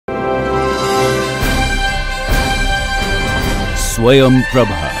Swayam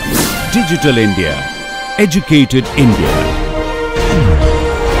Prabha. Digital India. Educated India.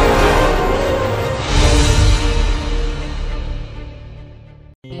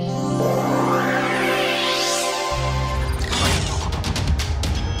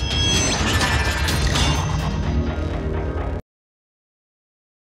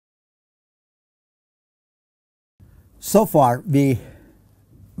 So far we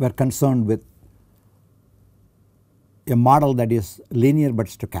were concerned with a model that is linear but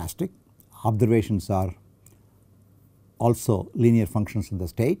stochastic. Observations are also linear functions in the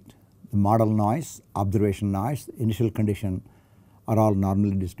state. The model noise, observation noise, initial condition are all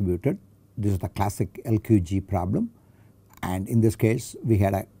normally distributed. This is the classic LQG problem, and in this case we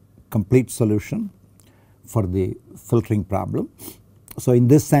had a complete solution for the filtering problem. So in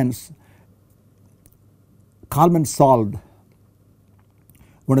this sense, Kalman solved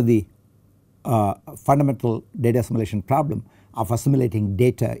one of the fundamental data assimilation problem of assimilating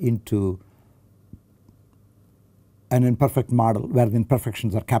data into an imperfect model where the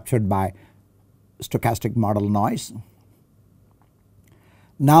imperfections are captured by stochastic model noise.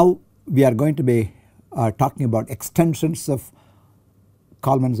 Now we are going to be talking about extensions of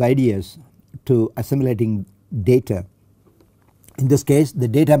Kalman's ideas to assimilating data. In this case, the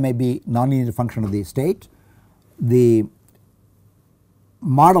data may be nonlinear function of the state. The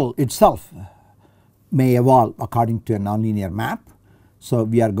model itself may evolve according to a nonlinear map. So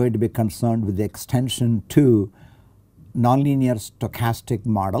we are going to be concerned with the extension to nonlinear stochastic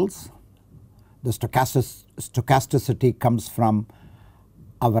models. The stochasticity comes from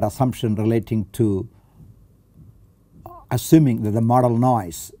our assumption relating to assuming that the model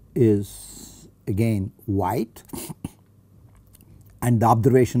noise is again white and the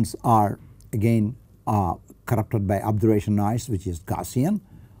observations are again corrupted by observation noise, which is Gaussian.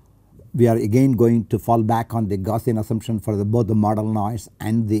 We are again going to fall back on the Gaussian assumption for both the model noise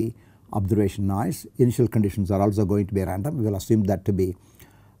and the observation noise. Initial conditions are also going to be random. We will assume that to be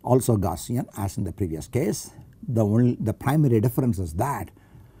also Gaussian as in the previous case. The primary difference is that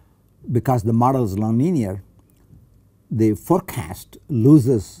because the model is nonlinear, the forecast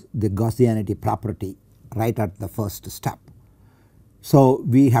loses the Gaussianity property right at the first step. So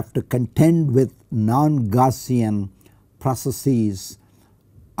we have to contend with non-Gaussian processes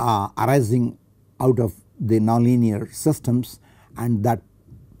arising out of the nonlinear systems, and that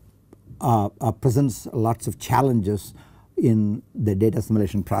presents lots of challenges in the data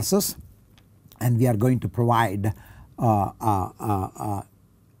assimilation process, and we are going to provide how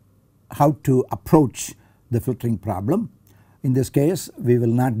to approach the filtering problem. In this case we will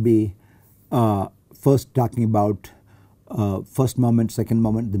not be first talking about first moment, second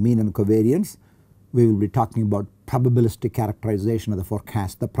moment, the mean and covariance. We will be talking about probabilistic characterization of the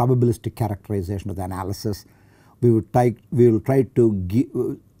forecast, the probabilistic characterization of the analysis. We will try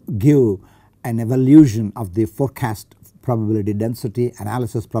to give an evolution of the forecast probability density,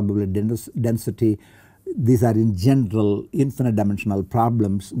 analysis probability density. These are in general infinite dimensional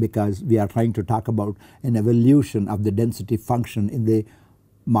problems because we are trying to talk about an evolution of the density function in the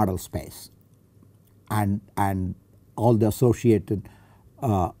model space and all the associated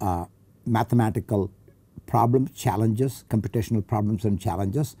mathematical problems, challenges, computational problems and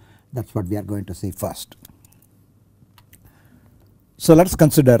challenges. That is what we are going to see first. So let us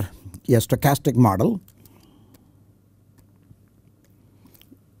consider a stochastic model,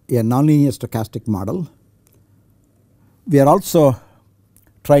 a nonlinear stochastic model. We are also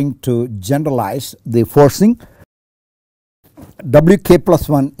trying to generalize the forcing.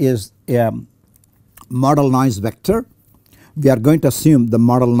 Wk+1 is a model noise vector. We are going to assume the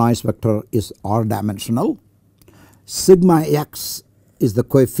model noise vector is r dimensional. Sigma x is the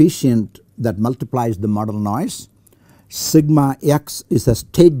coefficient that multiplies the model noise. Sigma x is a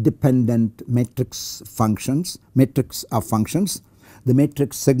state dependent matrix of functions. The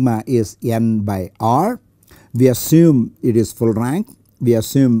matrix sigma is n by r. We assume it is full rank. We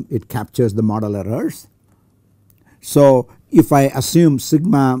assume it captures the model errors. So if I assume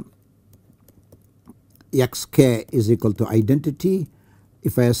sigma xk is equal to identity,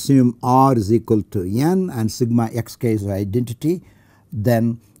 if I assume r is equal to n and sigma xk is identity,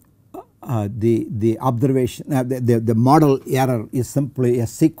 then the observation the model error is simply a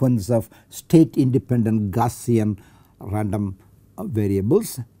sequence of state independent Gaussian random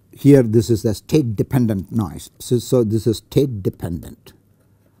variables. Here this is a state dependent noise. So this is state dependent.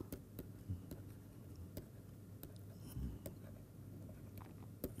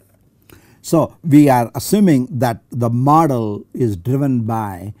 So we are assuming that the model is driven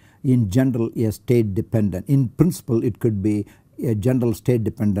by in general a state dependent. In principle it could be a general state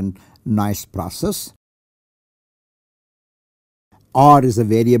dependent noise process. R is a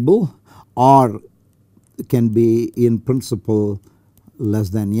variable. R can be in principle less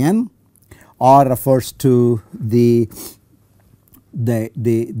than n. R refers to the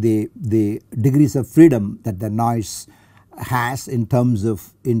degrees of freedom that the noise has in terms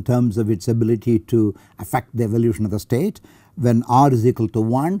of its ability to affect the evolution of the state. When R is equal to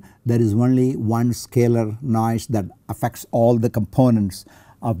 1, there is only one scalar noise that affects all the components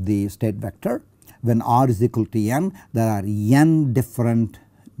of the state vector. When R is equal to n, there are n different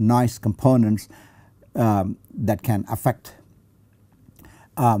noise components that can affect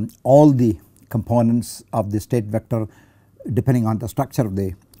all the components of the state vector depending on the structure of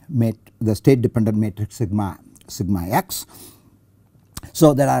the state dependent matrix sigma x.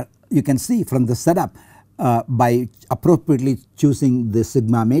 So there are, you can see from the setup, by appropriately choosing the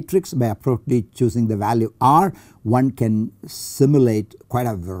sigma matrix, by appropriately choosing the value R, one can simulate quite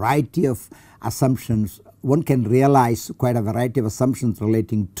a variety of assumptions. One can realize quite a variety of assumptions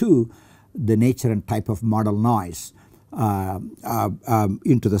relating to the nature and type of model noise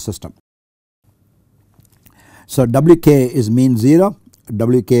into the system. So Wk is mean 0.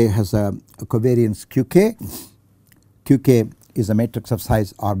 Wk has a covariance Qk. Qk is a matrix of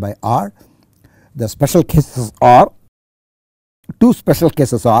size R by R. The special cases are, two special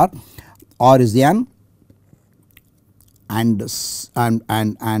cases are, R is n and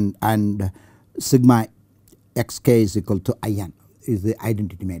sigma xk is equal to In is the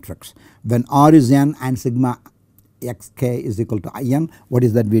identity matrix. When R is n and sigma xk is equal to In, what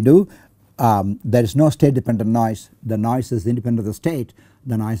is that we do? There is no state dependent noise. The noise is independent of the state.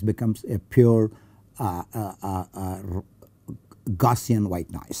 The noise becomes a pure Gaussian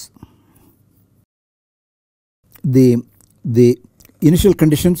white noise. The initial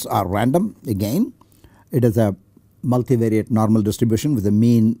conditions are random again. It is a multivariate normal distribution with a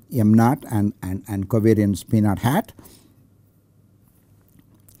mean m0 and covariance p0 hat.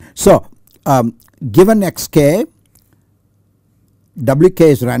 So given xk, Wk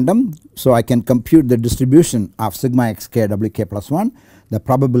is random, so I can compute the distribution of sigma xk Wk plus 1, the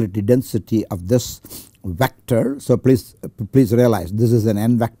probability density of this vector. So please realize this is an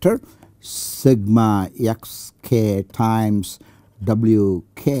n vector. Sigma xk times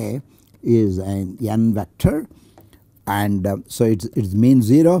Wk is an n vector, and so it's mean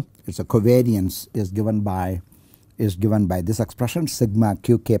 0. It's a covariance is given by this expression sigma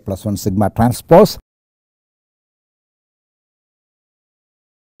qk plus 1 sigma transpose.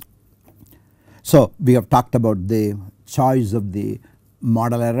 So we have talked about the choice of the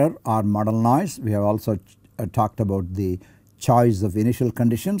model error or model noise. We have also talked about the choice of initial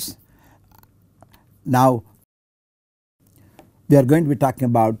conditions. Now we are going to be talking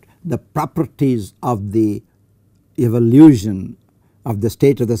about the properties of the evolution of the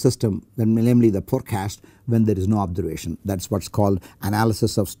state of the system, namely the forecast when there is no observation. That is what is called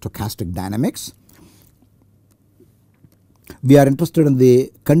analysis of stochastic dynamics. We are interested in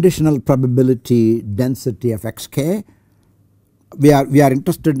the conditional probability density of xk. We are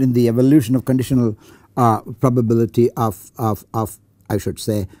interested in the evolution of conditional probability of I should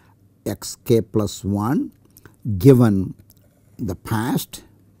say xk plus 1 given the past.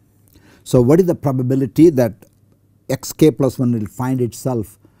 So what is the probability that xk plus 1 will find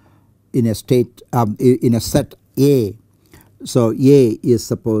itself in a state in a set A? So A is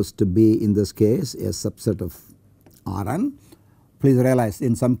supposed to be in this case a subset of Rn. Please realize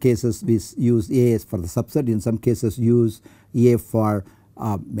in some cases we use A for the subset, in some cases use A for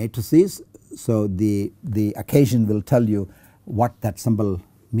matrices. So the occasion will tell you what that symbol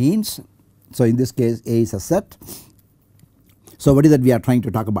means. So in this case A is a set. So what is that we are trying to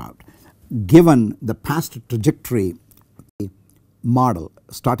talk about? Given the past trajectory model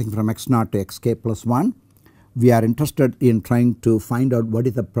starting from x0 to xk plus 1, we are interested in trying to find out what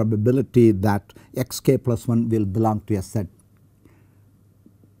is the probability that xk plus 1 will belong to a set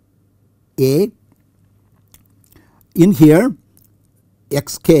A. In here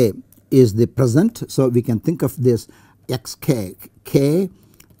xk is the present, so we can think of this xk, k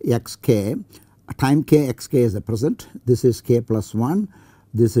xk, time k xk is the present, this is k plus 1,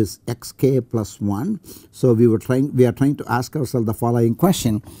 this is xk plus 1. So we are trying to ask ourselves the following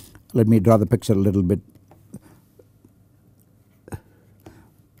question. Let me draw the picture a little bit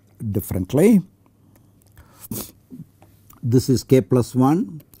differently. This is k plus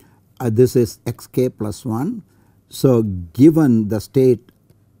 1, this is xk plus 1. So given the state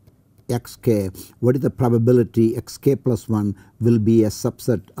xk, what is the probability xk plus 1 will be a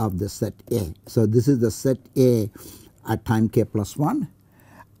subset of the set A? So this is the set A at time k plus 1.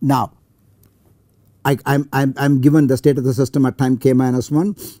 Now I'm given the state of the system at time k minus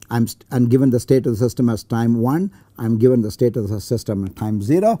 1. I'm given the state of the system as time 1. I'm given the state of the system at time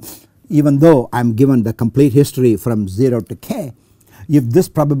 0. Even though I'm given the complete history from 0 to k, if this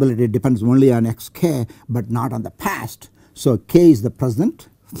probability depends only on xk but not on the past, so k is the present.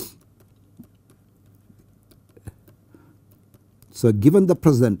 So given the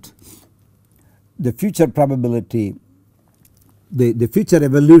present, the future probability, the future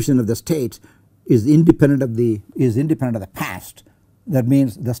evolution of the state is independent of the past. That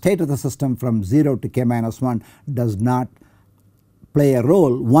means the state of the system from 0 to k minus 1 does not play a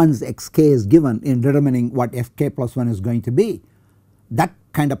role once xk is given in determining what fk plus 1 is going to be. That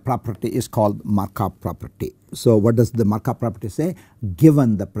kind of property is called Markov property. So what does the Markov property say?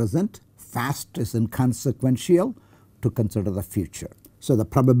 Given the present, fast is inconsequential to consider the future. So the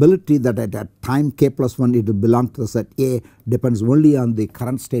probability that at time k plus 1 it will belong to the set A depends only on the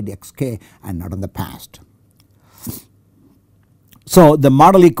current state xk and not on the past. So the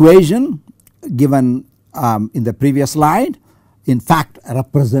model equation given in the previous slide in fact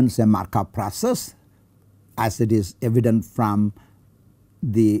represents a Markov process, as it is evident from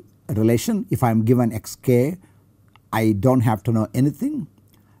the relation. If I am given xk, I do not have to know anything.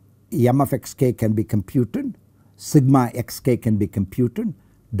 M of xk can be computed, sigma xk can be computed,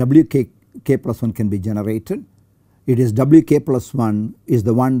 wk plus 1 can be generated. It is wk plus 1 is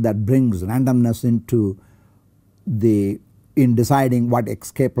the one that brings randomness into in deciding what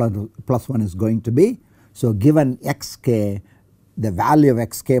xk plus 1 is going to be. So given xk, the value of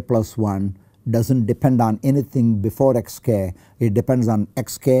xk plus 1 does not depend on anything before xk, it depends on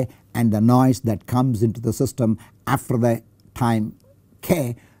xk and the noise that comes into the system after the time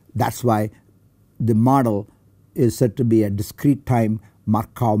k. That is why the model is said to be a discrete time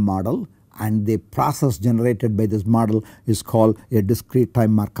Markov model, and the process generated by this model is called a discrete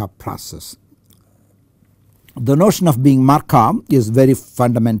time Markov process. The notion of being Markov is very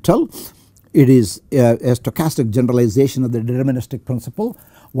fundamental. It is a stochastic generalization of the deterministic principle.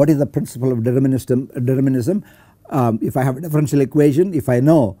 What is the principle of determinism? If I have a differential equation, if I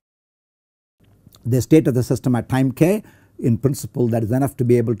know the state of the system at time k, in principle that is enough to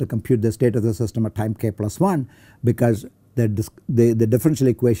be able to compute the state of the system at time k plus 1, because the differential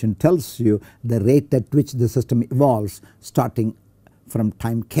equation tells you the rate at which the system evolves starting from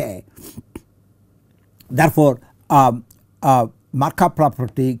time k. Therefore, Markov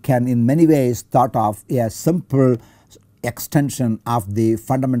property can in many ways thought of a simple extension of the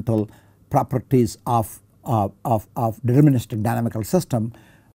fundamental properties of deterministic dynamical system.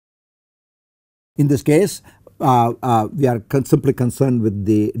 In this case, we are simply concerned with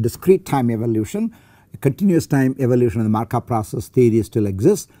the discrete time evolution. Continuous time evolution of the Markov process theory still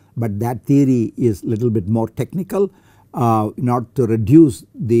exists, but that theory is a little bit more technical. In order to reduce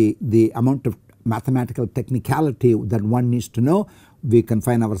the amount of mathematical technicality that one needs to know, we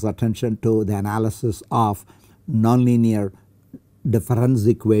confine our attention to the analysis of nonlinear difference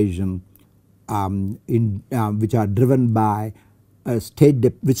equation which are driven by a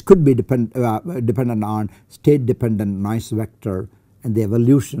which could be dependent on state dependent noise vector and the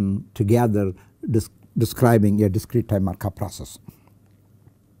evolution together describing a discrete time Markov process.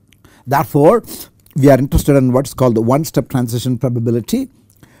 Therefore, we are interested in what is called the one step transition probability.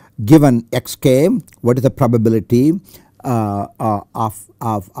 Given xk, what is the probability of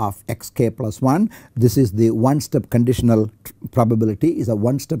xk plus 1? This is the one step conditional probability, is a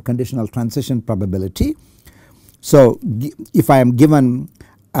one step conditional transition probability. So if I am given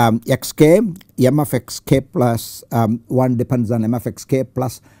xk, m of xk plus 1 depends on m of xk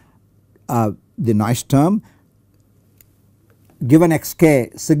plus the noise term. Given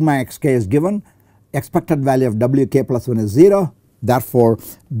xk, sigma xk is given, expected value of wk plus 1 is 0. Therefore,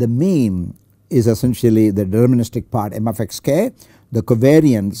 the mean is essentially the deterministic part m of xk. The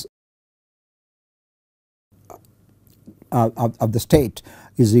covariance of the state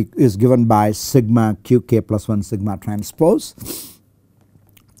is given by sigma qk plus 1 sigma transpose.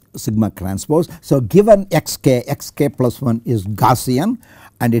 So given xk plus 1 is Gaussian,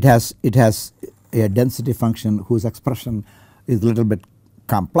 and it has a density function whose expression is a little bit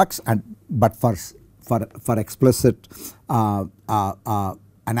complex, but for explicit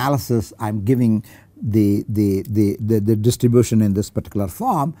analysis I am giving the distribution in this particular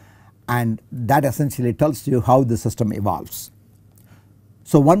form, and that essentially tells you how the system evolves.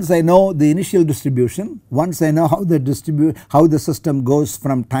 So once I know the initial distribution, once I know how the system goes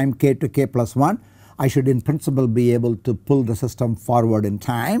from time k to k plus 1, I should in principle be able to pull the system forward in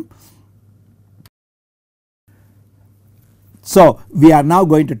time. So we are now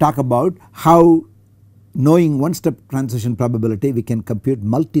going to talk about how knowing one step transition probability, we can compute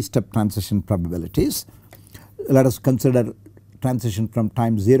multi-step transition probabilities. Let us consider transition from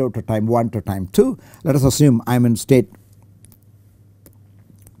time 0 to time 1 to time 2. Let us assume I am in state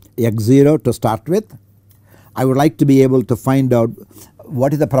x0 to start with. I would like to be able to find out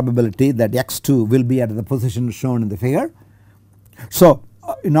what is the probability that x2 will be at the position shown in the figure. So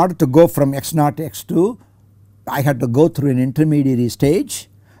in order to go from x0 to x2, I had to go through an intermediary stage.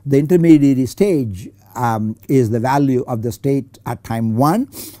 The intermediary stage is the value of the state at time 1.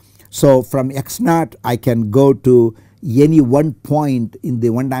 So from x0 I can go to any one point in the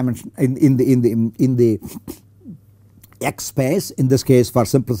one dimension in the x space. In this case, for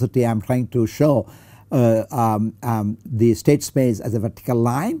simplicity, I am trying to show the state space as a vertical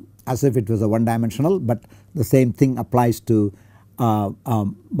line as if it was a one dimensional, but the same thing applies to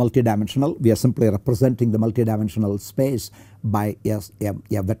multidimensional. We are simply representing the multidimensional space by a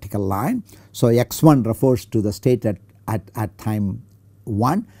vertical line. So x1 refers to the state at time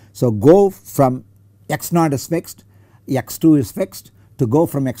 1. So go from x0 is fixed, x2 is fixed. To go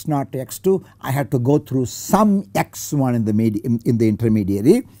from x0 to x2, I had to go through some x1 in the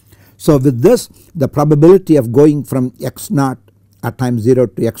intermediary. So with this, the probability of going from x0 at time 0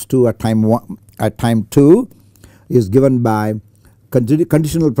 to x2 at time 2 is given by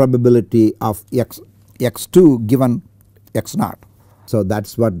conditional probability of x2 given x0. So that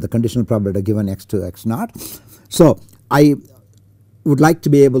is what the conditional probability given x2 x0. So I would like to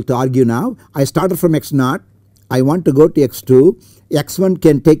be able to argue now. I started from x0, I want to go to x2. x1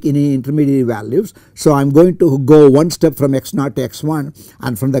 can take any intermediate values. So I am going to go one step from x0 to x1,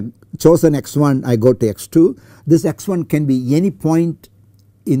 and from the chosen x1 I go to x2. This x1 can be any point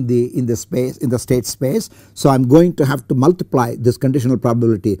in the space, in the state space. So I am going to have to multiply this conditional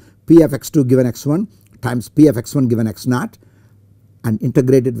probability p of x2 given x1 times p of x1 given x0 and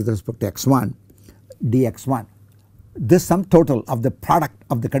integrate it with respect to x1 dx1. This sum total of the product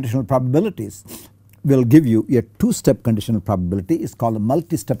of the conditional probabilities will give you a two-step conditional probability. It's called a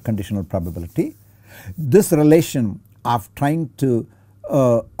multi-step conditional probability. This relation of trying to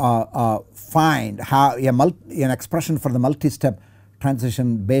find how an expression for the multi-step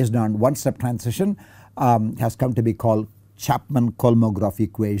transition based on one-step transition has come to be called Chapman-Kolmogorov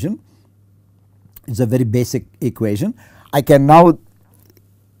equation. It's a very basic equation. I can now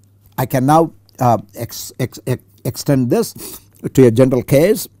extend this to a general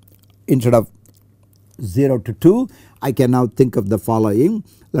case. Instead of 0 to 2, I can now think of the following.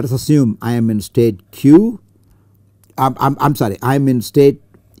 Let us assume I am in state q. I'm sorry, I am in state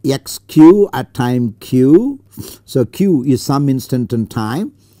xq at time q. So q is some instant in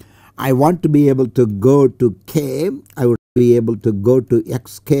time. I want to be able to go to k. I would be able to go to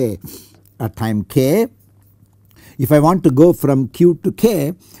xk at time k. If I want to go from q to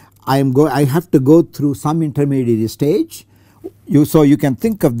k, I have to go through some intermediary stage. So you can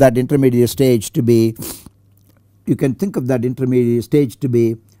think of that intermediate stage to be,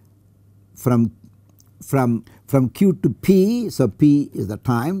 from q to p. So p is the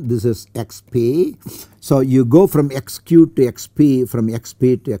time, this is xp. So you go from xq to xp, from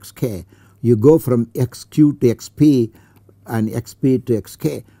xp to xk. You go from xq to xp and xp to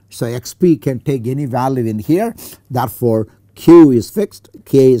xk. So xp can take any value in here. Therefore q is fixed,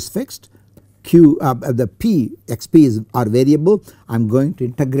 k is fixed. The p, xp are variable. I am going to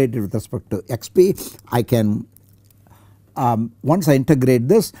integrate it with respect to xp. I can once I integrate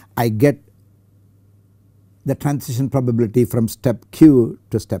this, I get the transition probability from step q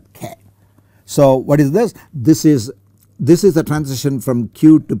to step k. So what is this? This is the transition from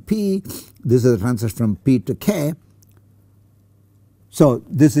q to p. This is the transition from p to k. So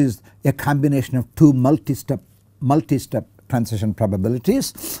this is a combination of two multi-step transition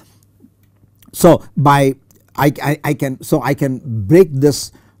probabilities. So I can break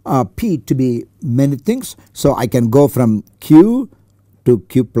this p to be many things. So I can go from q to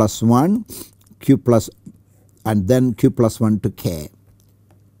q plus 1, q plus, and then q plus 1 to k.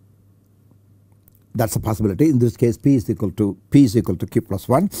 That is a possibility. In this case p is equal to q plus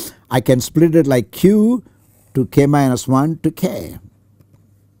 1. I can split it like q to k minus 1 to k.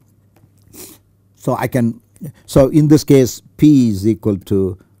 So so in this case p is equal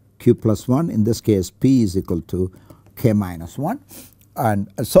to q plus 1, in this case p is equal to k minus 1, and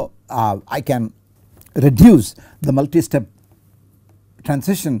so I can reduce the multi-step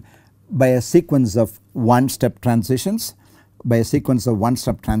transition by a sequence of one-step transitions,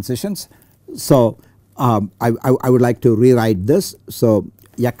 So I would like to rewrite this. So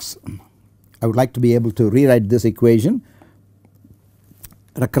I would like to be able to rewrite this equation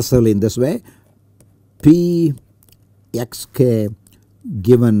recursively in this way. P xk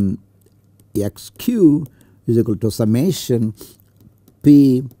given xq is equal to summation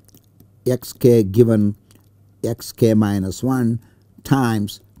p xk given xk minus 1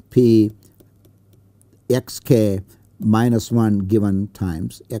 times p xk minus 1 given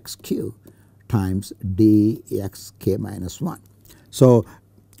times xq times dxk minus 1. So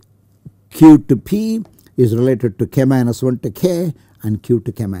q to p is related to k minus 1 to k and q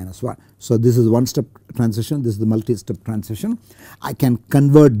to k minus 1. So this is one step transition, this is the multi-step transition. I can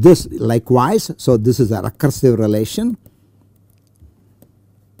convert this likewise. So this is a recursive relation.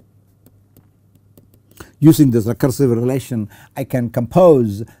 Using this recursive relation I can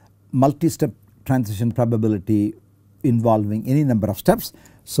compose multi-step transition probability involving any number of steps.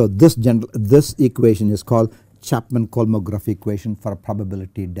 So this equation is called Chapman-Kolmogorov equation for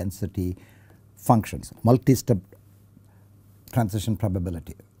probability density functions, multi-step transition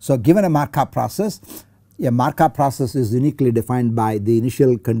probability. So given a Markov process is uniquely defined by the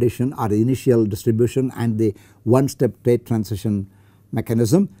initial condition or the initial distribution and the one step state transition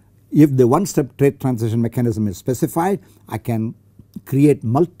mechanism. If the one step state transition mechanism is specified, I can create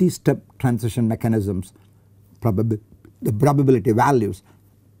multi-step transition mechanisms, the probability values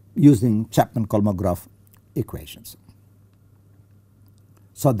using Chapman-Kolmogorov equations.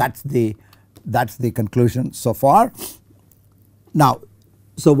 So that's the conclusion so far. Now,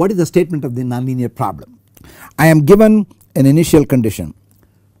 so what is the statement of the nonlinear problem? I am given an initial condition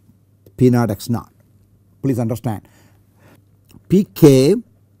P0 x0. Please understand, Pk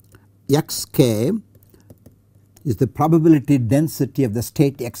xk is the probability density of the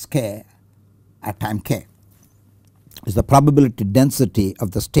state xk at time k. Is the probability density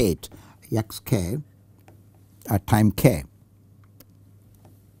of the state xk at time k.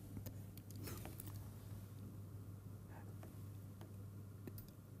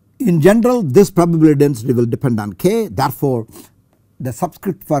 In general, this probability density will depend on k. Therefore, the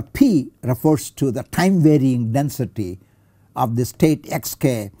subscript for p refers to the time varying density of the state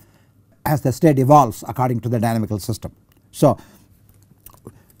xk as the state evolves according to the dynamical system. So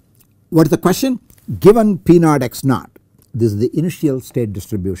what is the question? Given P0 x0, this is the initial state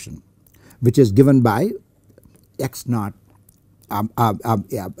distribution which is given by x0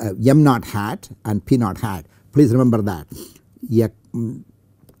 m0 hat and P0 hat. Please remember that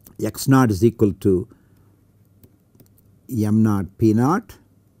x0 is equal to m0 P0.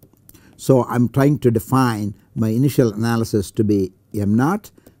 So I am trying to define my initial analysis to be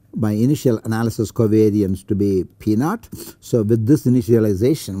m0, my initial analysis covariance to be P0. So with this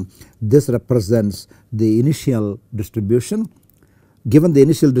initialization, this represents the initial distribution. Given the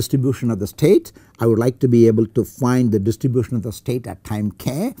initial distribution of the state, I would like to be able to find the distribution of the state at time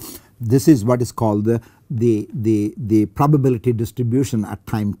k. This is what is called the probability distribution at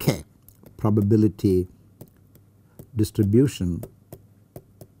time k. Probability distribution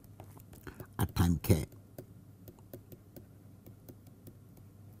at time k.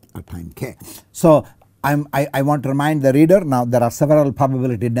 At time k. So I want to remind the reader, now there are several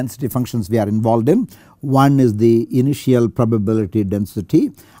probability density functions we are involved in. One is the initial probability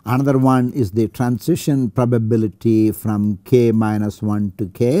density, another one is the transition probability from k minus 1 to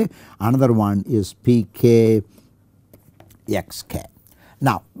k, another one is Pk xk.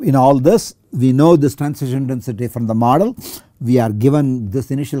 Now in all this we know this transition density from the model. We are given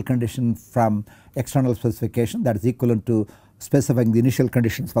this initial condition from external specification that is equivalent to specifying the initial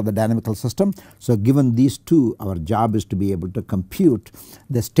conditions for the dynamical system. So given these two, our job is to be able to compute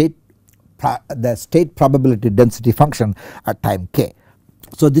the state probability density function at time k.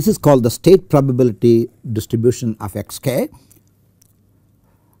 So this is called the state probability distribution of xk.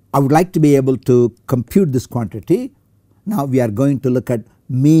 I would like to be able to compute this quantity. Now we are going to look at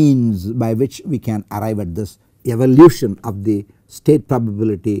means by which we can arrive at this evolution of the state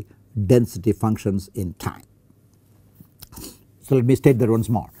probability density functions in time. So let me state that once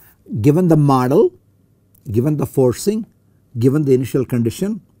more. Given the model, given the forcing, given the initial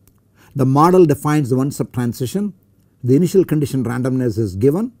condition, the model defines the one step transition, the initial condition randomness is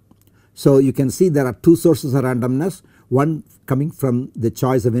given. So you can see there are two sources of randomness, one coming from the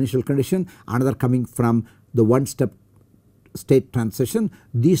choice of initial condition, another coming from the one step state transition.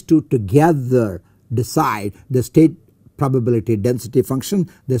 These two together decide the state probability density function.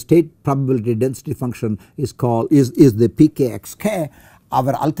 The state probability density function is the Pkxk.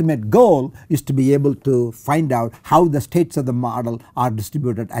 Our ultimate goal is to be able to find out how the states of the model are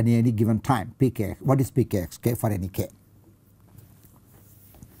distributed at any given time. What is Pkxk for any k?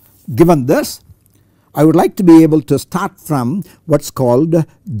 Given this, I would like to be able to start from what is called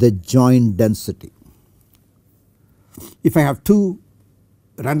the joint density. If I have two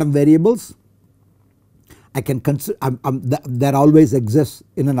random variables I can consider there always exists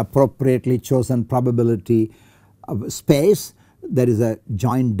in an appropriately chosen probability of space there is a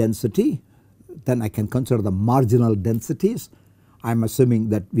joint density. Then I can consider the marginal densities. I am assuming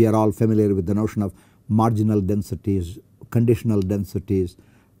that we are all familiar with the notion of marginal densities, conditional densities,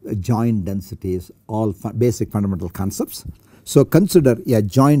 joint densities, all basic fundamental concepts. So consider a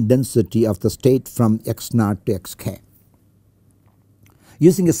joint density of the state from x0 to xk.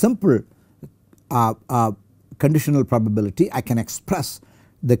 Using a simple conditional probability, I can express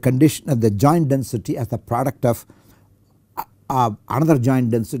the joint density as the product of another joint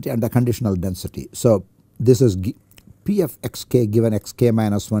density and the conditional density. So this is P of xk given xk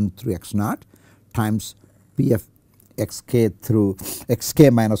minus 1 through x0 times P of xk through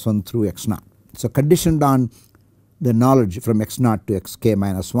xk minus 1 through x0. So conditioned on the knowledge from x0 to xk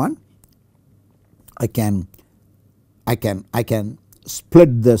minus 1, I can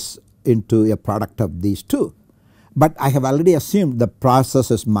split this into a product of these two. But I have already assumed the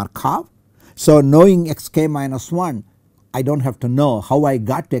process is Markov. So knowing xk minus 1, I do not have to know how I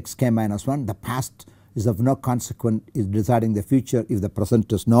got to xk minus 1. The past is of no consequence, is deciding the future if the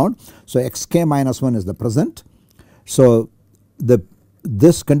present is known. So xk minus 1 is the present. So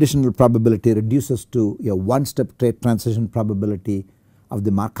this conditional probability reduces to a one step state transition probability of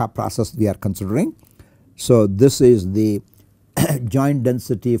the Markov process we are considering. So this is the joint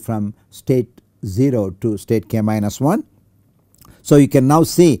density from state 0 to state k minus 1. So you can now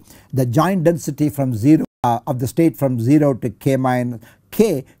see the joint density from 0 of the state from 0 to k minus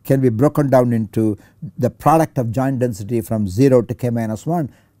k can be broken down into the product of joint density from 0 to k minus 1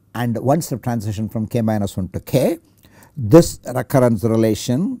 and one step transition from k minus 1 to k. This recurrence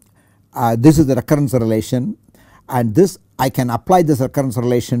relation, this is the recurrence relation, and this I can apply this recurrence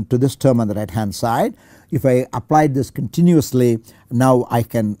relation to this term on the right hand side. If I apply this continuously, now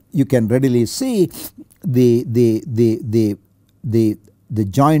you can readily see the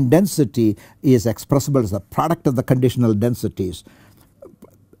joint density is expressible as the product of the conditional densities.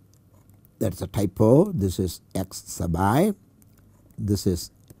 That is a typo. This is x sub I, this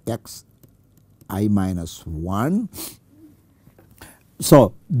is x I minus 1.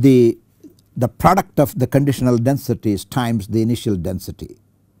 So the product of the conditional densities times the initial density.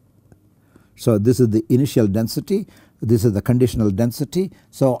 So this is the initial density, this is the conditional density.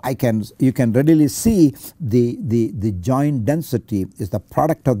 So you can readily see the joint density is the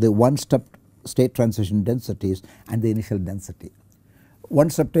product of the one step state transition densities and the initial density. One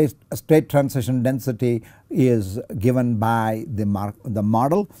step state transition density is given by the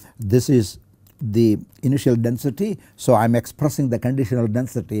model. This is the initial density. So I am expressing the conditional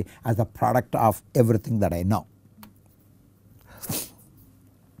density as a product of everything that I know.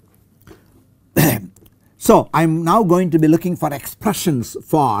 So I am now going to be looking for expressions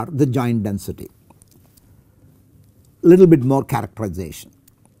for the joint density. Little bit more characterization.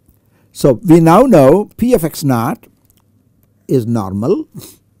 So we now know P of x naught is normal.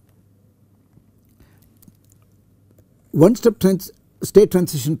 One step state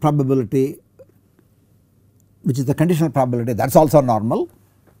transition probability, which is the conditional probability, that is also normal.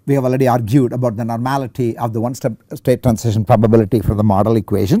 We have already argued about the normality of the one step state transition probability from the model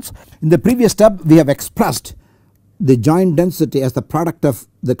equations. In the previous step we have expressed the joint density as the product of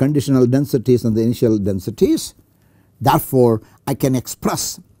the conditional densities and the initial densities. Therefore I can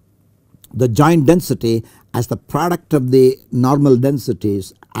express the joint density as the product of the normal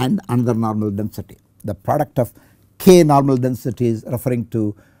densities and another normal density. The product of k normal densities referring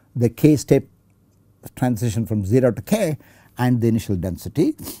to the k state transition from 0 to k and the initial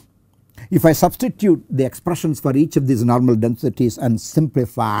density. If I substitute the expressions for each of these normal densities and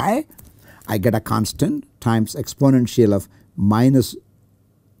simplify, I get a constant times exponential of minus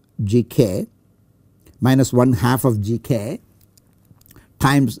gk minus 1/2 of gk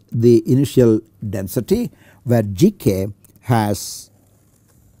times the initial density, where gk has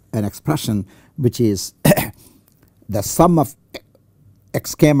an expression which is the sum of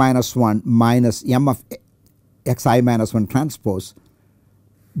xk minus 1 minus m of xi minus 1 transpose,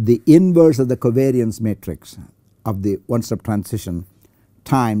 the inverse of the covariance matrix of the one step transition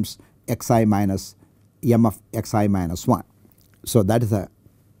times xi minus m of xi minus 1. So that is a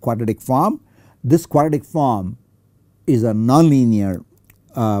quadratic form. This quadratic form is a nonlinear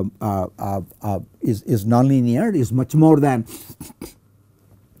is much more than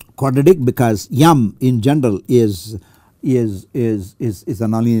quadratic, because m in general is a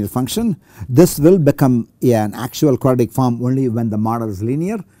nonlinear function. This will become an actual quadratic form only when the model is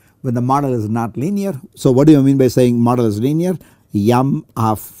linear. When the model is not linear, so what do you mean by saying model is linear? M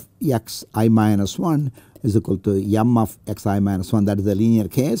of xi minus 1 is equal to m of xi minus 1. That is the linear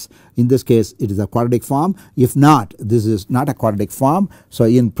case. In this case it is a quadratic form. If not, this is not a quadratic form. So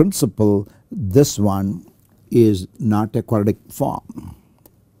in principle this one is not a quadratic form.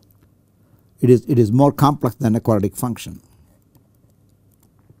 It is more complex than a quadratic function.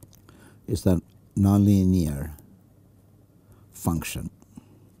 It's a nonlinear function.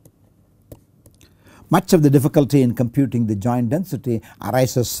 Much of the difficulty in computing the joint density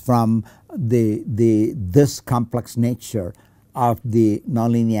arises from this complex nature of the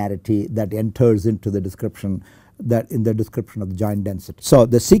nonlinearity that enters into the description, that in the description of the joint density. So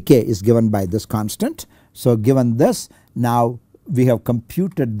the Ck is given by this constant. So given this, now we have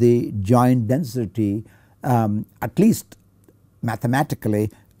computed the joint density at least mathematically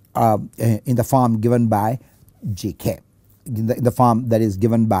in the form given by Gk, in the form that is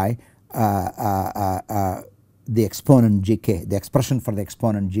given by the exponent Gk. The expression for the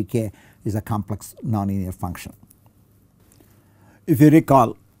exponent Gk is a complex nonlinear function. If you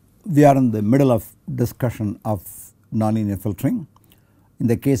recall, we are in the middle of discussion of nonlinear filtering. In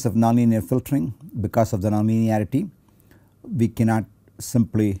the case of nonlinear filtering, because of the nonlinearity, we cannot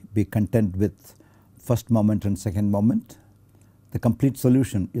simply be content with first moment and second moment. The complete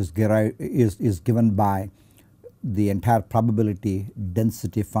solution is given by the entire probability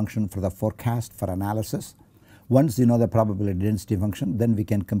density function for the forecast for analysis. Once you know the probability density function, then we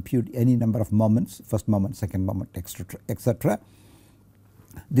can compute any number of moments, first moment, second moment, etc.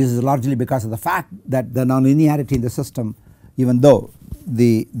 This is largely because of the fact that the nonlinearity in the system, even though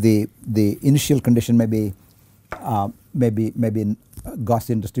the initial condition may be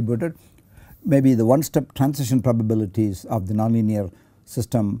Gaussian distributed, maybe the one-step transition probabilities of the nonlinear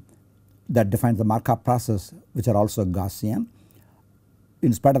system that defines the Markov process, which are also Gaussian.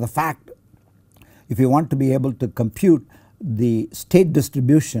 In spite of the fact, if you want to be able to compute the state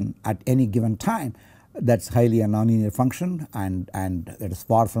distribution at any given time, that's highly a nonlinear function and that is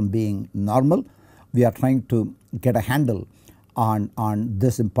far from being normal. We are trying to get a handle on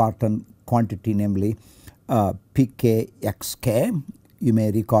this important quantity, namely pkxk. You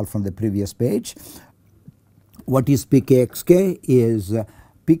may recall from the previous page. What is pkxk?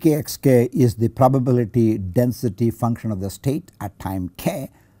 Pkxk is the probability density function of the state at time k.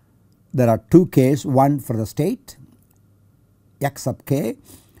 There are two k's, one for the state x sub k,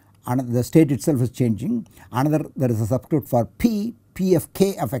 and the state itself is changing. Another, there is a subscript for p of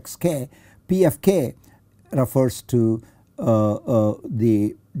k of xk. P of k refers to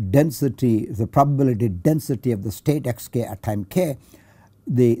the density, the probability density of the state xk at time k.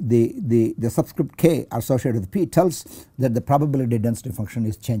 The subscript k associated with p tells that the probability density function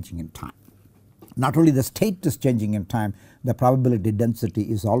is changing in time. Not only the state is changing in time, the probability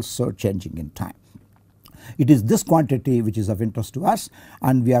density is also changing in time. It is this quantity which is of interest to us,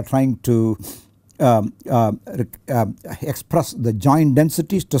 and we are trying to express the joint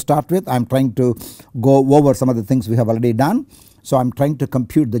densities to start with. I am trying to go over some of the things we have already done. So I am trying to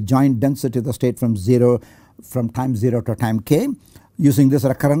compute the joint density of the state from time 0 to time k. Using this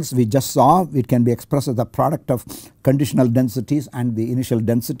recurrence, we just saw it can be expressed as the product of conditional densities and the initial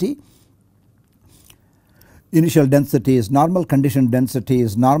density. Initial density is normal, condition density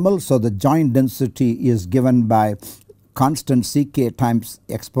is normal. So the joint density is given by constant Ck times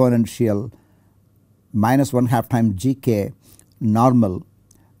exponential minus 1/2 times Gk normal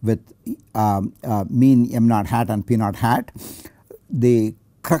with mean m naught hat and p naught hat. The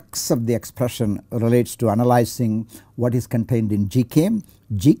crux of the expression relates to analyzing what is contained in Gk.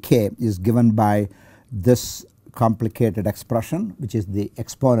 Gk is given by this complicated expression, which is the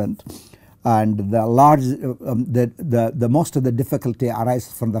exponent, and the large the most of the difficulty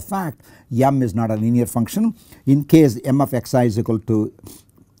arises from the fact m is not a linear function. In case m of xi is equal to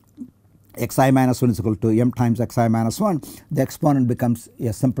xi minus 1 is equal to m times xi minus 1, the exponent becomes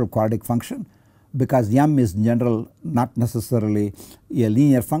a simple quadratic function. Because m is in general not necessarily a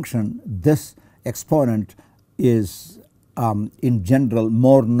linear function, this exponent is in general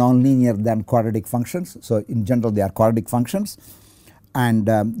more nonlinear than quadratic functions. So in general they are quadratic functions, and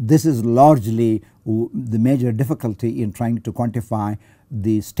this is largely the major difficulty in trying to quantify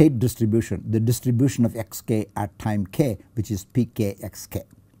the state distribution, the distribution of xk at time k, which is pkxk.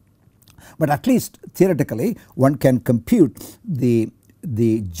 But at least theoretically one can compute the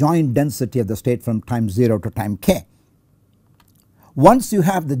joint density of the state from time 0 to time k. Once you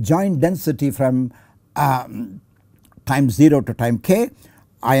have the joint density from time 0 to time k,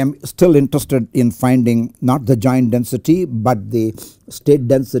 I am still interested in finding not the joint density but the state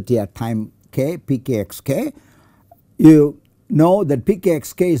density at time k, pkxk. You know that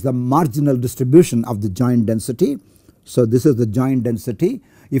pkxk is the marginal distribution of the joint density. So this is the joint density.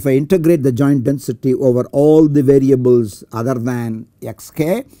 if I integrate the joint density over all the variables other than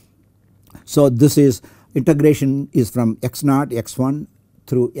xk, so this is integration is from x0 x1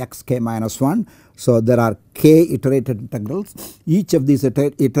 through xk minus 1. So there are k iterated integrals. Each of these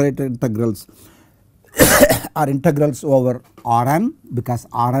iterated integrals are integrals over Rn, because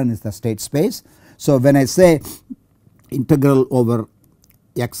Rn is the state space. So when I say integral over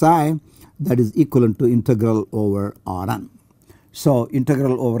xi, that is equivalent to integral over Rn. So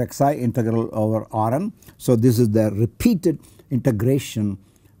integral over xi, integral over Rn. So this is the repeated integration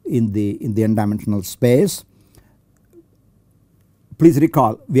in the n-dimensional space. Please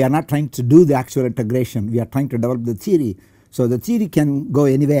recall, we are not trying to do the actual integration, we are trying to develop the theory. So the theory can go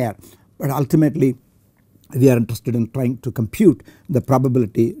anywhere, but ultimately we are interested in trying to compute the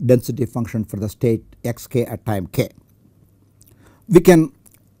probability density function for the state xk at time k. We can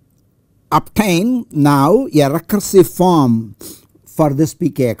obtain now a recursive form for this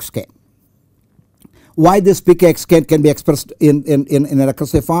pkxk. Why this pkxk can be expressed in a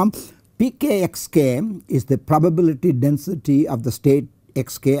recursive form? Pkxk is the probability density of the state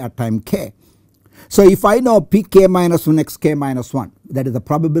xk at time k. So if I know pk minus 1 xk minus 1, that is the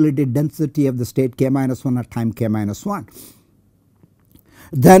probability density of the state k minus 1 at time k minus 1,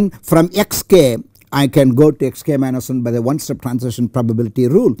 then from xk I can go to xk minus 1 by the one step transition probability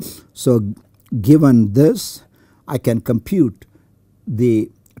rule. So given this, I can compute the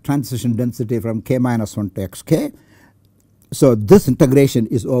transition density from k minus 1 to xk. So this integration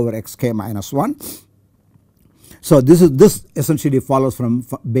is over xk minus 1. So this essentially follows from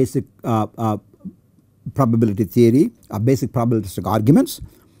basic probability theory, basic probabilistic arguments.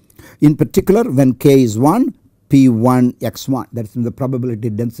 In particular, when k is 1, p1 x1, that is the probability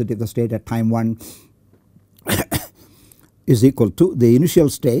density of the state at time 1 is equal to the initial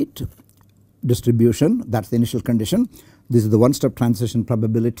state distribution, that is the initial condition. This is the one step transition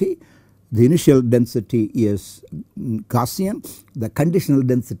probability. The initial density is Gaussian, the conditional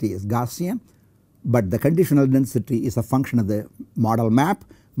density is Gaussian, but the conditional density is a function of the model map.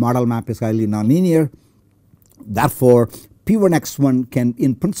 Model map is highly nonlinear. Therefore, p1 x1 can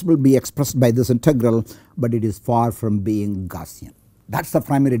in principle be expressed by this integral, but it is far from being Gaussian. That is the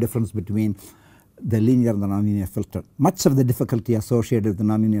primary difference between the linear and the nonlinear filter. Much of the difficulty associated with the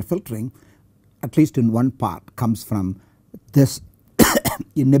nonlinear filtering, at least in one part, comes from this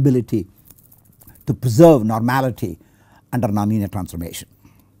inability to preserve normality under nonlinear transformation.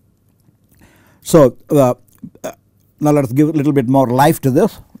 So now let us give a little bit more life to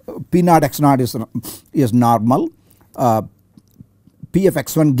this. P0 x0 is normal. P of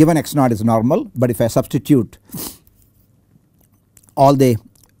x1 given x0 is normal, but if I substitute all the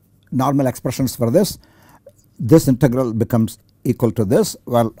normal expressions for this, this integral becomes equal to this.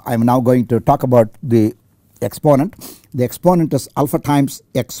 Well, I am now going to talk about the exponent. The exponent is alpha times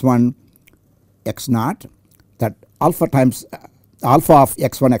x1 x0, that alpha times alpha of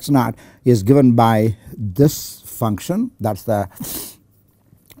x1 x0 is given by this function, that is the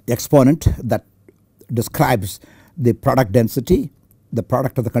exponent that describes the product density, the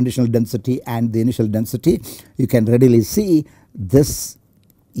product of the conditional density and the initial density. You can readily see this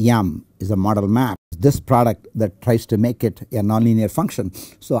M is a model map, this product that tries to make it a nonlinear function.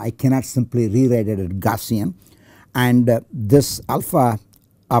 So I cannot simply rewrite it as Gaussian, and this alpha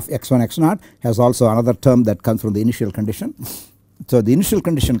of x1 x0 has also another term that comes from the initial condition. So the initial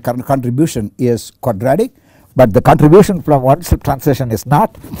condition contribution is quadratic, but the contribution from one step transition is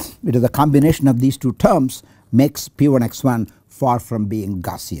not. It is the combination of these two terms makes p1 x1 far from being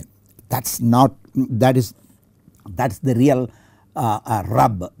Gaussian. That's the real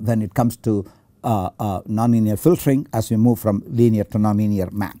rub when it comes to nonlinear filtering as we move from linear to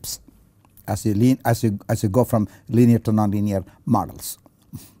nonlinear maps, as you go from linear to nonlinear models.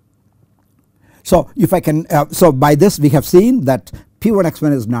 So if I can, so by this we have seen that p1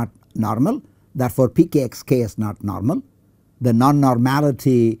 x1 is not normal, therefore pkxk is not normal. The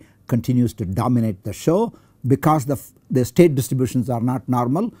non-normality continues to dominate the show because the state distributions are not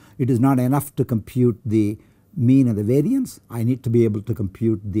normal. It is not enough to compute the mean and the variance. I need to be able to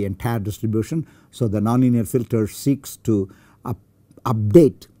compute the entire distribution. So the nonlinear filter seeks to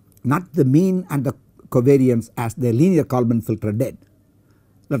update not the mean and the covariance as the linear Kalman filter did.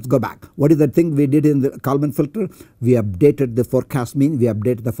 Let us go back. What is the thing we did in the Kalman filter? We updated the forecast mean, we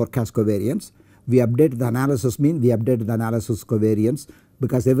updated the forecast covariance, we updated the analysis mean, we updated the analysis covariance,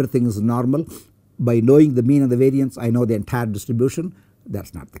 because everything is normal. By knowing the mean and the variance, I know the entire distribution. That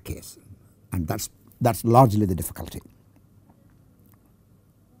is not the case, and that is largely the difficulty.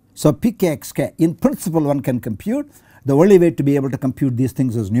 So pkxk in principle one can compute. The only way to be able to compute these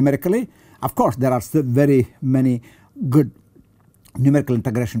things is numerically. Of course there are still very many good numerical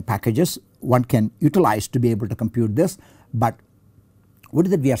integration packages one can utilize to be able to compute this. But what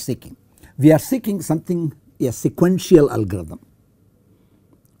is it we are seeking? We are seeking something, a sequential algorithm.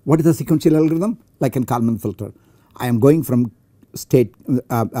 What is a sequential algorithm? Like in Kalman filter, I am going from state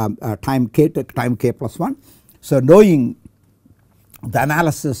time k to time k plus 1. So knowing the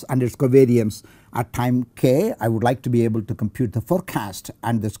analysis and its covariance at time k, I would like to be able to compute the forecast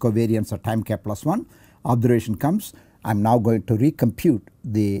and this covariance at time k plus 1. Observation comes, I am now going to recompute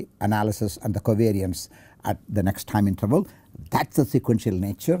the analysis and the covariance at the next time interval. That is the sequential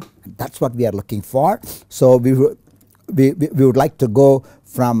nature, that is what we are looking for. So we would like to go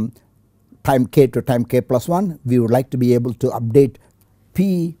from time k to time k plus 1. We would like to be able to update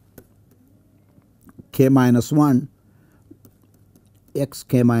p k minus 1 x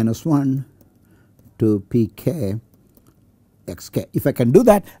k minus 1 to p k x k. If I can do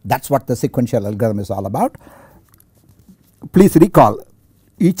that, that is what the sequential algorithm is all about. Please recall,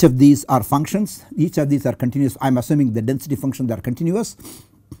 each of these are functions, each of these are continuous. I am assuming the density functions are continuous.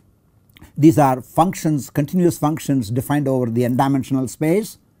 These are functions, continuous functions defined over the n dimensional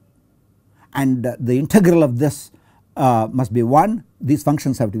space, and the integral of this must be 1. These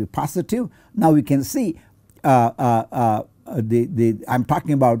functions have to be positive. Now we can see I am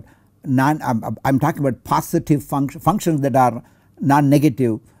talking about positive functions that are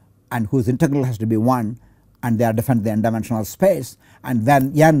non-negative and whose integral has to be 1, and they are defined in the n dimensional space. And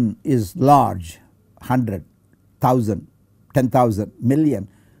when n is large, 100, 1000, 10,000, million,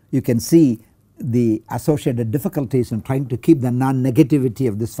 you can see the associated difficulties in trying to keep the non-negativity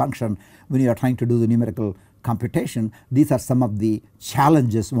of this function when you are trying to do the numerical computation. These are some of the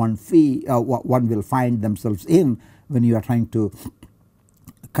challenges one will find themselves in when you are trying to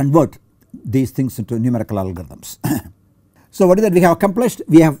convert these things into numerical algorithms. So what is that we have accomplished?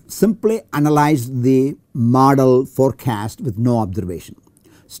 We have simply analyzed the model forecast with no observation,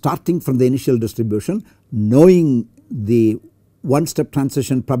 starting from the initial distribution, knowing the one step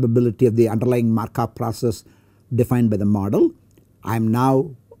transition probability of the underlying Markov process defined by the model. I am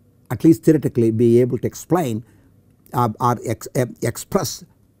now, at least theoretically, be able to explain or express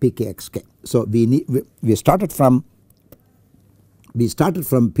pkxk. So we started from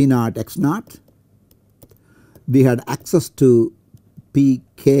p naught x naught. We had access to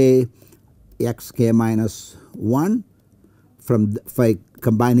pk xk minus 1. By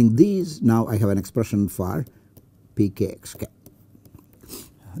combining these, now I have an expression for pkxk.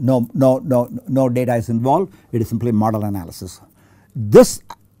 No data is involved, it is simply model analysis. This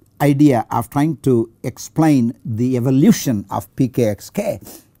idea of trying to explain the evolution of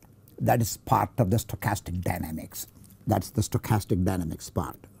pkxk, that is part of the stochastic dynamics. That is the stochastic dynamics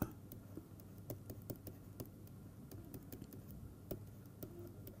part.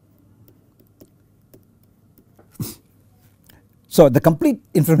 So the complete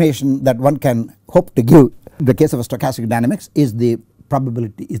information that one can hope to give in the case of a stochastic dynamics is the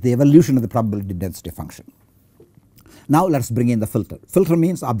probability, is the evolution of the probability density function. Now let us bring in the filter. Filter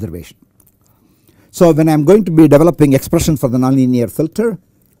means observation. So when I am going to be developing expressions for the nonlinear filter,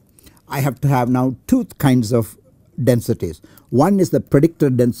 I have to have now two kinds of densities. One is the predictor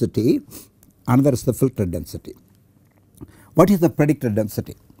density, another is the filter density. What is the predictor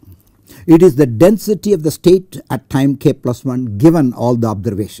density? It is the density of the state at time k plus 1 given all the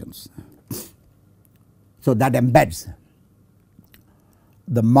observations. So that embeds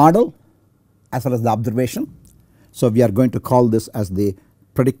the model as well as the observation. So we are going to call this as the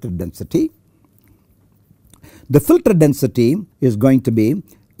predictor density. The filter density is going to be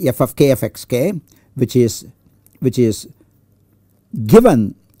f of k of xk, which is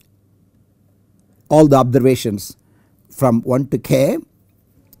given all the observations from 1 to k.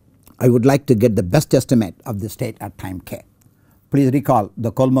 I would like to get the best estimate of the state at time k. Please recall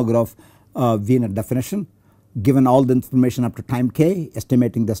the Kolmogorov Wiener definition. Given all the information up to time k,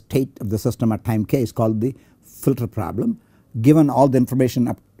 estimating the state of the system at time k is called the filter problem. Given all the information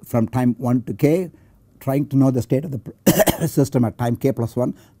up from time 1 to k, trying to know the state of the system at time k plus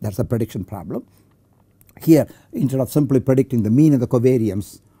 1, that is a prediction problem. Here, instead of simply predicting the mean and the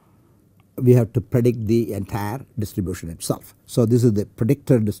covariance, we have to predict the entire distribution itself. So this is the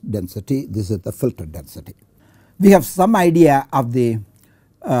predictor density, this is the filter density. We have some idea of the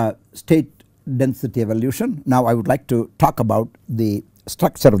state density evolution. Now I would like to talk about the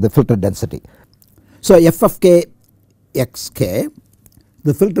structure of the filter density. So f of k xk,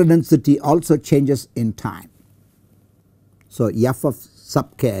 the filter density also changes in time. So f of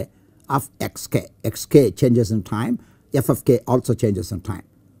sub k of xk changes in time, f of k also changes in time,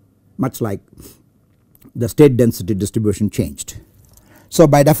 much like the state density distribution changed. So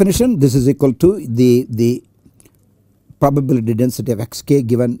by definition, this is equal to the probability density of xk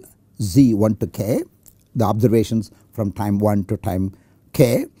given z1 to k, the observations from time 1 to time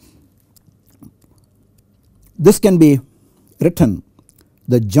k. This can be written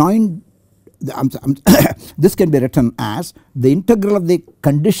this can be written as the integral of the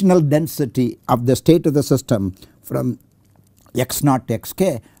conditional density of the state of the system from x0 to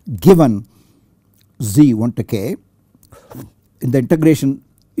xk given z1 to k. The integration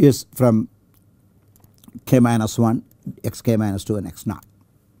is from k minus 1, xk minus 2 and x0,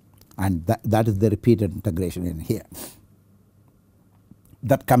 and that is the repeated integration in here.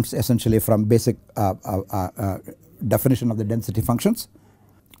 That comes essentially from basic definition of the density functions.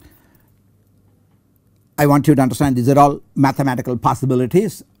 I want you to understand these are all mathematical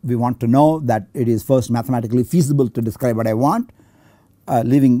possibilities. We want to know that it is first mathematically feasible to describe what I want,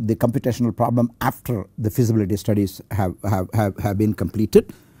 leaving the computational problem after the feasibility studies have been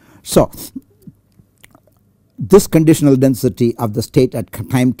completed. So this conditional density of the state at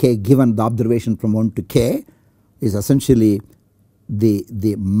time k given the observation from 1 to k is essentially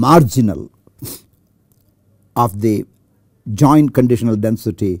the marginal of the joint conditional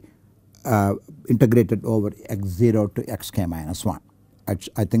density integrated over x0 to xk minus 1.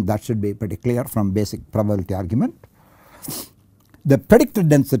 I think that should be pretty clear from basic probability argument. The predicted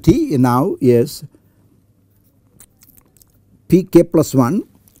density now is pk plus 1.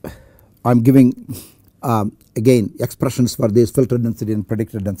 I am giving again expressions for this filter density and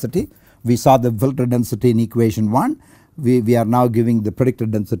predicted density. We saw the filter density in equation 1. We are now giving the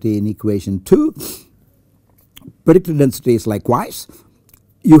predicted density in equation 2. Predicted density is likewise.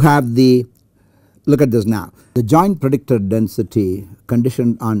 You have the, look at this now, the joint predicted density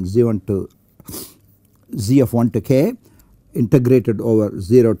conditioned on z1 to z of 1 to k integrated over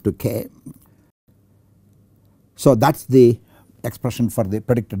 0 to k. So that is the expression for the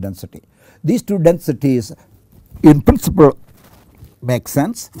predicted density. These two densities in principle make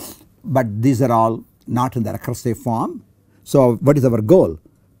sense, but these are all not in the recursive form. So what is our goal?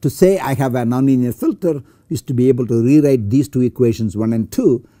 To say I have a nonlinear filter is to be able to rewrite these two equations 1 and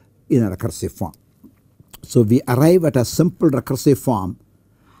 2 in a recursive form. So we arrive at a simple recursive form,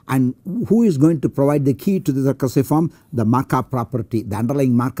 and who is going to provide the key to this recursive form? The Markov property, the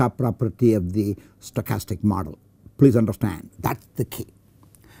underlying Markov property of the stochastic model. Please understand, that is the key.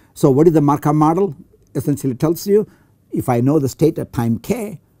 So what is the Markov model? Essentially tells you if I know the state at time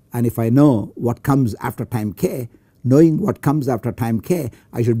k and if I know what comes after time k, knowing what comes after time k,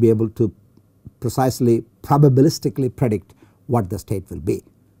 I should be able to precisely probabilistically predict what the state will be.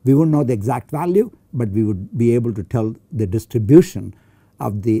 We won't know the exact value, but we would be able to tell the distribution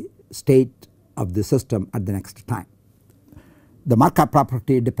of the state of the system at the next time. The Markov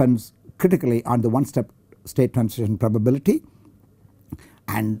property depends critically on the one step state transition probability,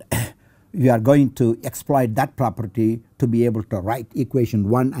 and we are going to exploit that property to be able to write equation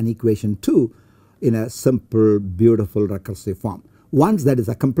 1 and equation 2 in a simple beautiful recursive form. Once that is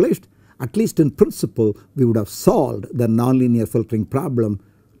accomplished, at least in principle we would have solved the nonlinear filtering problem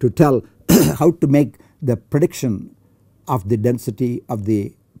to tell how to make the prediction of the density of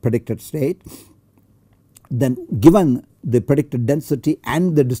the predicted state. Then given the predicted density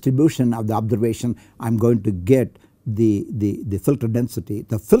and the distribution of the observation, I am going to get the filter density.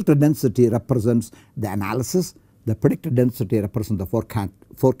 The filter density represents the analysis, the predicted density represents the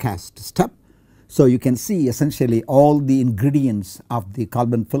forecast step. So you can see essentially all the ingredients of the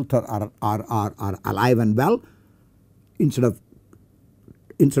Kalman filter are alive and well.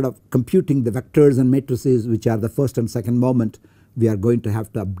 Instead of computing the vectors and matrices which are the first and second moment, we are going to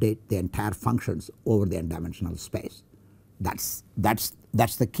have to update the entire functions over the n-dimensional space. That's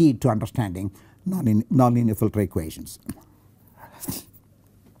the key to understanding nonlinear filter equations.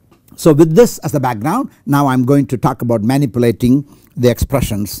 So with this as the background, now I am going to talk about manipulating the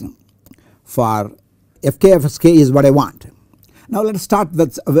expressions for fk of sk is what I want. Now let us start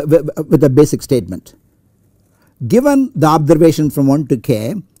with a basic statement. Given the observation from 1 to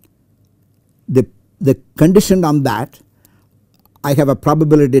k, the condition on that, I have a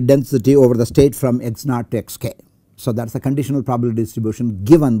probability density over the state from x0 to xk. So that is a conditional probability distribution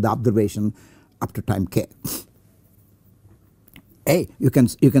given the observation up to time k. Hey, you can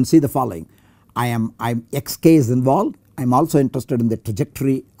see the following. I'm xk is involved. I am also interested in the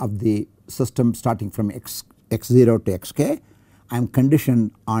trajectory of the system starting from x0 to xk. I am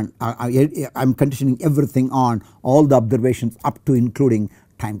conditioned on I am conditioning everything on all the observations up to including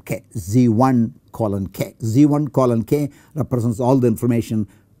time k, z1 colon k. z1 colon k represents all the information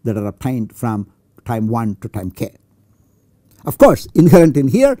that are obtained from time 1 to time k. Of course inherent in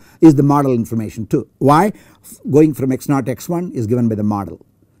here is the model information too. Why? Going from x0 to x1 is given by the model.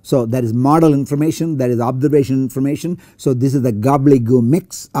 So there is model information, there is observation information. So this is the gobbledygook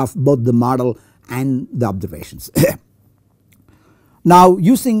mix of both the model and the observations. Now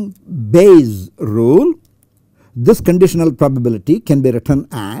using Bayes rule, this conditional probability can be written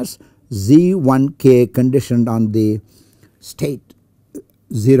as Z1k conditioned on the state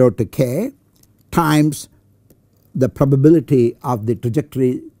 0 to k times the probability of the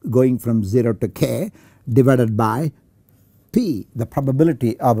trajectory going from 0 to k divided by P, the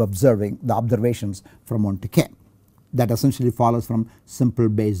probability of observing the observations from 1 to k. That essentially follows from simple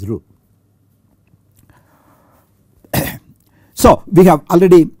Bayes rule. So we have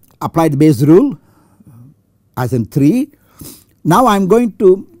already applied Bayes rule as in 3. Now I am going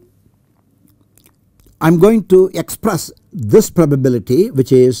to express this probability,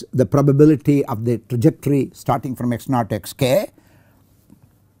 which is the probability of the trajectory starting from x naught to xk.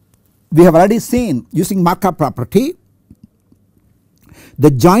 We have already seen using Markov property the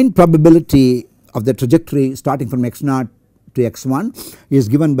joint probability of the trajectory starting from x naught to x1 is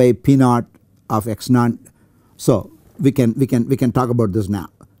given by p naught of x naught. So we can talk about this now.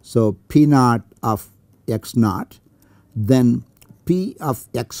 So p naught of x naught, then p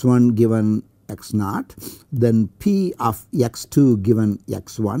of x1 given x naught, then p of x2 given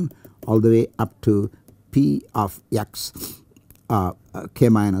x1 all the way up to p of x k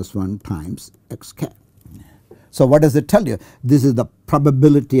minus 1 times xk. So what does it tell you? This is the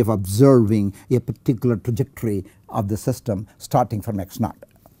probability of observing a particular trajectory of the system starting from x naught,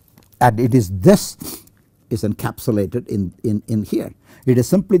 and it is this is encapsulated in here. It is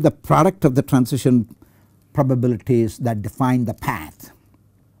simply the product of the transition probabilities that define the path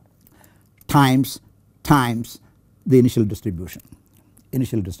times the initial distribution.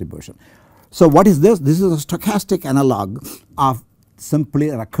 So what is this? This is a stochastic analog of simply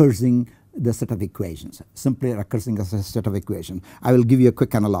recursing the set of equations, I will give you a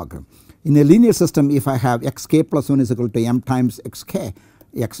quick analog. In a linear system, if I have xk plus 1 is equal to m times xk,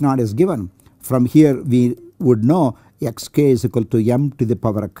 x naught is given. From here we would know xk is equal to m to the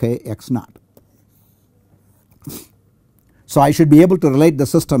power of k x naught. So I should be able to relate the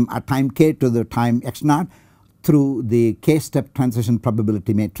system at time k to the time x naught through the k step transition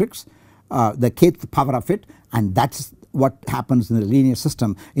probability matrix, the kth power of it, and that is what happens in the linear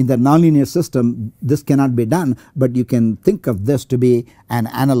system. In the nonlinear system this cannot be done, but you can think of this to be an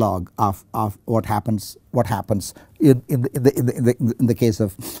analog of what happens in the case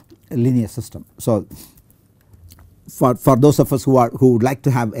of a linear system. So for those of us who would like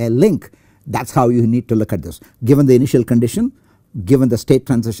to have a link, that is how you need to look at this. Given the initial condition, given the state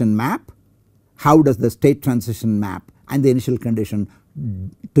transition map, how does the state transition map and the initial condition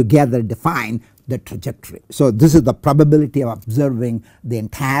together define the trajectory. So this is the probability of observing the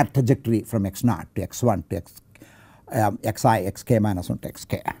entire trajectory from x naught to x1 to xi xk minus 1 to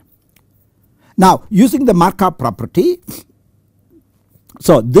xk. Now using the Markov property,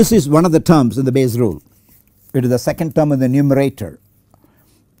 so this is one of the terms in the Bayes rule. It is the second term in the numerator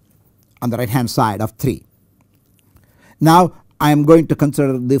on the right hand side of 3. Now I am going to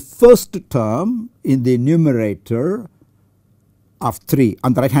consider the first term in the numerator of 3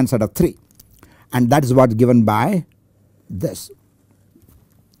 on the right hand side of 3, and that is what is given by this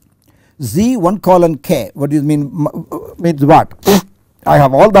z1 colon k. What do you mean? Means what? I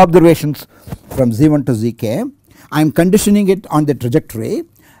have all the observations from z1 to zk. I am conditioning it on the trajectory.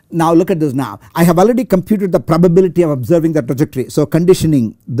 Now look at this now. I have already computed the probability of observing the trajectory. So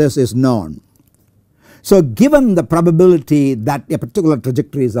conditioning this is known. So given the probability that a particular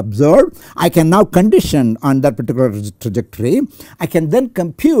trajectory is observed, I can now condition on that particular trajectory. I can then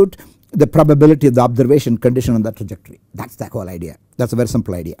compute the probability of the observation condition on that trajectory. That is the whole idea. That is a very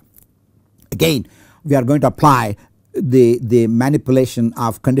simple idea. Again we are going to apply the manipulation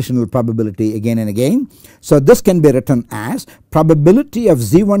of conditional probability again and again. So this can be written as probability of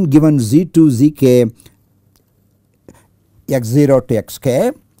z1 given z2 zk x0 to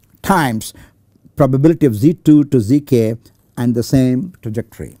xk times probability of z2 to zk and the same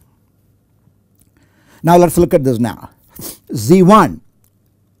trajectory. Now let us look at this now. Z1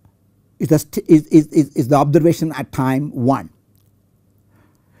 is the observation at time 1.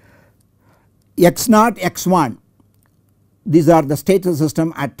 x0 x1, these are the states of the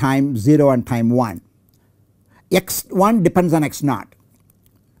system at time 0 and time 1. x1 depends on x0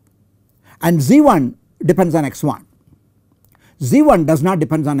 and z1 depends on x1. z1 does not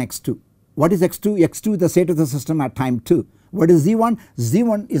depend on x2. What is x2? x2 is the state of the system at time 2. What is z1?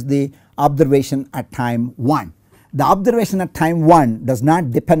 z1 is the observation at time 1. The observation at time 1 does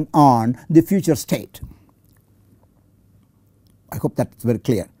not depend on the future state. I hope that is very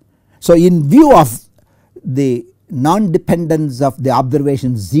clear. So in view of the non-dependence of the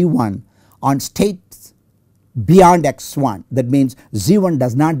observation Z1 on states beyond x1. That means Z1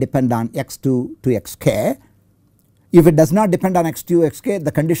 does not depend on x2 to xk. If it does not depend on x2 to xk,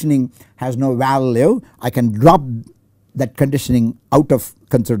 the conditioning has no value. I can drop that conditioning out of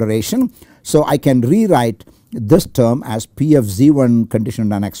consideration. So I can rewrite this term as P of Z1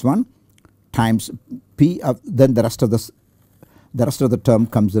 conditioned on x1 times P of, then the rest of the term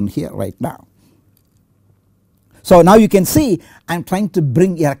comes in here right now. So now you can see I am trying to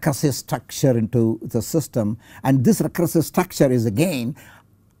bring a recursive structure into the system, and this recursive structure is again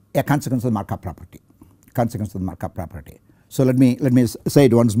a consequence of the Markov property. So let me say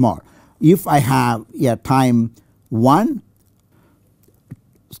it once more. If I have a time 1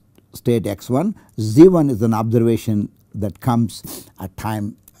 state x1, z1 is an observation that comes at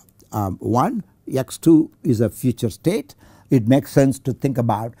time 1, x2 is a future state. It makes sense to think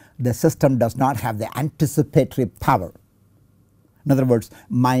about the system does not have the anticipatory power. In other words,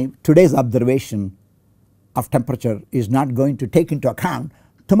 my today's observation of temperature is not going to take into account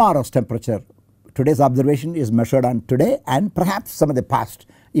tomorrow's temperature. Today's observation is measured on today and perhaps some of the past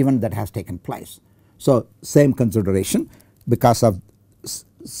event that has taken place. So same consideration, because of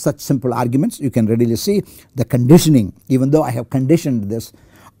such simple arguments you can readily see the conditioning. Even though I have conditioned this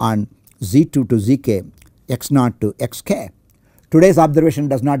on z2 to zk, x0 to xk, today's observation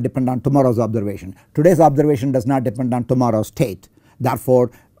does not depend on tomorrow's observation. Today's observation does not depend on tomorrow's state. Therefore,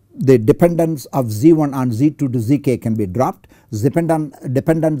 the dependence of z1 on z2 to zk can be dropped.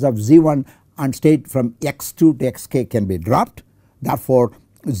 Dependence of z1 on state from x2 to xk can be dropped. Therefore,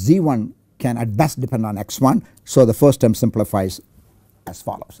 z1 can at best depend on x1. So the first term simplifies as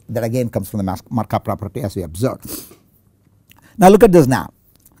follows. That again comes from the Markov property as we observed. Now look at this now.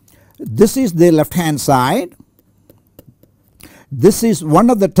 This is the left hand side. This is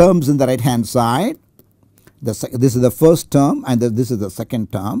one of the terms in the right hand side. This is the first term and this is the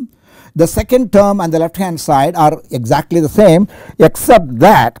second term. The second term and the left hand side are exactly the same, except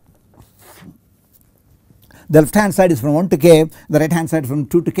that the left hand side is from 1 to k, the right hand side from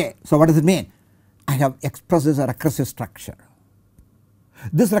 2 to k. So what does it mean? I have expressed as a recursive structure.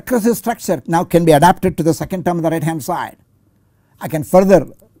 This recursive structure now can be adapted to the second term on the right hand side. I can further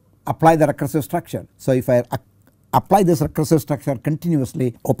apply the recursive structure. So if I apply this recursive structure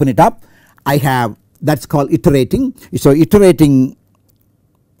continuously, open it up, I have, that's called iterating. So iterating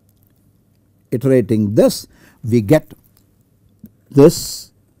this, we get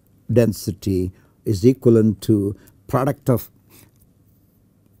this density is equivalent to product of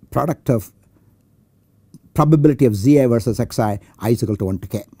probability of zi versus xi, I is equal to 1 to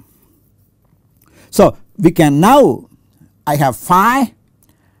k. So we can now, I have phi,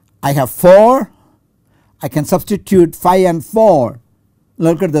 I have 4, I can substitute phi and 4.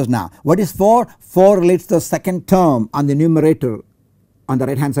 Look at this now. What is 4? 4 relates to the second term on the numerator on the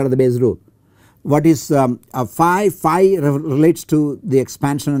right hand side of the base rule. What is phi? Phi relates to the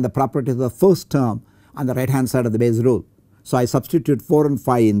expansion and the properties of the first term on the right hand side of the base rule. So I substitute 4 and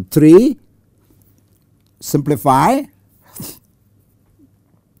phi in 3, simplify,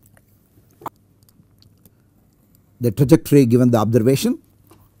 the trajectory given the observation.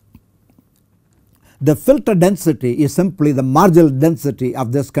 The filter density is simply the marginal density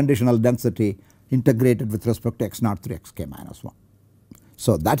of this conditional density integrated with respect to x0 through xk minus 1.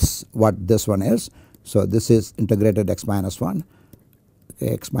 So that is what this one is. So this is integrated x minus 1,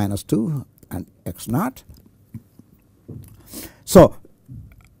 x minus 2 and x0. So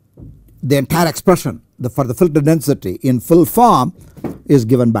the entire expression for the filter density in full form is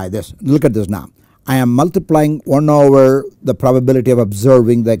given by this. Look at this now. I am multiplying 1 over the probability of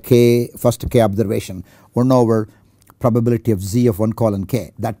observing the first k observation, 1 over probability of z of 1 colon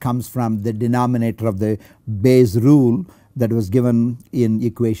k. That comes from the denominator of the Bayes rule that was given in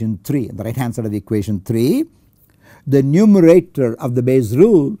equation 3, the right hand side of equation 3. The numerator of the Bayes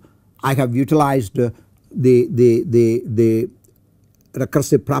rule, I have utilized the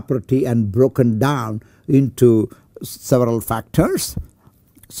recursive property and broken down into several factors.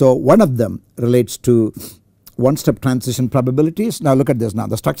 So one of them relates to one step transition probabilities. Now look at this now,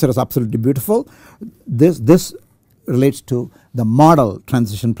 the structure is absolutely beautiful. This relates to the model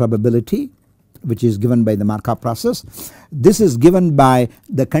transition probability, which is given by the Markov process. This is given by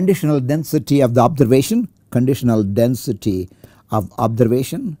the conditional density of the observation, conditional density of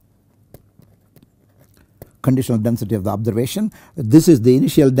observation. This is the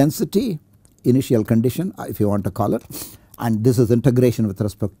initial density, initial condition if you want to call it, and this is integration with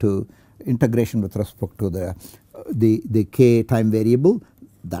respect to the k time variable.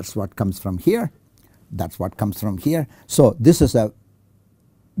 That's what comes from here. So this is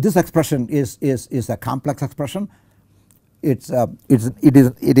this expression is a complex expression. It is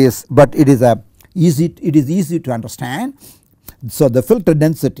easy to understand. So the filter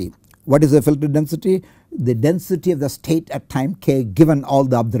density, what is the filter density? The density of the state at time k given all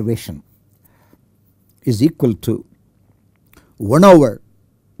the observation is equal to 1 over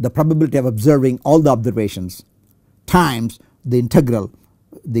the probability of observing all the observations times the integral,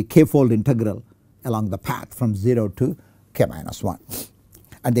 the k-fold integral along the path from 0 to k minus 1.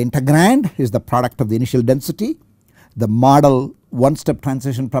 And the integrand is the product of the initial density, the model one step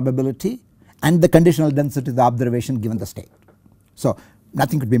transition probability, and the conditional density of the observation given the state. So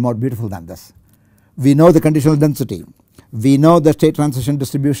nothing could be more beautiful than this. We know the conditional density, we know the state transition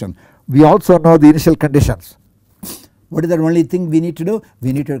distribution, we also know the initial conditions. What is the only thing we need to do?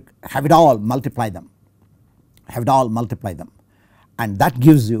 We need to have it all, multiply them, and that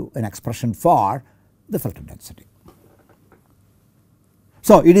gives you an expression for the filter density.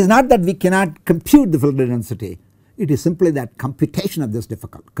 So it is not that we cannot compute the filter density, it is simply that computation of this is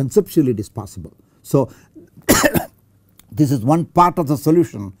difficult. Conceptually it is possible. So this is one part of the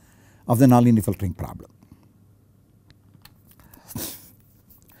solution of the nonlinear filtering problem.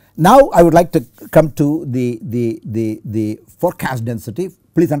 Now I would like to come to the forecast density.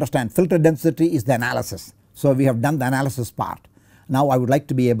 Please understand, filter density is the analysis. So we have done the analysis part. Now I would like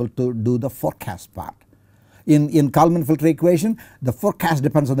to be able to do the forecast part. In Kalman filter equation, the forecast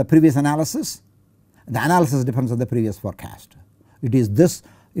depends on the previous analysis, the analysis depends on the previous forecast. It is this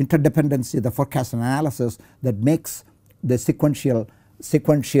interdependency, the forecast and analysis, that makes the sequential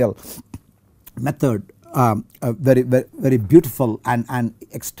method very beautiful and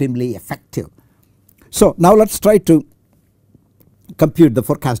extremely effective. So now let us try to compute the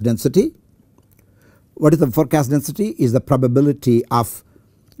forecast density. What is the forecast density? Is the probability of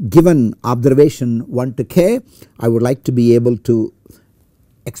given observation 1 to k. I would like to be able to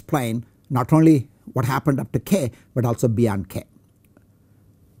explain not only what happened up to k but also beyond k.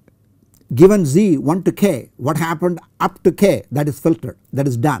 Given z 1 to k, what happened up to k, that is filtered, that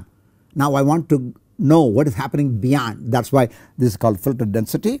is done. Now I want to know what is happening beyond, that is why this is called filter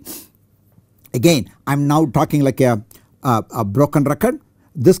density. Again I am now talking like a broken record.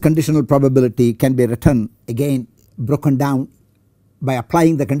 This conditional probability can be written again, broken down by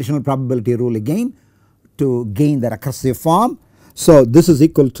applying the conditional probability rule again to gain the recursive form. So this is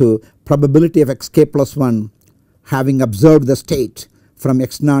equal to probability of xk plus 1 having observed the state from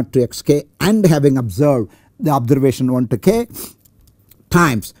x0 to xk and having observed the observation 1 to k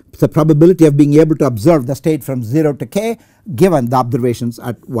times the probability of being able to observe the state from 0 to k given the observations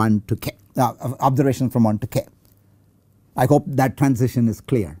at 1 to k, observation from 1 to k. I hope that transition is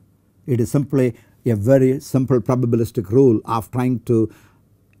clear. It is simply a very simple probabilistic rule of trying to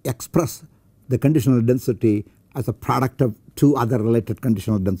express the conditional density as a product of two other related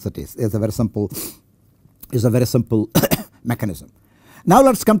conditional densities. It's a very simple mechanism. Now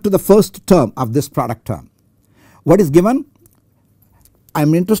let us come to the first term of this product term. What is given? I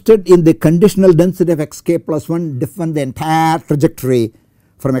am interested in the conditional density of xk plus 1 given the entire trajectory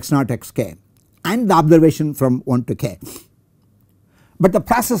from x0 to xk and the observation from 1 to k. But the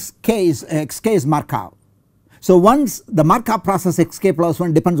process xk is Markov. So once the Markov process xk plus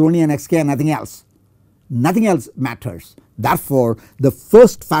 1 depends only on xk and nothing else matters. Therefore the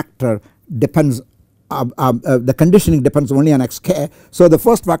first factor depends, the conditioning depends only on xk. So the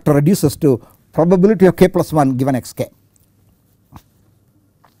first factor reduces to probability of k plus 1 given xk.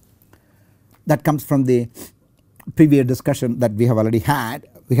 That comes from the previous discussion that we had already had.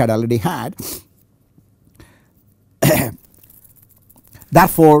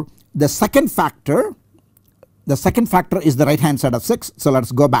 Therefore the second factor is the right hand side of 6. So let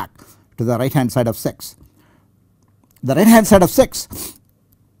us go back to the right hand side of 6. The right hand side of 6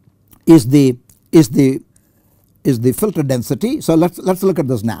 is the filter density. So let's look at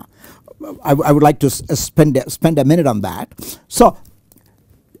this now. I would like to spend a minute on that. So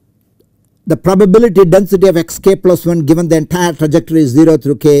the probability density of xk plus 1 given the entire trajectory is 0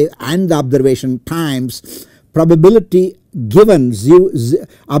 through k and the observation times probability given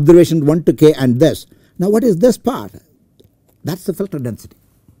observation 1 to k and this. Now what is this part? That is the filter density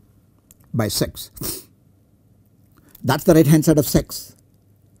by 6. That is the right hand side of 6.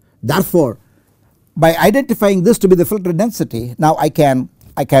 Therefore by identifying this to be the filter density, now I can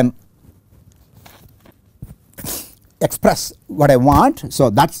express what I want. So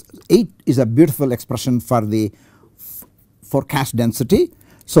that's 8 is a beautiful expression for the forecast density.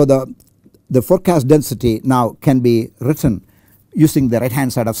 So the forecast density now can be written using the right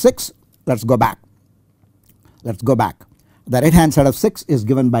hand side of 6. Let's go back. The right hand side of 6 is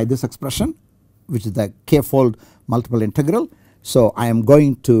given by this expression, which is the k-fold multiple integral. So I am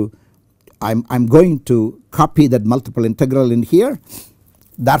going to I'm going to copy that multiple integral in here.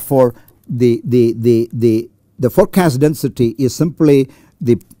 Therefore, the forecast density is simply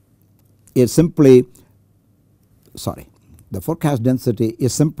the forecast density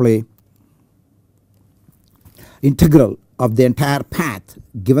is simply integral of the entire path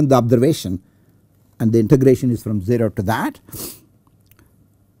given the observation, and the integration is from 0 to that.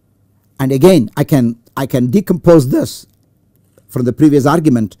 And again I can decompose this from the previous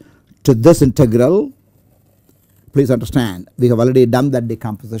argument to this integral. Please understand, we have already done that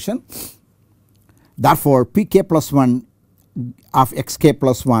decomposition. Therefore, pk plus 1 of xk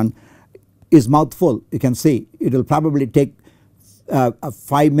plus 1 is mouthful. You can see it will probably take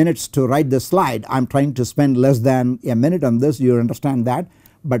 5 minutes to write this slide. I am trying to spend less than a minute on this, you understand that,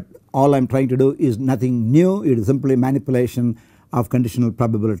 but all I am trying to do is nothing new. It is simply manipulation of conditional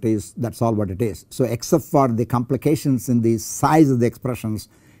probabilities. That is all what it is. So except for the complications in the size of the expressions,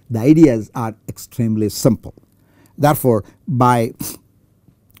 the ideas are extremely simple. Therefore, by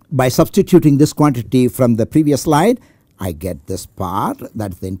substituting this quantity from the previous slide, I get this part,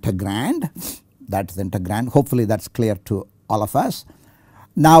 that is the integrand. Hopefully that is clear to all of us.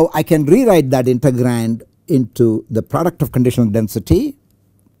 Now I can rewrite that integrand into the product of conditional density,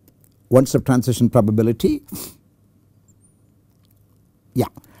 one step transition probability. Yeah,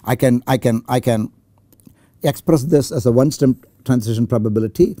 I can express this as a one step transition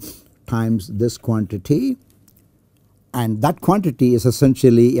probability times this quantity, and that quantity is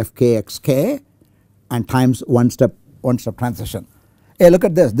essentially fk xk and times one step transition. Hey, look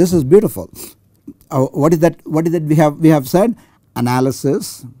at this. This is beautiful. What is that we have said?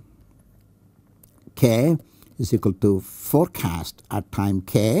 Analysis k is equal to forecast at time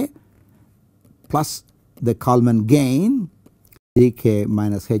k plus the Kalman gain dk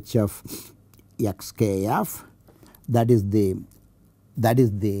minus h of xkf. That is the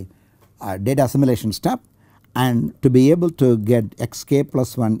data assimilation step, and to be able to get xk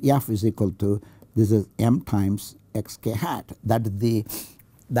plus 1 f is equal to, this is m times xk hat. That is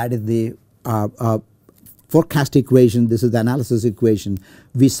the forecast equation. This is the analysis equation.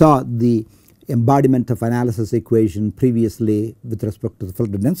 We saw the embodiment of analysis equation previously with respect to the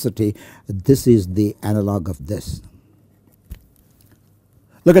filter density. This is the analog of this.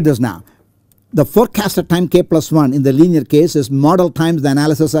 Look at this now. The forecast at time k plus 1 in the linear case is model times the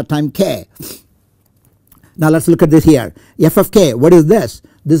analysis at time k. Now let us look at this here. F of k, what is this?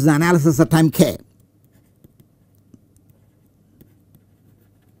 This is the analysis at time k.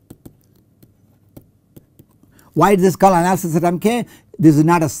 Why is this called analysis at time k? This is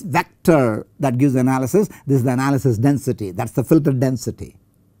not a vector that gives analysis, this is the analysis density, that is the filter density.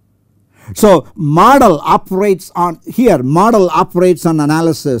 So model operates on, here model operates on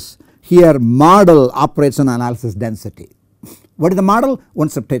analysis, here model operates on analysis density. What is the model? One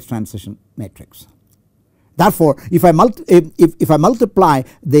step transition matrix. Therefore, if I multiply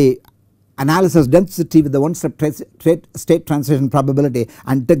the analysis density with the one step state transition probability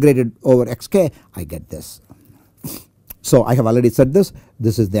integrated over xk, I get this. So I have already said this.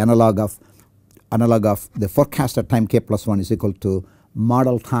 This is the analog of the forecast at time k plus 1 is equal to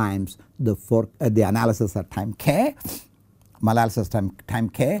model times the analysis at time k, analysis time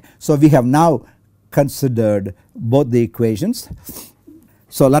k. So we have now considered both the equations.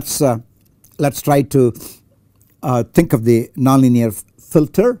 So let's try to think of the nonlinear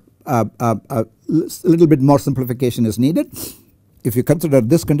filter. A little bit more simplification is needed. If you consider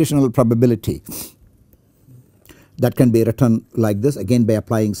this conditional probability, that can be written like this, again by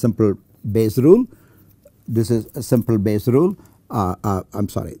applying simple Bayes rule. This is a simple Bayes rule. I'm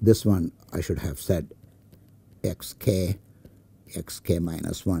sorry, this one I should have said xk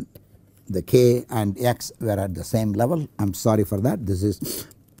minus 1. The k and x were at the same level. I'm sorry for that. This is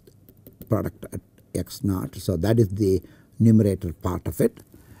product at x naught. So that is the numerator part of it.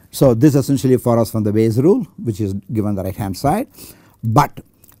 So this essentially follows from the Bayes rule, which is given the right hand side. But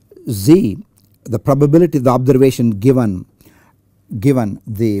z, the probability of the observation given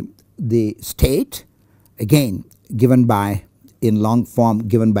the state, again given by in long form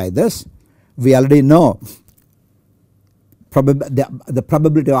given by this, we already know the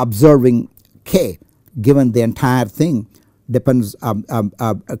probability of observing k given the entire thing depends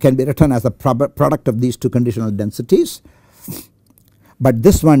can be written as a product of these two conditional densities, but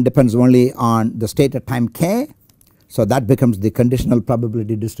this one depends only on the state at time k. So that becomes the conditional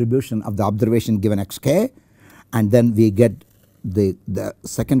probability distribution of the observation given xk, and then we get the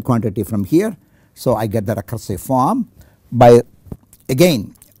second quantity from here. So I get the recursive form. By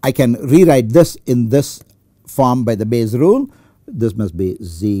again I can rewrite this in this form by the Bayes rule. This must be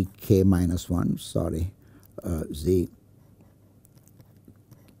zk minus 1, sorry, z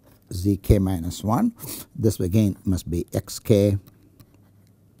zk minus 1. This again must be xk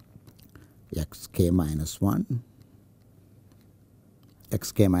minus 1.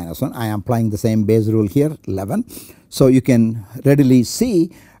 Xk minus 1. I am applying the same Bayes rule here, 11. So you can readily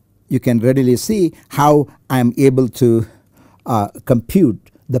see how I am able to compute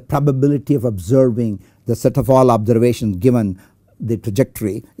the probability of observing the set of all observations given the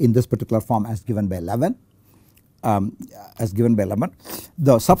trajectory in this particular form as given by 11. So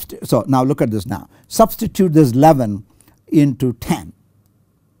now look at this now. Substitute this 11 into 10.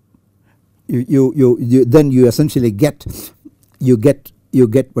 Then you essentially get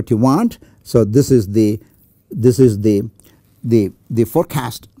what you want. So this is the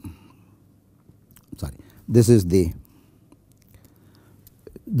forecast. Sorry, this is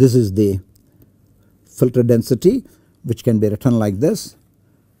the filter density, which can be written like this,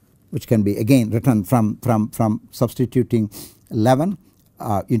 which can be again written from substituting 11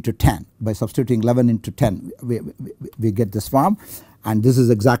 into 10. By substituting 11 into 10, we get this form, and this is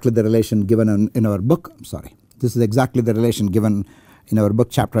exactly the relation given in our book. I'm sorry. This is exactly the relation given in our book,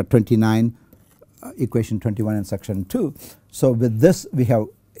 chapter 29, equation 21 in section 2. So with this we have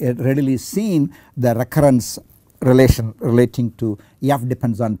readily seen the recurrence relation relating to F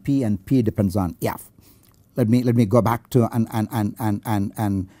depends on P and P depends on F. Let me go back to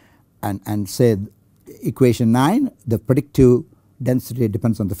and say equation 9, the predictive density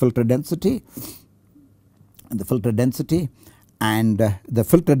depends on the filter density, and the filter density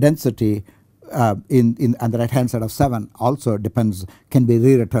on the right hand side of 7 also depends, can be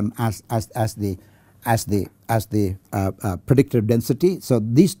rewritten as the predictive density. So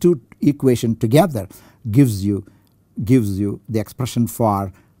these two equations together gives you the expression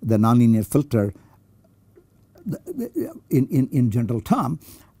for the nonlinear filter in general term.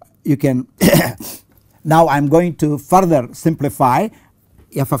 You can now I am going to further simplify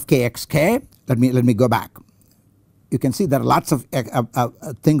f of k x k. Let me go back. You can see there are lots of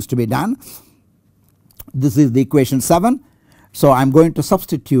things to be done. This is the equation 7. So I am going to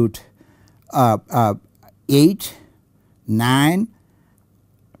substitute 8, 9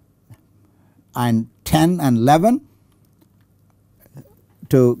 and 10 and 11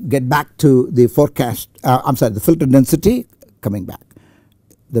 to get back to the forecast. I'm sorry, the filter density, coming back.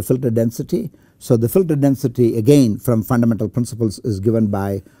 The filter density. So the filter density again from fundamental principles is given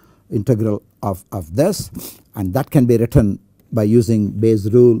by integral of this, and that can be written by using Bayes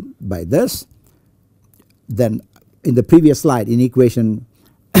rule by this. Then in the previous slide in equation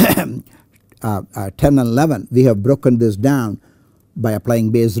 10 and 11 we have broken this down by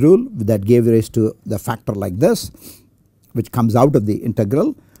applying Bayes rule that gave rise to the factor like this, which comes out of the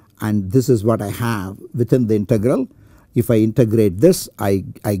integral, and this is what I have within the integral. If I integrate this, I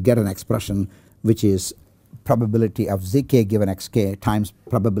get an expression which is probability of zk given xk times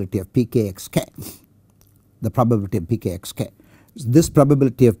probability of pk xk, the probability of pk xk. This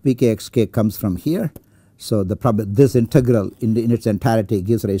probability of pk xk comes from here. So this integral in its entirety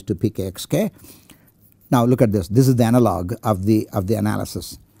gives rise to pk xk. Now look at this. This is the analog of the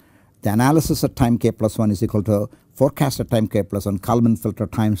analysis. The analysis at time k plus 1 is equal to forecast at time k plus 1 Kalman filter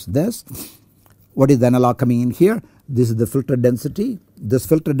times this. What is the analog coming in here? This is the filter density. This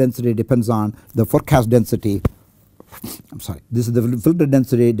filter density depends on the forecast density. I'm sorry. This is the filter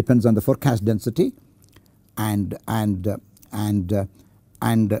density depends on the forecast density and the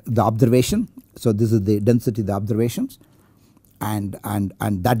observation. So this is the density of the observations, and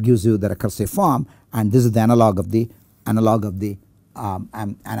that gives you the recursive form, and this is the analog of the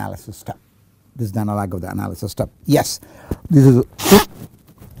analysis step. This is the analog of the analysis step. Yes, this is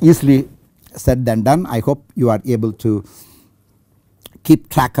easily said than done. I hope you are able to keep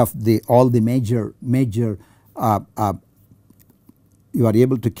track of all the major you are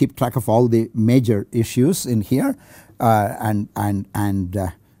able to keep track of all the major issues in here, and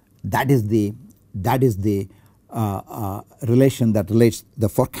that is the relation that relates the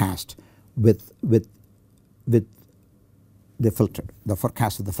forecast with the filter, the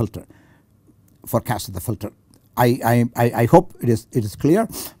forecast of the filter. I hope it is clear.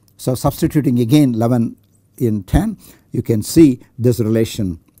 So substituting again 11 in 10, you can see this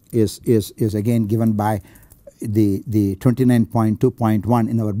relation is again given by the 29.2.1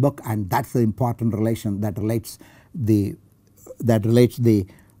 in our book, and that's the important relation that relates the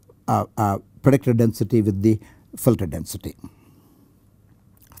predictor density with the filter density.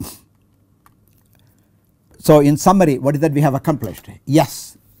 So in summary, what is that we have accomplished?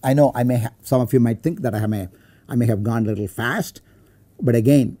 Yes, I know some of you might think that I may have gone a little fast, but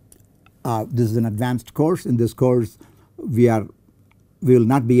again this is an advanced course. In this course we will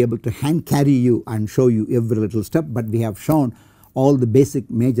not be able to hand carry you and show you every little step, but we have shown all the basic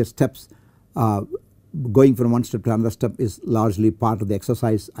major steps going from one step to another step is largely part of the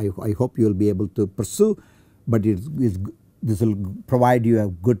exercise I hope you will be able to pursue, but this will provide you a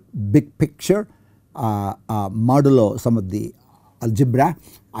good big picture modulo some of the algebra.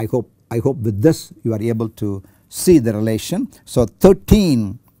 I hope with this you are able to see the relation. So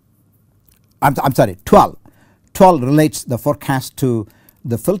 13, I'm sorry, 12 relates the forecast to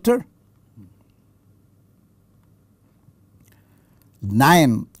the filter.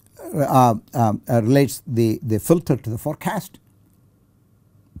 9 relates the filter to the forecast.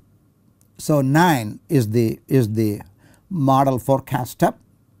 So 9 is the model forecast step.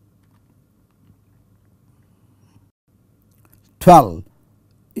 12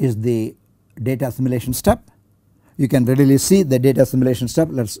 is the data assimilation step. You can readily see the data assimilation step.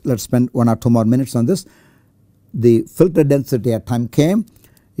 Let's spend 1 or 2 more minutes on this. The filter density at time k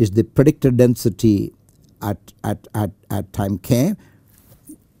is the predicted density at time k.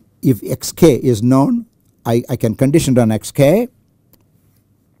 If xk is known, I can condition on xk.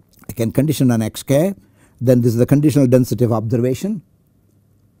 I can condition on xk. Then this is the conditional density of observation.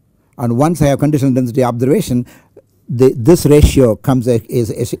 And once I have conditional density observation, this ratio comes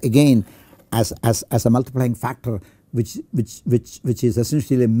is again as a multiplying factor which is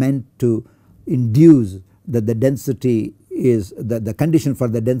essentially meant to induce that the density is the condition for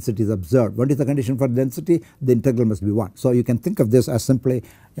the density is observed. What is the condition for density? The integral must be 1. So you can think of this as simply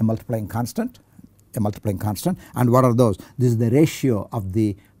a multiplying constant. And what are those? This is the ratio of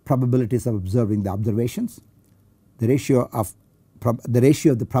the probabilities of observing the observations, the ratio of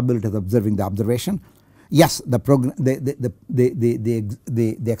the probability of observing the observation. Yes, the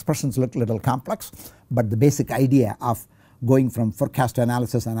expressions look a little complex, but the basic idea of going from forecast to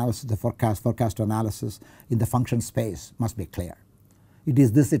analysis to forecast to analysis in the function space must be clear. It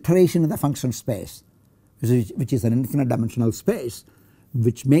is this iteration in the function space which is an infinite dimensional space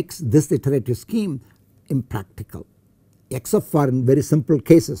which makes this iterative scheme impractical, except for in very simple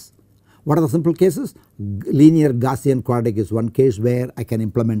cases. What are the simple cases? Linear Gaussian quadratic is one case where I can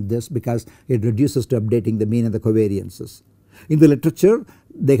implement this because it reduces to updating the mean and the covariances. In the literature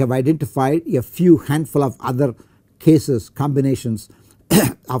they have identified a few handful of other cases, combinations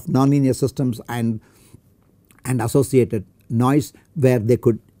of nonlinear systems and associated noise where they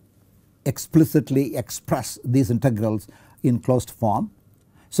could explicitly express these integrals in closed form.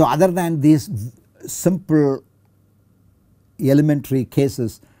 So other than these simple elementary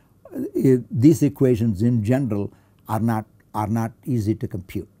cases, these equations in general are not easy to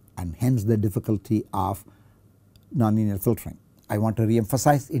compute, and hence the difficulty of nonlinear filtering. I want to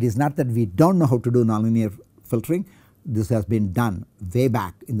re-emphasize, it is not that we don't know how to do nonlinear filtering. This has been done way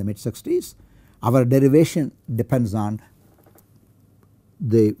back in the mid-60s. Our derivation depends on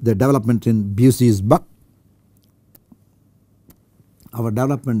the development in Busey's book. Our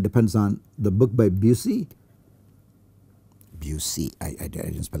development depends on the book by Busey. I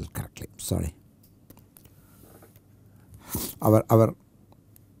didn't spell it correctly, sorry.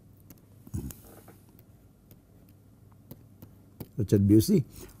 Richard Busey.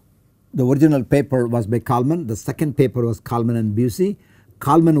 The original paper was by Kalman. The second paper was Kalman and Busey.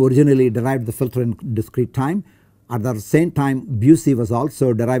 Kalman originally derived the filter in discrete time. At the same time, Busey was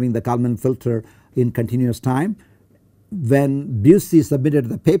also deriving the Kalman filter in continuous time. When Busey submitted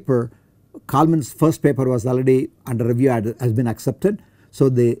the paper, Kalman's first paper was already under review, has been accepted. So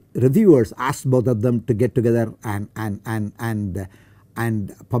the reviewers asked both of them to get together and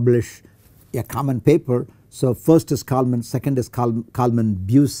publish a common paper. So first is Kalman, second is Kalman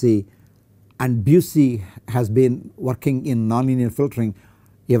Busey, and Busey has been working in nonlinear filtering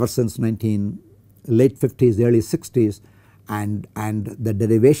ever since late 50s, early 60s, and the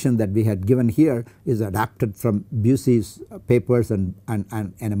derivation that we had given here is adapted from Busey's papers and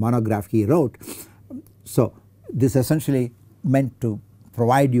a monograph he wrote. So this essentially meant to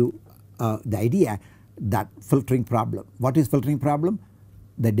provide you the idea that filtering problem. What is filtering problem?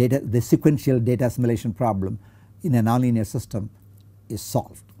 The sequential data assimilation problem in a nonlinear system is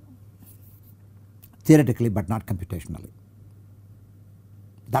solved theoretically but not computationally.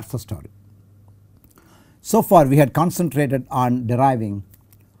 That is the story. So far we had concentrated on deriving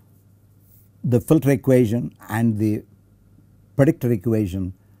the filter equation and the predictor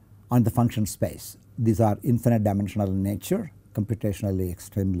equation on the function space. These are infinite dimensional in nature, computationally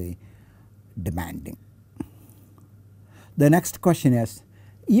extremely demanding. The next question is,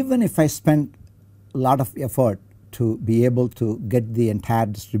 even if I spend a lot of effort to be able to get the entire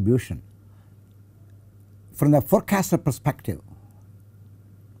distribution, from the forecaster perspective,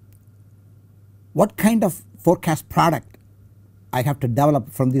 what kind of forecast product I have to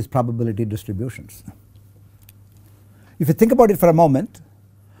develop from these probability distributions? If you think about it for a moment,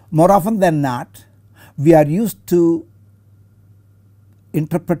 more often than not we are used to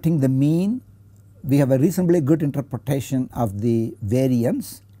interpreting the mean. We have a reasonably good interpretation of the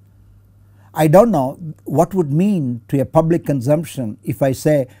variance. I do not know what would mean to a public consumption if I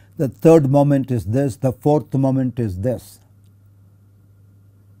say the third moment is this, the fourth moment is this.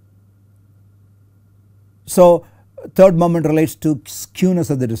 So third moment relates to skewness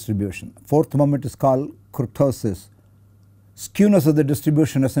of the distribution, fourth moment is called kurtosis. Skewness of the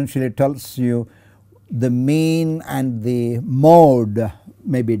distribution essentially tells you the mean and the mode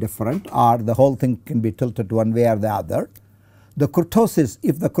may be different, or the whole thing can be tilted one way or the other. The kurtosis,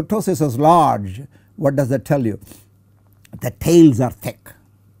 if the kurtosis is large, what does that tell you? The tails are thick.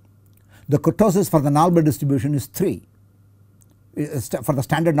 The kurtosis for the normal distribution is 3, for the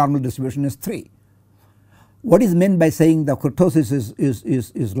standard normal distribution is 3. What is meant by saying the kurtosis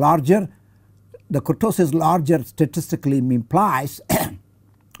is larger? The kurtosis larger statistically implies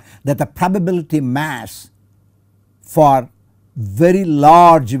that the probability mass for very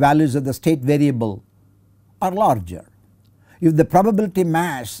large values of the state variable are larger. If the probability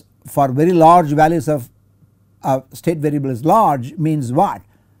mass for very large values of state variable is large, means what?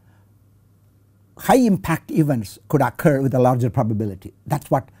 High impact events could occur with a larger probability. That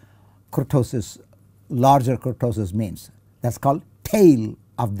is what kurtosis, larger kurtosis means. That is called tail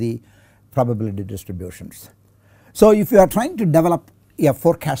of the probability distributions. So if you are trying to develop a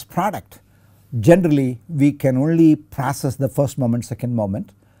forecast product, generally we can only process the first moment, second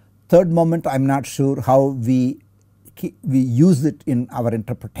moment. Third moment I am not sure how we use it in our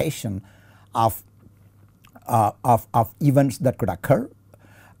interpretation of events that could occur.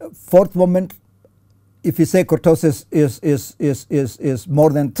 Fourth moment, if you say kurtosis is more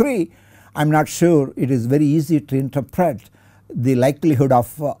than 3, I am not sure it is very easy to interpret the likelihood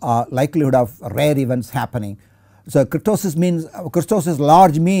of rare events happening. So kurtosis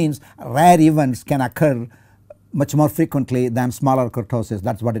large means rare events can occur much more frequently than smaller kurtosis.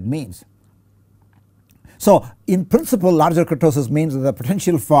 That is what it means. So in principle, larger kurtosis means the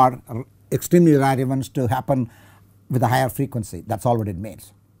potential for extremely rare events to happen with a higher frequency. That is all what it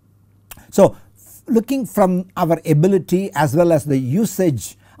means. So looking from our ability as well as the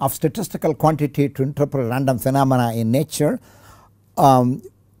usage of statistical quantity to interpret random phenomena in nature,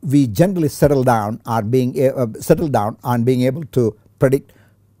 we generally settle down on being able to predict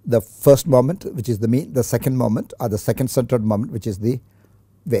the first moment, which is the mean, the second moment or the second centered moment, which is the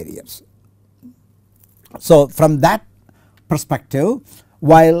variance. So from that perspective,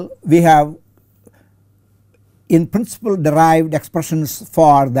 while we have in principle derived expressions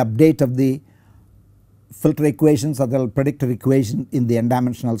for the update of the filter equations or the predictor equation in the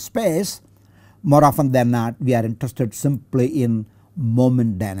n-dimensional space, more often than not we are interested simply in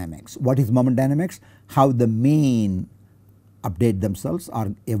moment dynamics. What is moment dynamics? How the mean update themselves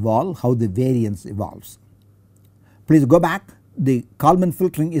or evolve, how the variance evolves. Please go back. The Kalman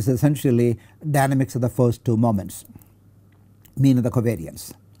filtering is essentially dynamics of the first 2 moments, mean of the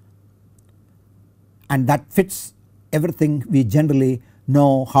covariance, and that fits everything we generally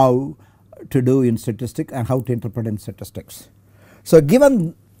know how to do in statistics and how to interpret in statistics. So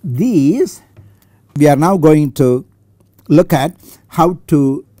given these, we are now going to look at how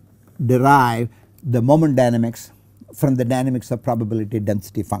to derive the moment dynamics from the dynamics of probability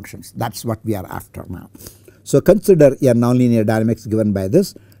density functions. That is what we are after now. So consider a nonlinear dynamics given by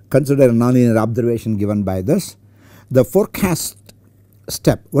this, consider a nonlinear observation given by this. The forecast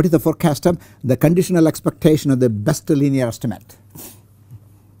step, what is the forecast step? The conditional expectation of the best linear estimate.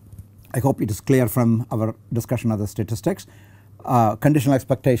 I hope it is clear from our discussion of the statistics. Conditional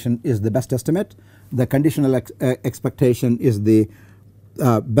expectation is the best estimate. The conditional expectation is the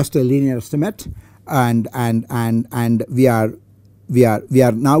best linear estimate, and we are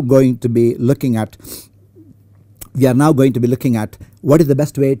now going to be looking at what is the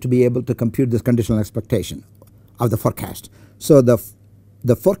best way to be able to compute this conditional expectation of the forecast. So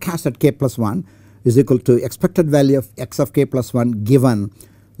the forecast at k plus 1 is equal to expected value of x of k plus 1 given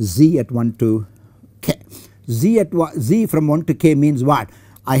z at 1 to k. Z from 1 to k means what?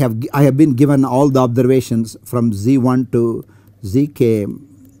 I have been given all the observations from z1 to zk,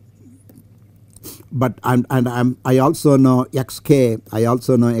 but I also know xk, I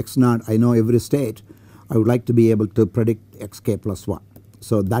also know x0, I know every state. I would like to be able to predict xk plus 1.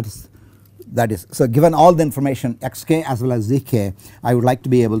 So that is so given all the information xk as well as zk, I would like to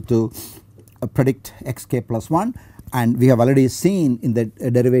be able to predict xk plus 1, and we have already seen in the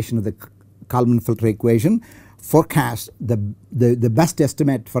derivation of the Kalman filter equation, forecast the best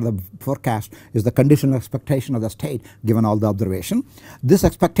estimate for the forecast is the conditional expectation of the state given all the observation. This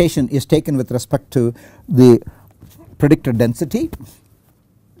expectation is taken with respect to the predicted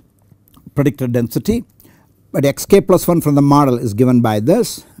density, but xk plus 1 from the model is given by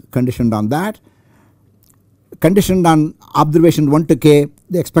this, conditioned on that. Conditioned on observation 1 to k,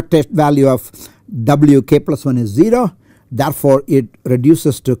 the expected value of w k plus 1 is 0. Therefore, it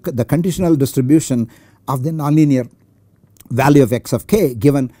reduces to the conditional distribution of the nonlinear value of x of k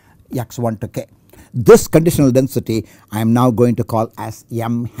given x1 to k. This conditional density I am now going to call as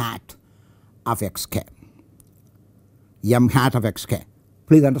m hat of xk. M hat of xk.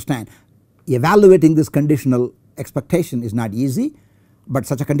 Please understand, evaluating this conditional expectation is not easy, but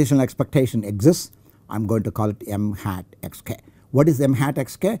such a conditional expectation exists. I am going to call it m hat xk. What is m hat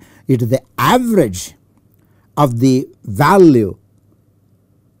xk? It is the average of the value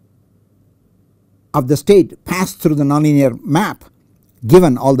of the state passed through the nonlinear map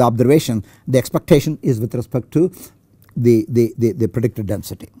given all the observation. The expectation is with respect to the predicted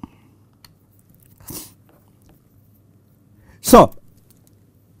density. So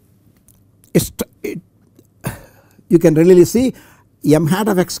you can really see m hat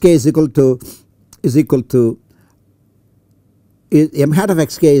of xk is equal to m hat of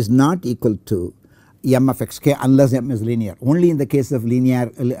xk is not equal to m of xk unless m is linear. Only in the case of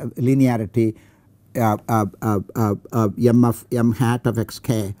linearity m hat of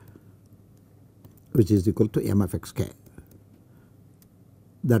xk which is equal to m of xk.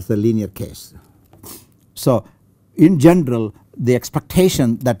 That is the linear case. So in general, the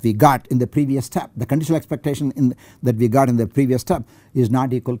expectation that we got in the previous step, the conditional expectation that we got in the previous step is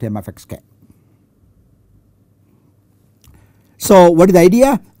not equal to m of xk. So what is the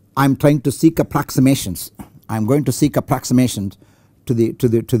idea? I am trying to seek approximations. I am going to seek approximations to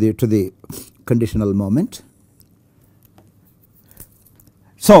the conditional moment.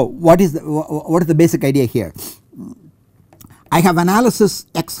 So what is the basic idea here? I have analysis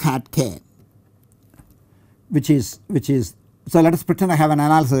x hat k, which is so let us pretend I have an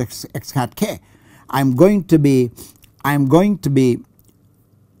analysis x hat k. I am going to be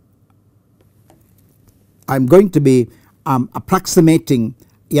approximating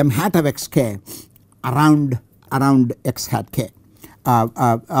m hat of xk around x hat k.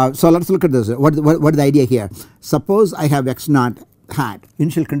 So let us look at this. What is the idea here? Suppose I have x naught hat,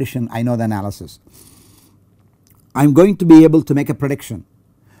 initial condition, I know the analysis. I am going to be able to make a prediction.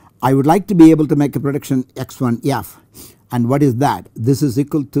 I would like to be able to make a prediction x1 f, and what is that? This is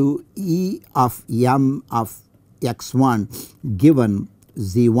equal to E of m of x1 given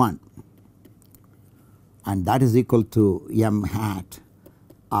z1, and that is equal to m hat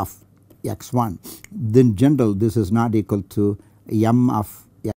of x1. In general, this is not equal to m of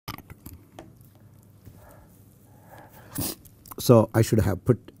x hat. So I should have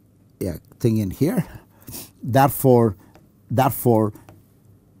put a thing in here. Therefore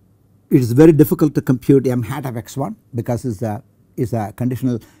it is very difficult to compute m hat of x1 because is an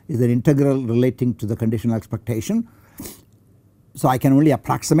integral relating to the conditional expectation. So I can only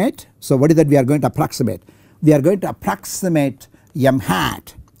approximate. So what is that we are going to approximate? We are going to approximate m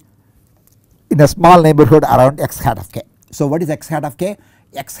hat in a small neighborhood around x hat of k. So what is x hat of k?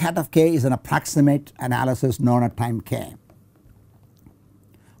 X hat of k is an approximate analysis known at time k.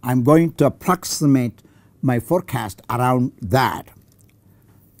 I am going to approximate my forecast around that.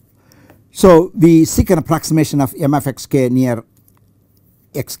 So we seek an approximation of m of xk near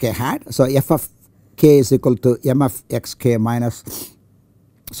xk hat. So f of k is equal to m of xk minus.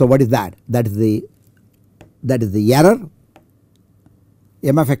 So what is that? That is the error.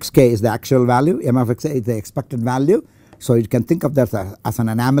 M of xk is the actual value, m of xk is the expected value. So you can think of that as an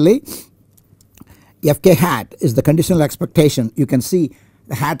anomaly. Fk hat is the conditional expectation. You can see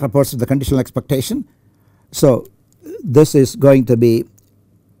the hat refers to the conditional expectation. So this is going to be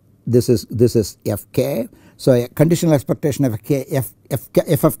this is Fk. So a conditional expectation of f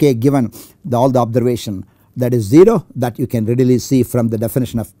of k given all the observation, that is 0, that you can readily see from the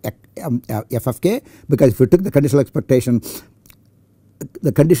definition of f of k, because if you took the conditional expectation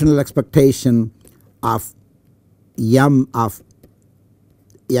of m of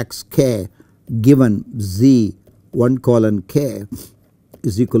xk given z 1 colon k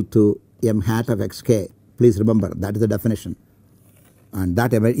is equal to m hat of xk. Please remember that is the definition, and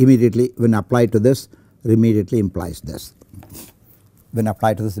that immediately when applied to this immediately implies this. When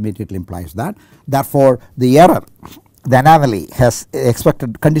applied to this immediately implies that. Therefore the error, the anomaly, has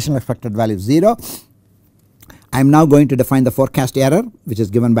conditional expected value 0. I am now going to define the forecast error, which is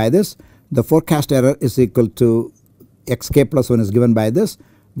given by this. The forecast error is equal to xk plus 1 is given by this.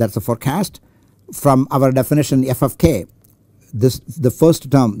 That is the forecast. From our definition f of k, the first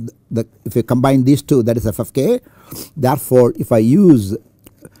term, if you combine these two, that is f of k. Therefore if I use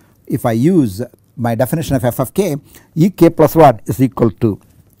my definition of f of k, ek plus 1 is equal to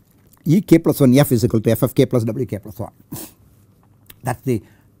ek plus 1 f is equal to f of k plus wk plus 1.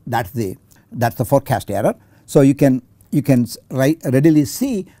 That's the forecast error. So you can readily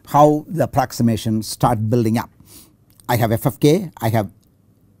see how the approximations start building up. I have f of k, I have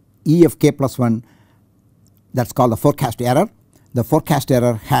e of k plus 1, that is called the forecast error. The forecast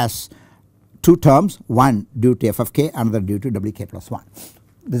error has two terms, one due to f of k, another due to wk plus 1.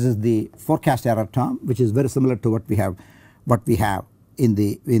 This is the forecast error term, which is very similar to what we have in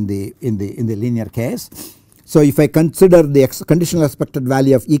the linear case. So if I consider the conditional expected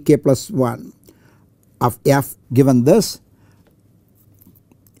value of ek plus 1 of f given this,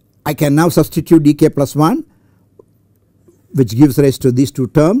 I can now substitute ek plus 1, which gives rise to these two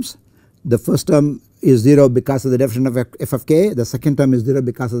terms. The first term is 0 because of the definition of f of k, the second term is 0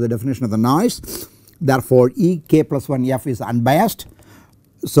 because of the definition of the noise. Therefore ek plus 1 f is unbiased.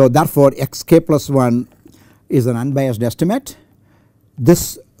 So therefore xk plus 1 is an unbiased estimate.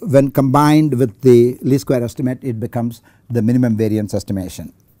 This, when combined with the least square estimate, it becomes the minimum variance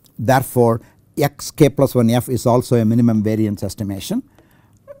estimation. Therefore xk plus 1 f is also a minimum variance estimation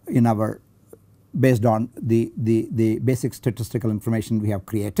in our, based on the basic statistical information we have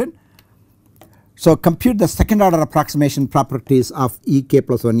created. So compute the second order approximation properties of ek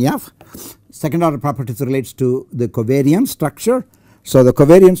plus 1 f. Second order properties relates to the covariance structure. So the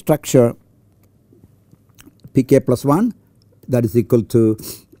covariance structure pk plus 1, that is equal to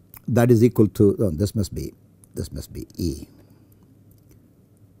oh, this must be E.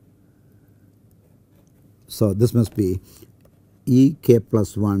 So this must be ek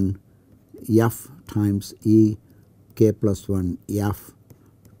plus 1 f times ek plus 1 f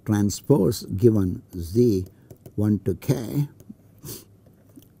transpose given z 1 to k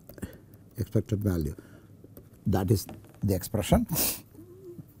expected value. That is the expression.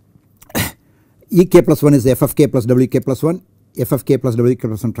 ek plus 1 is f of k plus wk plus 1, f of k plus wk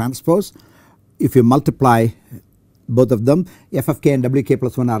plus 1 transpose. If you multiply both of them, f of k and wk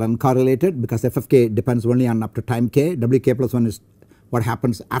plus 1 are uncorrelated because f of k depends only on up to time k, wk plus 1 is what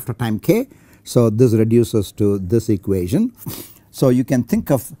happens after time k. So this reduces to this equation. So you can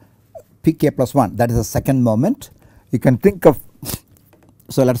think of pk plus 1, that is the second moment. You can think of,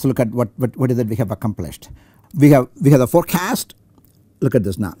 so let us look at what is it we have accomplished. We have the forecast. Look at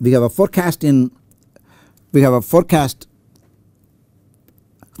this now. We have a forecast in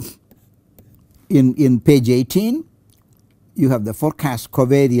page 18. You have the forecast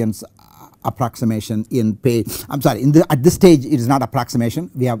covariance approximation in page, I'm sorry, at this stage it is not approximation,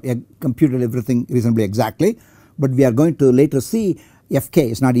 we have computed everything reasonably exactly, but we are going to later see fk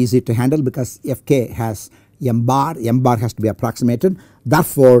is not easy to handle because fk has m bar has to be approximated.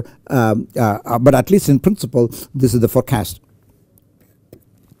 Therefore but at least in principle this is the forecast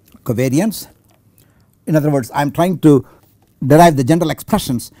covariance. In other words, I am trying to derive the general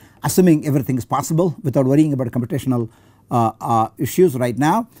expressions assuming everything is possible without worrying about computational issues right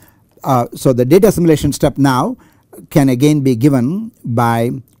now. So the data assimilation step now can again be given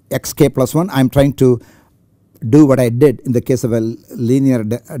by xk plus 1. I am trying to do what I did in the case of a linear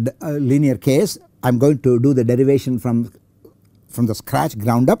case. I am going to do the derivation from the scratch,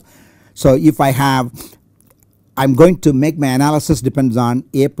 ground up. So if I am going to make my analysis depends on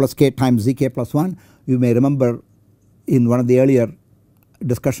a plus k times zk plus 1. You may remember in one of the earlier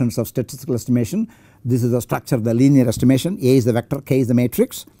discussions of statistical estimation, this is the structure of the linear estimation. A is the vector, k is the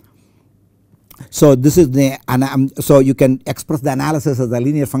matrix. So this is the, so you can express the analysis as a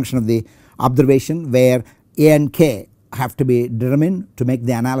linear function of the observation where a and k have to be determined to make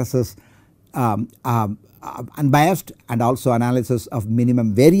the analysis unbiased and also analysis of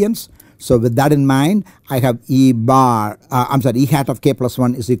minimum variance. So with that in mind, I have e hat of k plus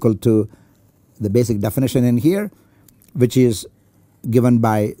 1 is equal to the basic definition in here, which is given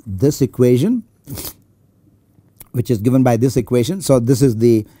by this equation, So this is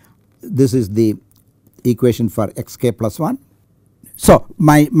the equation for xk plus 1. So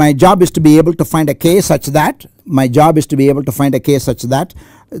my job is to be able to find a k such that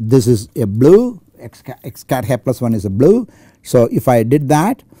this is a blue, x cat hat plus 1 is a blue. So if I did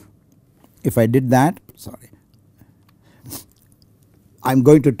that, sorry, I am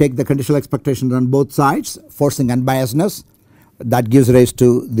going to take the conditional expectations on both sides, forcing unbiasedness. That gives rise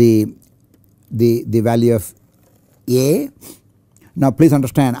to the value of a. Now please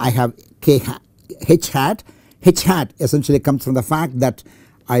understand, I have k hat, h hat. H hat essentially comes from the fact that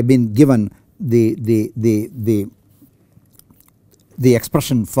I have been given the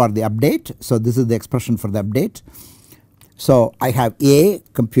expression for the update. So this is the expression for the update. So I have a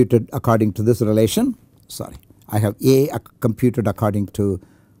computed according to this relation. Sorry, I have a computed according to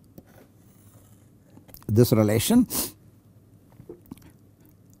this relation.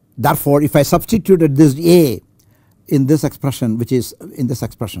 Therefore, if I substituted this A in this expression, which is in this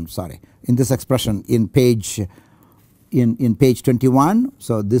expression, in page 21.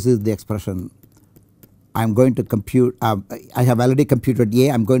 So this is the expression I am going to compute. I have already computed A.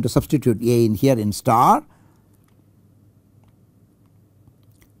 I am going to substitute A in here in star.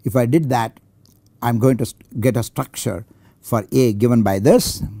 If I did that, I am going to get a structure for A given by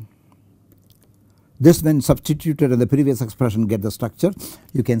this. This, when substituted in the previous expression, get the structure.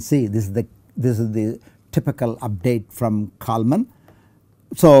 You can see this is the typical update from Kalman.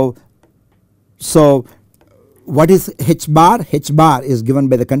 So what is H bar? H bar is given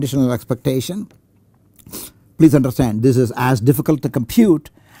by the conditional expectation. Please understand, this is as difficult to compute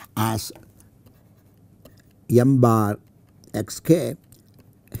as m bar xk,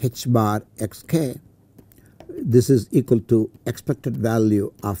 h bar xk. This is equal to expected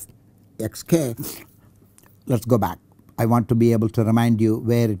value of xk. Let us go back. I want to be able to remind you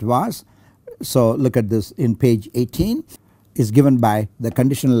where it was. So look at this in page 18 is given by the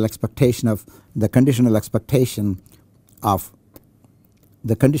conditional expectation of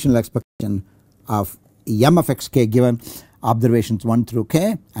m of xk given observations 1 through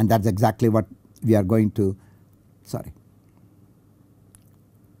k, and that is exactly what we are going to, sorry,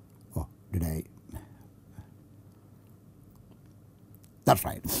 oh did I, that is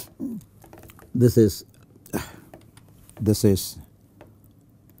right. This is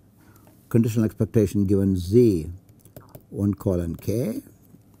conditional expectation given z 1 colon k.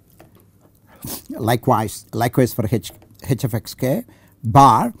 Likewise for h of xk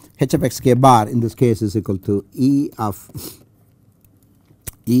bar, h of xk bar in this case is equal to e of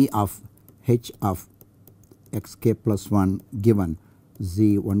h of xk plus 1 given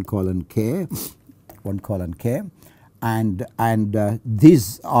z 1 colon k and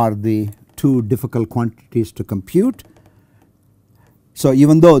these are the two difficult quantities to compute. So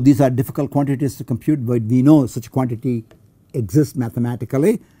even though these are difficult quantities to compute, but we know such quantity exists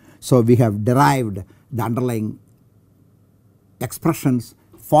mathematically. So we have derived the underlying expressions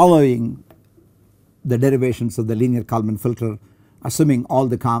following the derivations of the linear Kalman filter, assuming all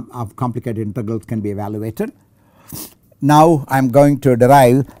the complicated integrals can be evaluated. Now I am going to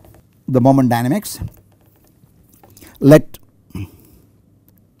derive the moment dynamics. Let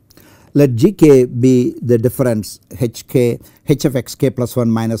gk be the difference h of xk plus 1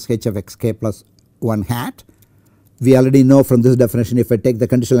 minus h of xk plus 1 hat. We already know from this definition, if I take the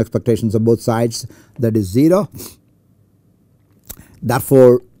conditional expectations of both sides, that is 0.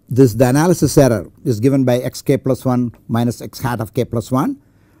 Therefore, the analysis error is given by xk plus 1 minus x hat of k plus 1.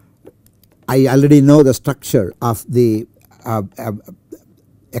 I already know the structure of the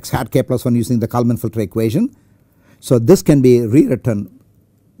x hat k plus 1 using the Kalman filter equation. So this can be rewritten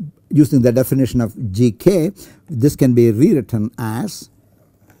using the definition of gk. This can be rewritten as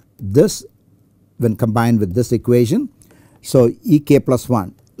this when combined with this equation. So ek plus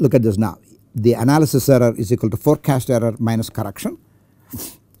 1, look at this now, the analysis error is equal to forecast error minus correction.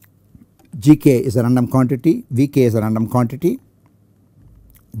 Gk is a random quantity, Vk is a random quantity,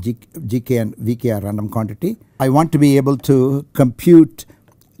 Gk and Vk are random quantity. I want to be able to compute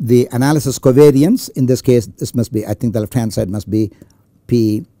the analysis covariance. In this case, this must be, I think the left hand side must be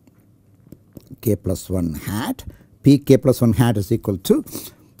p k plus 1 hat. P k plus 1 hat is equal to,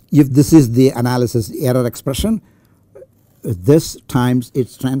 if this is the analysis error expression, this times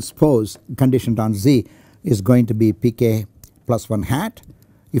its transpose conditioned on z is going to be pk plus 1 hat.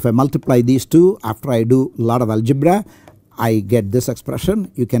 If I multiply these two after I do a lot of algebra, I get this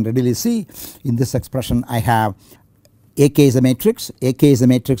expression. You can readily see in this expression I have AK is a matrix. AK is a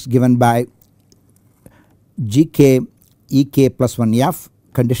matrix given by GK EK plus 1F,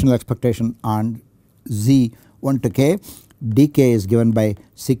 conditional expectation on Z 1 to K. DK is given by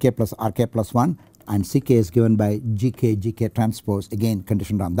CK plus RK plus 1, and CK is given by GK transpose, again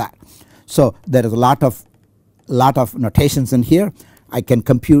conditioned on that. So there is a lot of notations in here. I can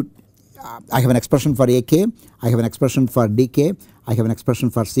compute, I have an expression for AK, I have an expression for DK, I have an expression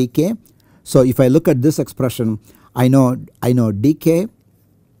for CK. So if I look at this expression, I know DK,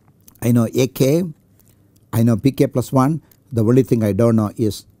 I know AK, I know PK plus 1. The only thing I don't know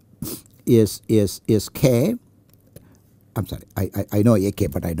is K. I'm sorry, I know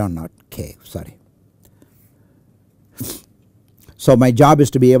AK but I don't know K, sorry. So my job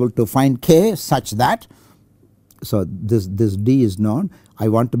is to be able to find K such that, so this D is known, I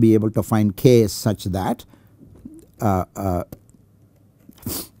want to be able to find K such that,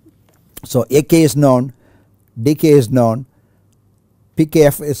 so AK is known, DK is known,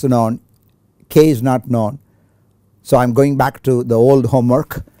 PKF is known, K is not known. So I am going back to the old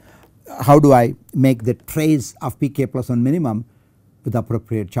homework. how do I make the trace of pk plus 1 minimum with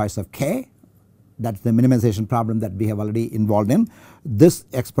appropriate choice of k? That is the minimization problem that we have already involved in. This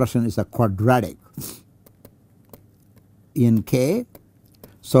expression is a quadratic in k.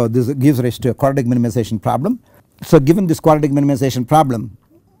 So this gives rise to a quadratic minimization problem. So given this quadratic minimization problem,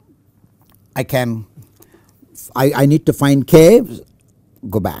 I need to find k,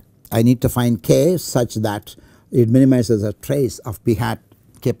 go back, I need to find k such that it minimizes a trace of p hat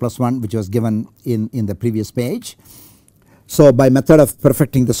k plus 1 which was given in the previous page. So by method of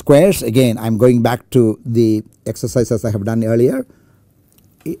perfecting the squares, again I am going back to the exercises I have done earlier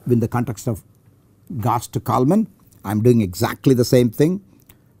in the context of Gauss to Kalman. I am doing exactly the same thing.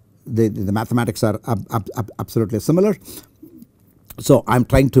 The mathematics are absolutely similar. So I am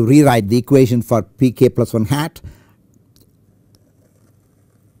trying to rewrite the equation for pk plus 1 hat.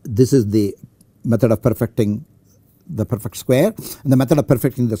 This is the method of perfecting the perfect square. And the method of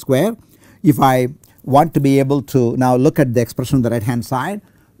perfecting the square, if I want to be able to now look at the expression on the right hand side,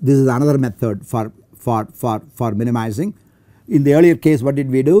 this is another method for minimizing. In the earlier case, what did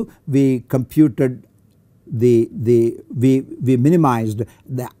we do? We computed we minimized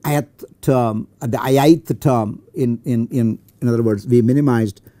the ith term, the ith term in other words we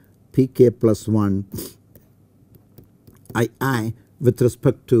minimized pk plus 1 ii with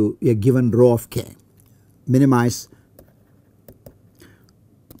respect to a given row of k. Minimize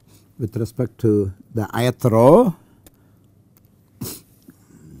with respect to the ith row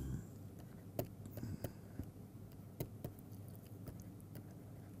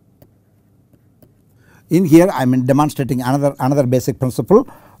in here. I am demonstrating another basic principle.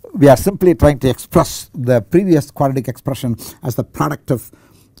 We are simply trying to express the previous quadratic expression as the product of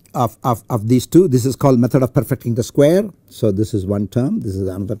these two. This is called method of perfecting the square. So this is one term, this is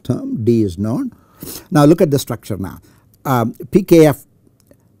another term, d is known. Now look at the structure now. pkf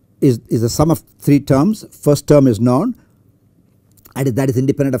is the sum of 3 terms. First term is known and that is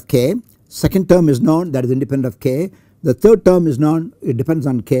independent of k. Second term is known, that is independent of k. The third term is known, it depends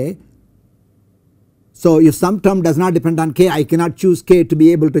on k. So if some term does not depend on k, I cannot choose k to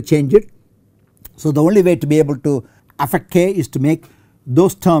be able to change it. So the only way to be able to affect k is to make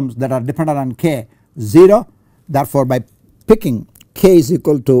those terms that are dependent on k 0. Therefore by picking k is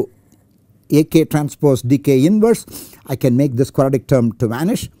equal to ak transpose dk inverse, I can make this quadratic term to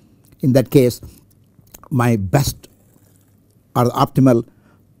vanish. In that case my best or optimal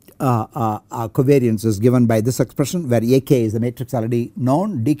covariance is given by this expression where ak is the matrix already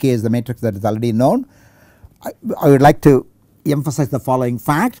known, dk is the matrix that is already known. I would like to emphasize the following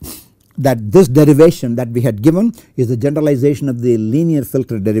fact, that this derivation that we had given is the generalization of the linear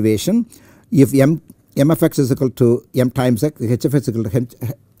filter derivation. If m of x is equal to m times x, h of x is equal to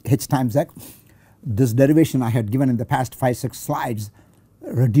h times x, this derivation I had given in the past 5-6 slides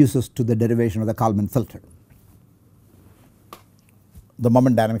reduces to the derivation of the Kalman filter, the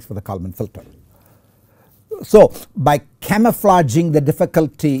moment dynamics for the Kalman filter. So by camouflaging the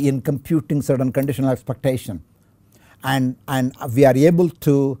difficulty in computing certain conditional expectation and we are able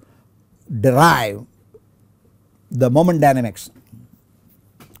to derive the moment dynamics,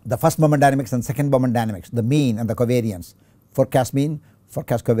 the first moment dynamics and second moment dynamics, the mean and the covariance, forecast mean,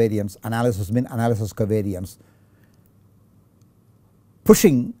 forecast covariance, analysis mean, analysis covariance,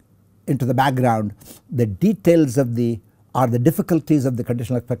 pushing into the background the details of the difficulties of the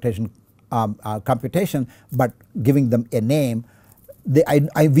conditional expectation computation, but giving them a name.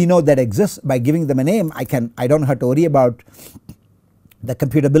 We know that exists. By giving them a name I don't have to worry about the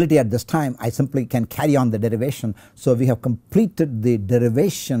computability at this time. I simply can carry on the derivation. So we have completed the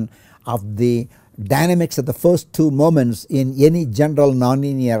derivation of the dynamics of the first 2 moments in any general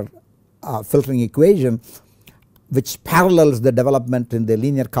nonlinear filtering equation which parallels the development in the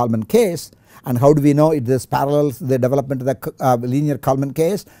linear Kalman case. And how do we know this parallels the development of the linear Kalman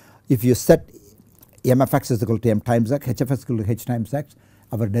case? If you set m of x is equal to m times x, h of x is equal to h times x,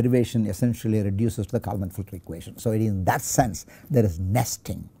 our derivation essentially reduces to the Kalman filter equation. So it is in that sense there is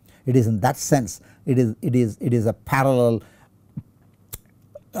nesting. It is in that sense it is a parallel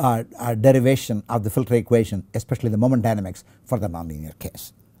derivation of the filter equation, especially the moment dynamics for the nonlinear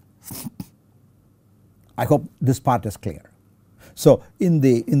case. I hope this part is clear. So in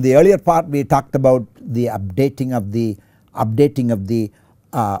the earlier part we talked about the updating of the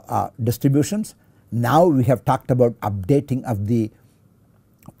distributions. Now we have talked about updating of the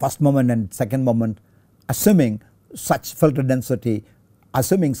first moment and second moment, assuming such filter density,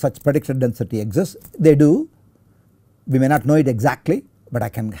 assuming such predicted density exists. They do. We may not know it exactly, but I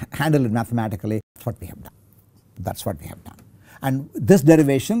can handle it mathematically. That's what we have done. That's what we have done. And this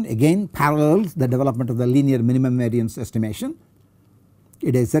derivation again parallels the development of the linear minimum variance estimation.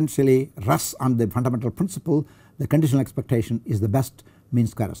 It essentially rests on the fundamental principle the conditional expectation is the best mean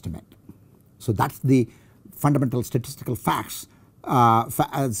square estimate. So that is the fundamental statistical facts,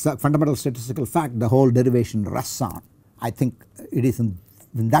 fundamental statistical fact the whole derivation rests on. I think it is in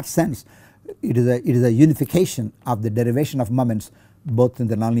that sense it is a unification of the derivation of moments both in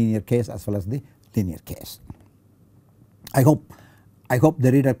the nonlinear case as well as the linear case. I hope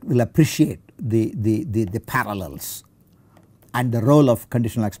the reader will appreciate the parallels and the role of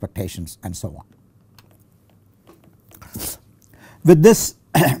conditional expectations and so on. With this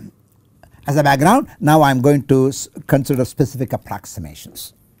as a background, now I am going to consider specific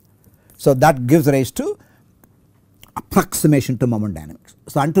approximations. So that gives rise to approximation to moment dynamics.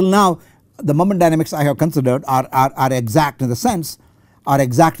 So until now the moment dynamics I have considered are exact in the sense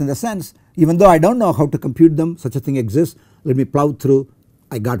even though I do not know how to compute them, such a thing exists, let me plow through,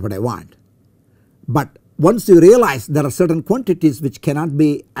 I got what I want. But once you realize there are certain quantities which cannot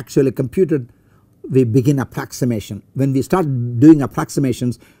be actually computed, we begin approximation. When we start doing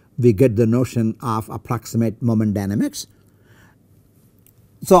approximations, we get the notion of approximate moment dynamics.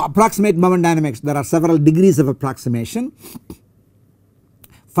 So approximate moment dynamics, there are several degrees of approximation.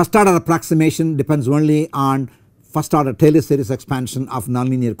 First order approximation depends only on first order Taylor series expansion of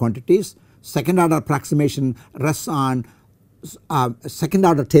nonlinear quantities. Second order approximation rests on second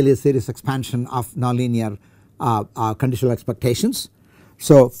order Taylor series expansion of nonlinear conditional expectations.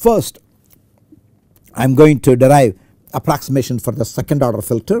 So first I am going to derive approximation for the second order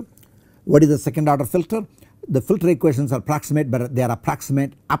filter. What is the second order filter? The filter equations are approximate, but they are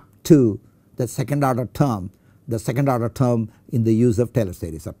approximate up to the second order term in the use of Taylor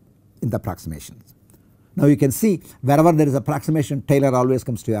series in the approximations. Now you can see wherever there is approximation, Taylor always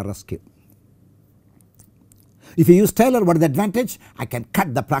comes to your rescue. If you use Taylor, what is the advantage? I can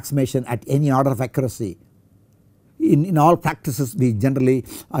cut the approximation at any order of accuracy. In all practices we generally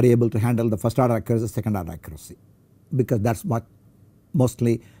are able to handle the first order accuracy, second order accuracy, because that is what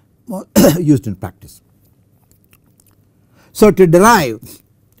mostly used in practice. So to derive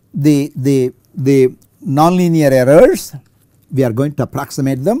the nonlinear errors, we are going to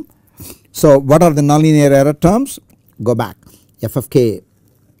approximate them. So what are the nonlinear error terms? Go back, f of k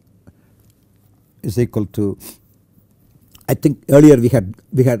is equal to, I think earlier we had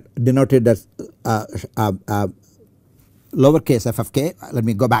denoted as lowercase f of k. Let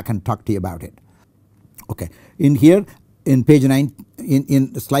me go back and talk to you about it. Okay, in here in page 9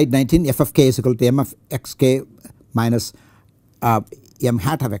 in slide 19, f of k is equal to m of xk minus m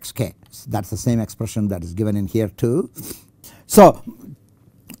hat of xk. So that is the same expression that is given in here too. So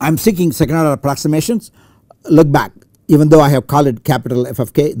I am seeking second order approximations. Look back, even though I have called it capital F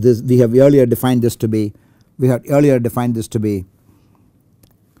of k, we have earlier defined this to be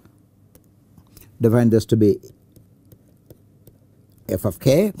f of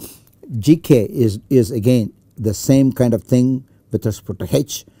k. Gk is again the same kind of thing with respect to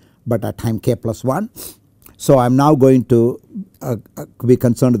h, but at time k plus 1. So I am now going to be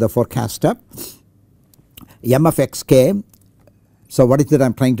concerned with the forecast step. M of xk. So what is it I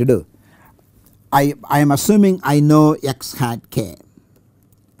am trying to do? I am assuming I know x hat k.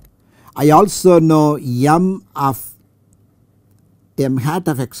 I also know m hat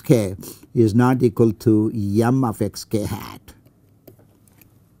of xk is not equal to m of xk hat.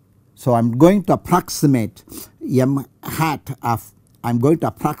 So I am going to approximate m hat of, I am going to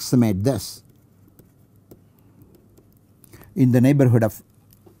approximate this in the neighborhood of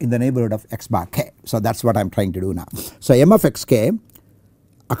x bar k. So that is what I am trying to do now. So m of xk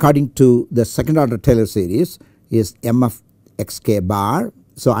according to the second order Taylor series is m of xk bar.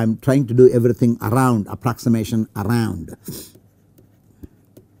 So I am trying to do everything around, approximation around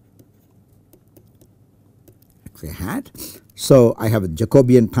xk hat. So I have a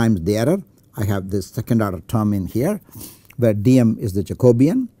Jacobian times the error. I have this second order term in here where dm is the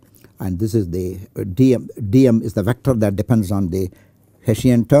Jacobian and this is the dm is the vector that depends on the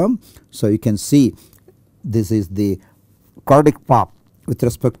Hessian term. So you can see this is the quadratic form with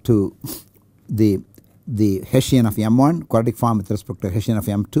respect to the Hessian of m1, quadratic form with respect to Hessian of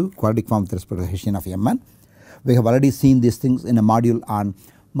m2, quadratic form with respect to Hessian of m1. We have already seen these things in a module on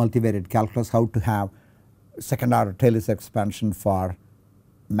multivariate calculus, how to have second order Taylor's expansion for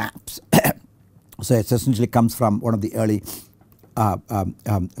maps. So it essentially comes from one of the early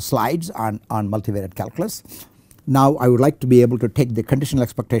slides on multivariate calculus. Now I would like to be able to take the conditional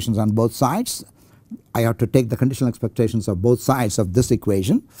expectations on both sides. I have to take the conditional expectations of both sides of this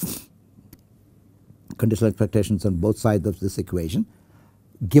equation, conditional expectations on both sides of this equation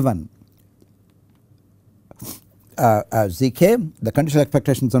given zk. The conditional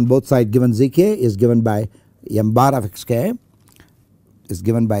expectations on both sides given zk is given by m bar of xk is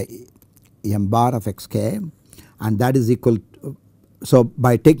given by m bar of xk, and that is equal to, so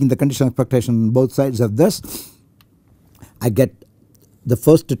by taking the conditional expectation on both sides of this, I get the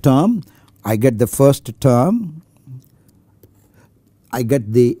first term, I get the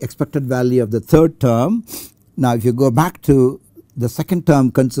expected value of the third term. Now if you go back to the second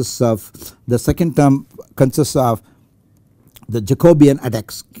term consists of the Jacobian at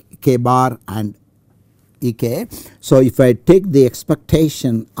x k bar and ek. So if I take the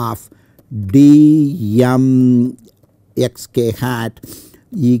expectation of dm xk hat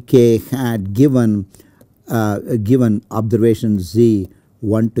ek hat given observation z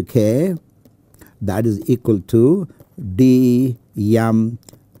 1 to k, that is equal to dm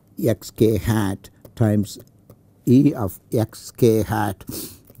xk hat times e of xk hat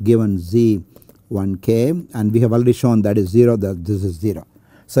given z 1k, and we have already shown that is 0, that this is 0.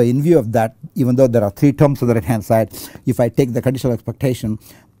 So in view of that, even though there are 3 terms on the right hand side, if I take the conditional expectation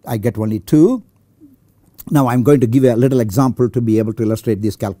I get only 2. Now I am going to give a little example to be able to illustrate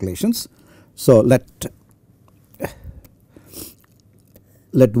these calculations. So let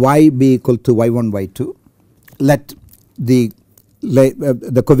y be equal to y1 y2. Let the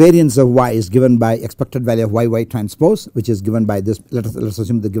covariance of y is given by expected value of y transpose, which is given by this, let us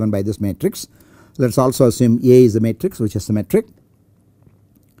assume the given by this matrix. Let us also assume A is a matrix which is symmetric.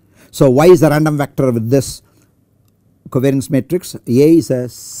 So y is a random vector with this covariance matrix, A is a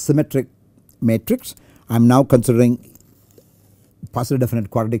symmetric matrix. I am now considering positive definite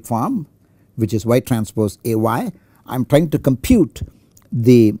quadratic form, which is y transpose AY. I am trying to compute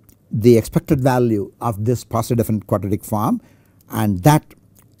the expected value of this positive definite quadratic form, and that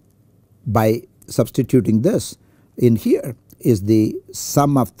by substituting this in here is the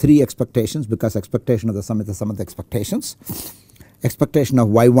sum of 3 expectations, because expectation of the sum is the sum of the expectations. Expectation of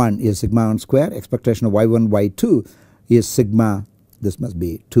y1 is sigma 1 square, expectation of y1 y2 is sigma, this must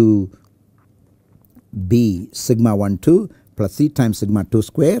be 2b sigma 1 2 plus c times sigma 2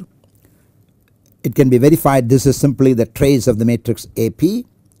 square. It can be verified, this is simply the trace of the matrix AP.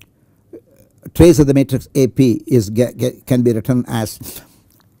 Trace of the matrix AP is can be written as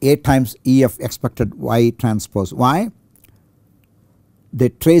A times E of expected y transpose y. The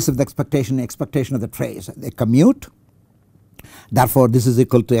trace of the expectation of the trace, they commute. Therefore this is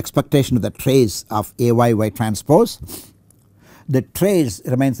equal to expectation of the trace of AY y transpose. The trace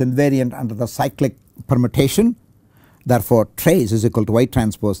remains invariant under the cyclic permutation. Therefore trace is equal to y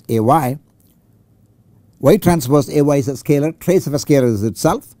transpose AY. Y transpose AY is a scalar, trace of a scalar is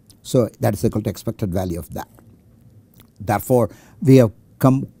itself. So that is equal to expected value of that. Therefore we have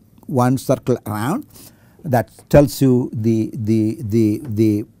come one circle around. That tells you the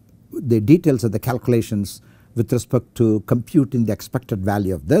details of the calculations with respect to computing the expected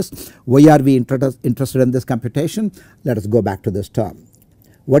value of this. Why are we interested in this computation? Let us go back to this term.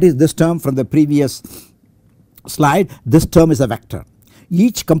 What is this term from the previous slide? This term is a vector.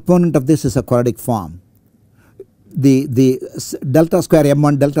 Each component of this is a quadratic form. The delta square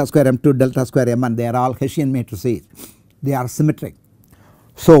m1, delta square m2, delta square m1, they are all Hessian matrices. They are symmetric.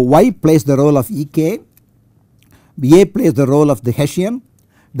 So y plays the role of Ek, A plays the role of the Hessian.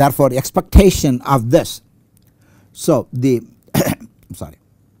 Therefore expectation of this, so the sorry,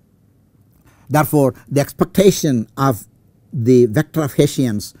 therefore the expectation of the vector of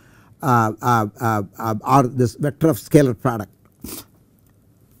Hessians or this vector of scalar product.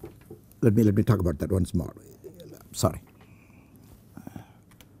 Let me talk about that once more. Sorry.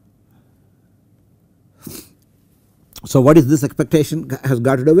 So what is this expectation has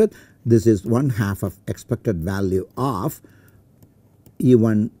got to do with? This is 1/2 of expected value of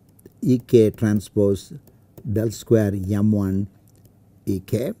E1 Ek transpose del square m1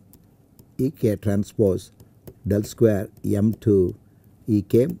 Ek, Ek transpose del square m2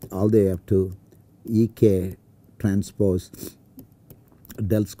 Ek, all the way up to Ek transpose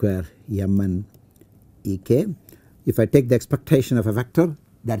del square mn Ek. If I take the expectation of a vector,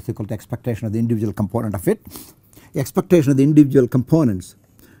 that is equal to expectation of the individual component of it. Expectation of the individual components,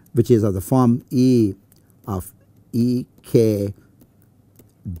 which is of the form E of Ek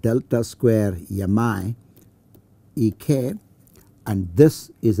delta square mi Ek, and this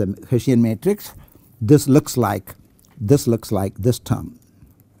is a Hessian matrix. This looks like this term.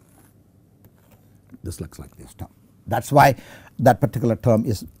 This looks like this term. That's why that particular term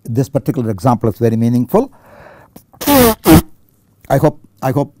is, this particular example is very meaningful. I hope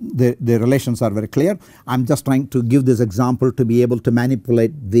the relations are very clear. I am just trying to give this example to be able to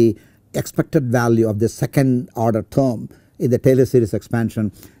manipulate the expected value of the second order term in the Taylor series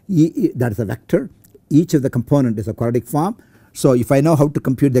expansion. That is a vector. Each of the component is a quadratic form. So if I know how to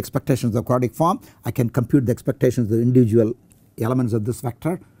compute the expectations of the quadratic form, I can compute the expectations of the individual elements of this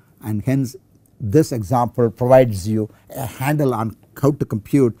vector, and hence this example provides you a handle on how to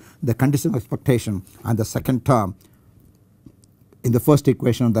compute the conditional expectation on the second term in the first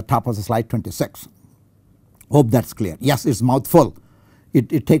equation on the top of the slide 26. Hope that's clear. Yes, it's mouthful.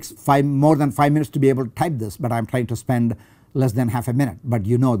 It takes more than 5 minutes to be able to type this, but I'm trying to spend less than half a minute, but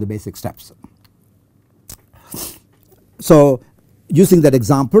you know the basic steps. So using that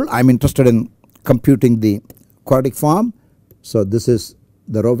example, I'm interested in computing the quadratic form. So this is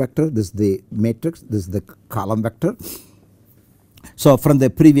the row vector, this is the matrix, this is the column vector. So from the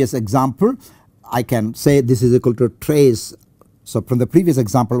previous example, I can say this is equal to trace. So from the previous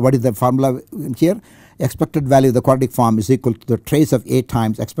example, what is the formula in here? Expected value of the quadratic form is equal to the trace of A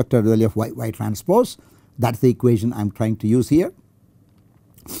times expected value of y transpose. That's the equation I'm trying to use here.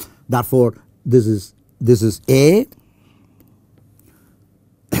 Therefore, this is A.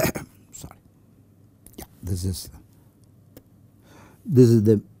 Sorry. Yeah, this is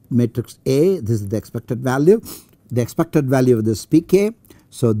the matrix A. This is the expected value. The expected value of this pk.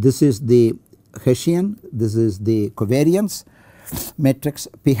 So this is the Hessian. This is the covariance matrix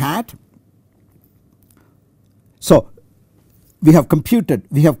p hat. So we have computed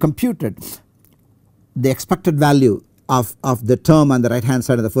the expected value of the term on the right hand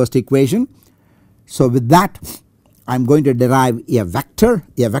side of the first equation. So with that, I am going to derive a vector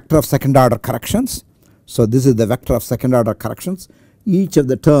of second order corrections. So this is the vector of second order corrections. Each of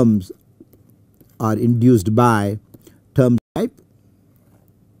the terms are induced by term type,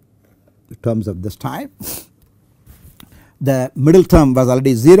 terms of this type. The middle term was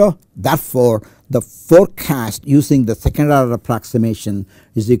already 0, therefore the forecast using the second order approximation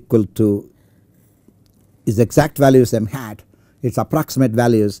is equal to its exact value is m hat, its approximate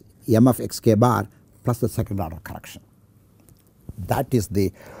value is m of xk bar plus the second order correction. That is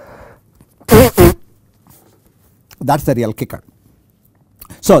the that's the real kicker.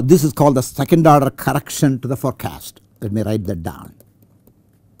 So this is called the second order correction to the forecast. Let me write that down.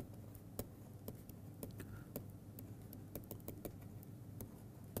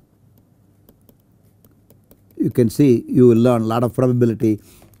 You can see you will learn a lot of probability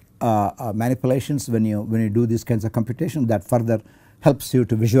manipulations when you do these kinds of computation that further helps you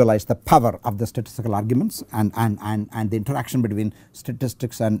to visualize the power of the statistical arguments and the interaction between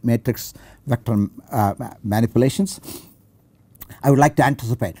statistics and matrix vector manipulations. I would like to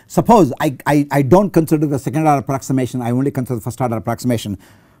anticipate. Suppose I don't consider the second order approximation, I only consider the first order approximation,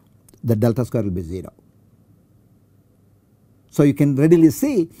 the delta square will be 0. So you can readily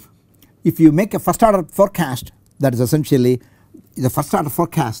see, if you make a first order forecast, that is essentially the first order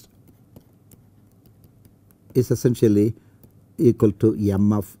forecast is essentially equal to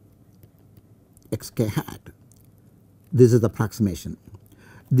m of xk hat. This is the approximation.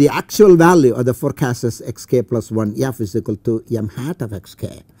 The actual value of the forecast is xk plus 1 f is equal to m hat of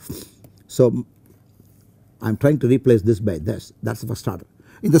xk. So I am trying to replace this by this. That is the first order.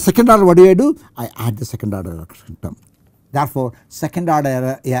 In the second order, what do? I add the second order term. Therefore, second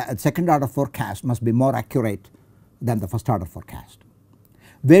order forecast must be more accurate than the first order forecast.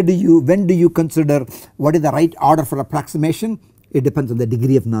 When do you consider what is the right order for approximation? It depends on the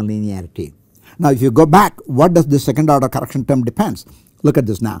degree of nonlinearity. Now if you go back, what does the second order correction term depends? Look at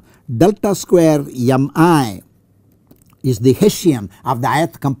this now. Delta square mi is the Hessian of the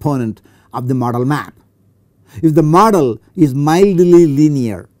ith component of the model map. If the model is mildly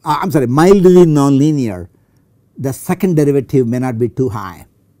nonlinear, the second derivative may not be too high.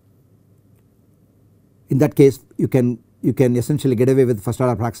 In that case, you can essentially get away with first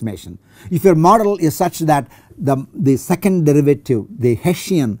order approximation. If your model is such that the second derivative, the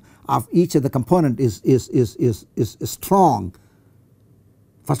Hessian of each of the component is strong,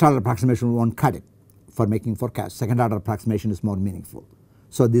 first order approximation won't cut it for making forecasts. Second order approximation is more meaningful.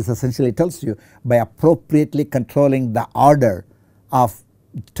 So this essentially tells you, by appropriately controlling the order of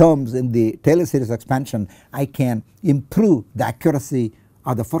terms in the Taylor series expansion, I can improve the accuracy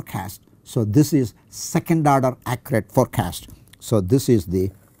of the forecast. So this is second order accurate forecast. So this is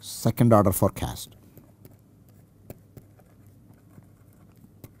the second order forecast.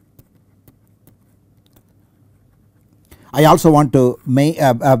 I also want to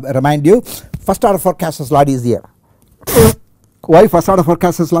remind you, first order forecast is a lot easier. Why first order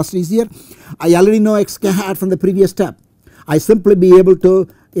forecast is a lot easier? I already know xk hat from the previous step. I simply be able to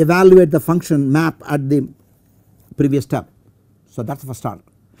evaluate the function map at the previous step. So that is the first order.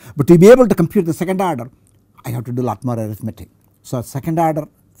 But to be able to compute the second order, I have to do a lot more arithmetic. So second order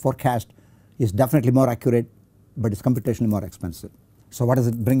forecast is definitely more accurate, but it's computationally more expensive. So what does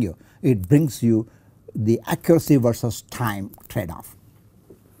it bring you? It brings you the accuracy versus time trade-off.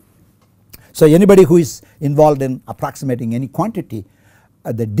 So anybody who is involved in approximating any quantity,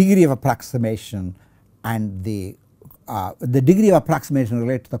 the degree of approximation and the degree of approximation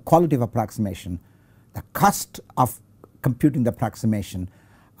related to the quality of approximation, the cost of computing the approximation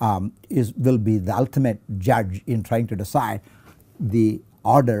will be the ultimate judge in trying to decide the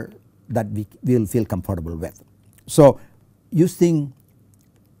order that we will feel comfortable with. So using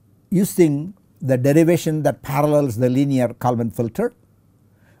the derivation that parallels the linear Kalman filter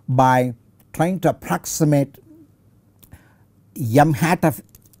by trying to approximate m hat of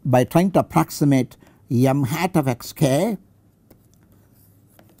xk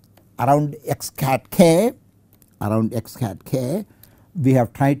around x hat k, we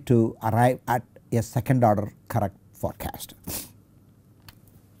have tried to arrive at a second order correct forecast.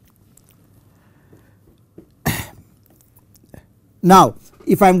 Now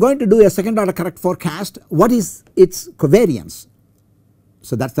if I am going to do a second order correct forecast, what is its covariance?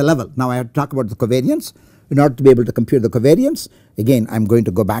 So that is the level. Now I have to talk about the covariance. In order to be able to compute the covariance, again I am going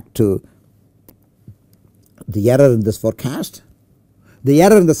to go back to the error in this forecast. The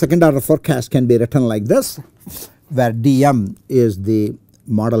error in the second order forecast can be written like this, where dm is the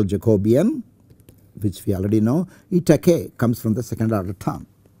model Jacobian, which we already know. Eta k comes from the second order term.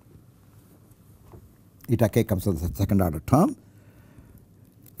 Eta k comes from the second order term.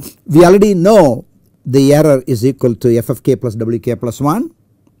 We already know the error is equal to f of k plus wk plus 1.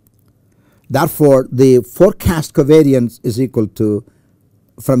 Therefore the forecast covariance is equal to,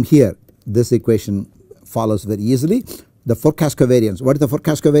 from here this equation follows very easily. The forecast covariance, what is the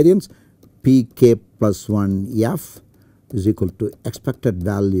forecast covariance? Pk plus 1 f is equal to expected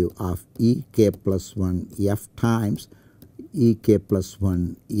value of ek plus 1 f times ek plus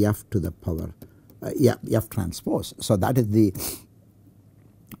 1 f to the power f transpose. So that is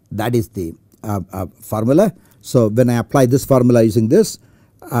the formula. So when I apply this formula using this,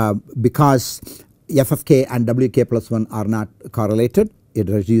 because f of k and wk plus 1 are not correlated, it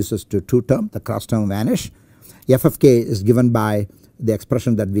reduces to 2 term, the cross term vanish. F of k is given by the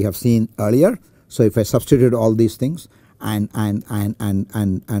expression that we have seen earlier. So if I substitute all these things and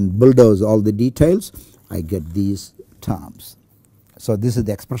bulldoze all the details, I get these terms. So this is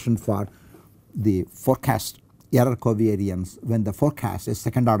the expression for the forecast error covariance when the forecast is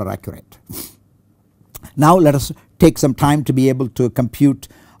second order accurate. Now let us take some time to be able to compute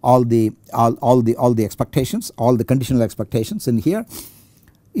all the expectations, all the conditional expectations in here.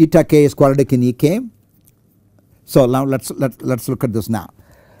 Eta k is quadratic in ek. So now let's look at this now.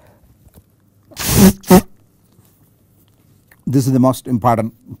 This is the most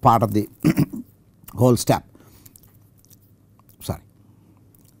important part of the whole step. Sorry.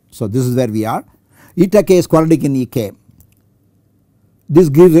 So this is where we are. Eta k is quadratic in ek. This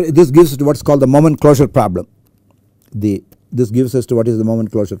gives us to what is called the moment closure problem. This gives us to what is the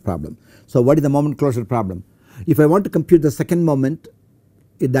moment closure problem. So what is the moment closure problem? If I want to compute the second moment,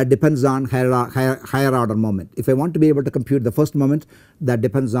 that depends on higher order moment. If I want to be able to compute the first moment, that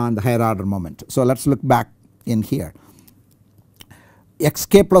depends on the higher order moment. So let us look back in here.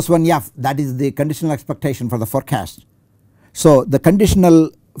 Xk plus 1 f, that is the conditional expectation for the forecast. So the conditional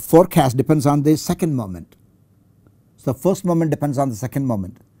forecast depends on the second moment. So first moment depends on the second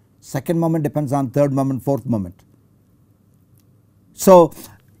moment depends on third moment, fourth moment. So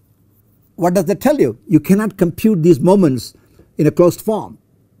what does that tell you? You cannot compute these moments in a closed form,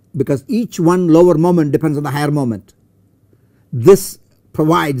 because each one lower moment depends on the higher moment. This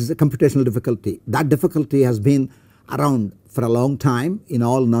provides a computational difficulty. That difficulty has been around for a long time in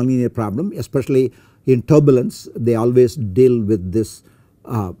all nonlinear problem, especially in turbulence. They always deal with this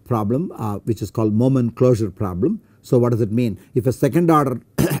problem which is called moment closure problem. So what does it mean? If a second order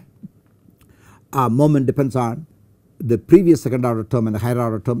moment depends on the previous second order term and the higher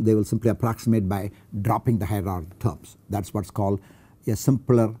order term, they will simply approximate by dropping the higher order terms. That is what is called a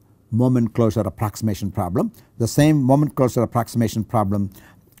simpler moment closure approximation problem. The same moment closure approximation problem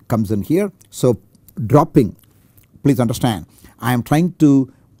comes in here. So dropping, please understand, I am trying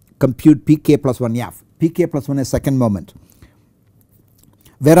to compute pk plus 1 f. Pk plus 1 is second moment.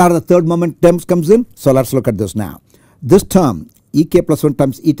 Where are the third moment terms comes in? So let us look at this now. This term ek plus 1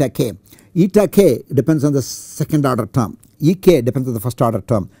 times eta k. Eta k depends on the second order term. Ek depends on the first order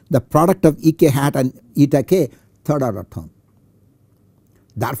term. The product of ek hat and eta k, third order term.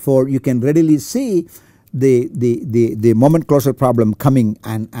 Therefore you can readily see the moment closure problem coming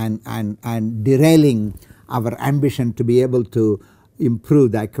and derailing our ambition to be able to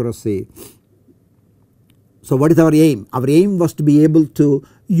improve the accuracy. So what is our aim? Our aim was to be able to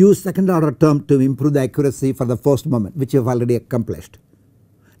use second order term to improve the accuracy for the first moment, which we have already accomplished.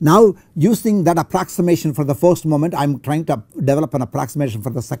 Now using that approximation for the first moment, I am trying to develop an approximation for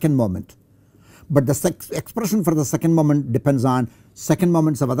the second moment. but the expression for the second moment depends on second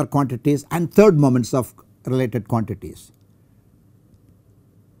moments of other quantities and third moments of related quantities.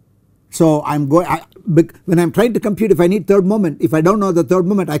 So when I am trying to compute, if I need third moment, if I do not know the third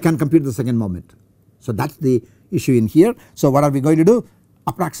moment, I can compute the second moment. So that is the issue in here. So what are we going to do?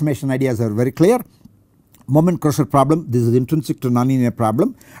 Approximation ideas are very clear. Moment closure problem, this is intrinsic to nonlinear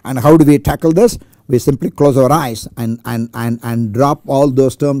problem, and how do we tackle this? We simply close our eyes and drop all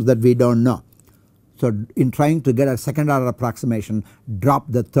those terms that we do not know. So in trying to get a second order approximation, drop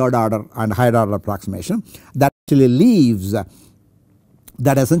the third order and higher order approximation. That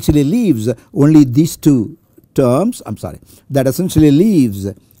essentially leaves only these two terms, that essentially leaves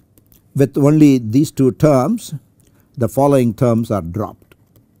with only these two terms, the following terms are dropped.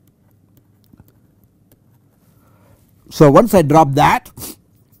 So once I drop that,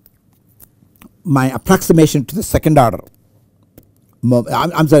 my approximation to the second order,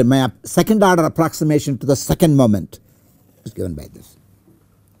 my second order approximation to the second moment is given by this.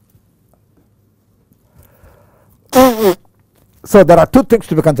 So there are two things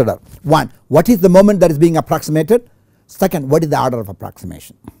to be considered. One, what is the moment that is being approximated? Second, what is the order of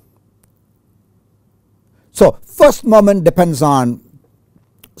approximation? So first moment depends on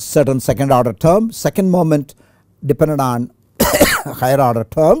certain second order term, second moment depended on higher order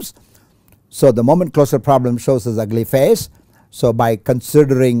terms. So the moment closure problem shows this ugly face. So by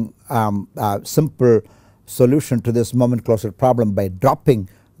considering a simple solution to this moment closure problem by dropping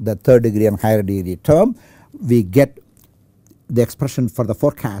the third degree and higher degree term, we get the expression for the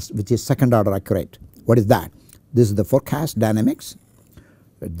forecast, which is second order accurate. What is that? This is the forecast dynamics,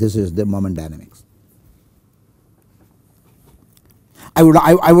 this is the moment dynamics. I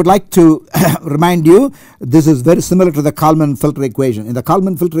would like to remind you, this is very similar to the Kalman filter equation. In the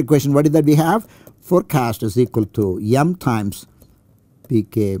Kalman filter equation, what is that we have? Forecast is equal to m times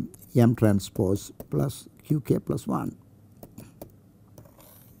pk m transpose plus qk plus 1.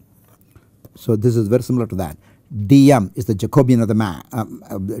 So this is very similar to that. dm is the Jacobian of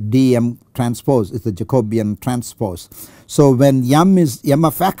the dm transpose is the Jacobian transpose. So when m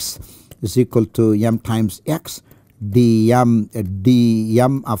of x is equal to m times x, dm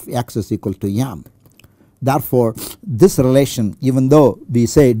of x is equal to m. Therefore this relation, even though we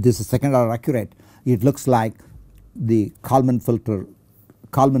say this is second order accurate, it looks like the Kalman filter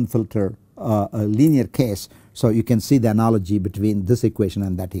linear case. So you can see the analogy between this equation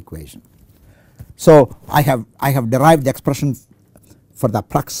and that equation. So I have derived the expression for the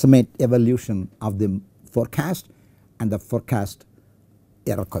approximate evolution of the forecast and the forecast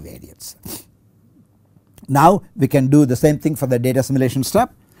error covariance. Now we can do the same thing for the data assimilation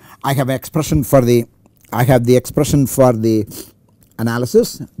step. I have the expression for the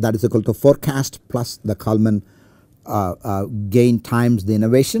analysis, that is equal to forecast plus the Kalman gain times the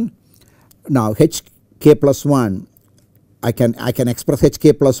innovation. Now hk plus 1, I can express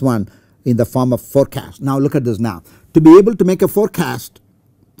hk plus 1 in the form of forecast. Now look at this now. To be able to make a forecast,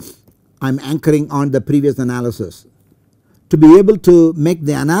 I am anchoring on the previous analysis. To be able to make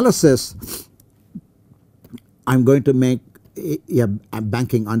the analysis, I am going to make I'm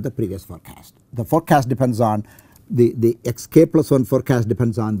banking on the previous forecast. The forecast depends on the xk plus 1 forecast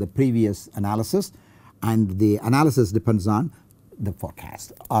depends on the previous analysis, and the analysis depends on the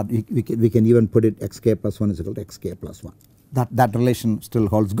forecast, or we can even put it xk plus 1 is equal to xk plus 1. That relation still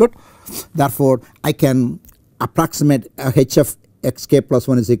holds good. Therefore I can approximate h of xk plus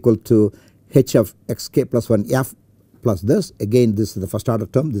 1 is equal to h of xk plus 1 f plus this. Again, this is the first order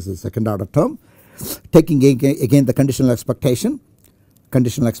term, this is the second order term. Taking again the conditional expectation,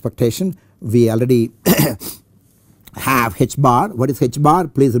 we already have h bar. What is h bar?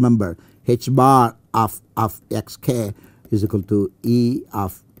 Please remember, h bar of xk is equal to e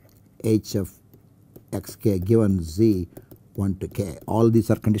of h of xk given z 1 to k. All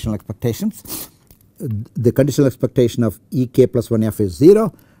these are conditional expectations. The conditional expectation of ek plus 1f is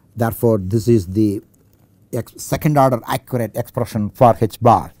 0. Therefore this is the second order accurate expression for h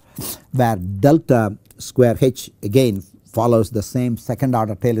bar, where delta square h again follows the same second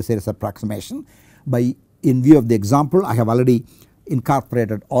order Taylor series approximation. In view of the example, I have already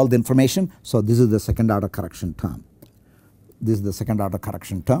incorporated all the information. So this is the second order correction term. This is the second order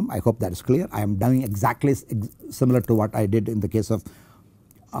correction term. I hope that is clear. I am doing exactly similar to what I did in the case of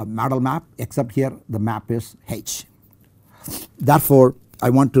model map, except here the map is h. Therefore I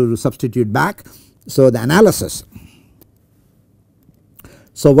want to substitute back. So the analysis.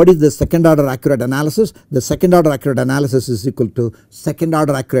 So what is the second order accurate analysis? The second order accurate analysis is equal to second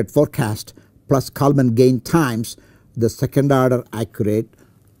order accurate forecast plus Kalman gain times the second order accurate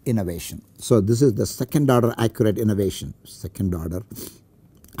innovation. So this is the second order accurate innovation, second order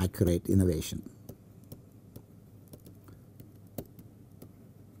accurate innovation.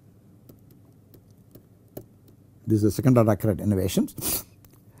 This is the second order accurate innovations.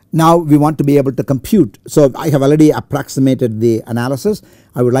 Now we want to be able to compute. So I have already approximated the analysis.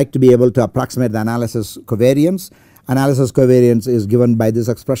 I would like to be able to approximate the analysis covariance. Analysis covariance is given by this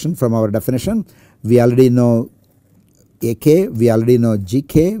expression from our definition. We already know AK, we already know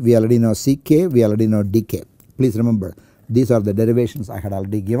GK, we already know CK, we already know DK. Please remember, these are the derivations I had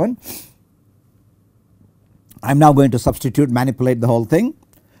already given. I am now going to substitute, manipulate the whole thing.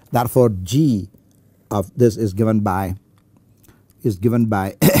 Therefore, G of this is given by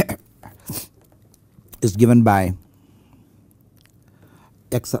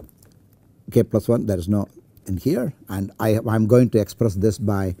x of k plus 1, there is no in here, and I am going to express this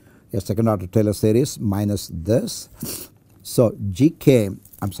by a second order Taylor series minus this. So GK,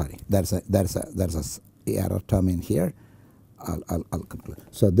 I'm sorry, there's a error term in here. I'll complete.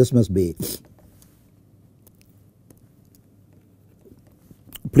 So this must be,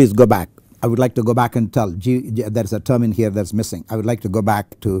 please go back. I would like to go back and tell there's a term in here that's missing. I would like to go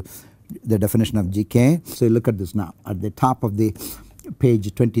back to the definition of GK. So you look at this now. At the top of the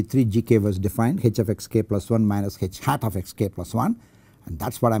page 23, GK was defined h of xk plus 1 minus h hat of xk plus 1, and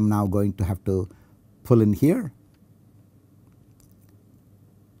that's what I'm now going to have to pull in here.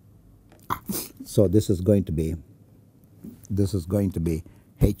 So this is going to be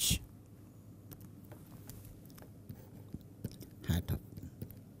h hat of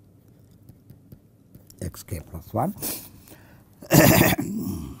xk plus 1.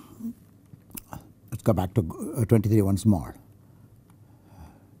 Let's go back to 23 once more.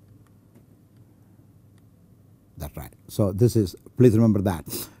 That's right. So this is, please remember that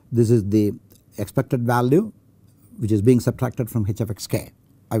this is the expected value which is being subtracted from h of xk.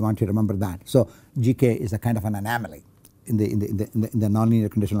 I want you to remember that. So GK is a kind of an anomaly in the nonlinear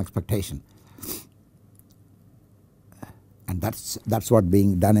conditional expectation, and that's what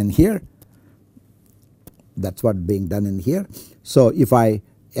being done in here. That's what being done in here. So if I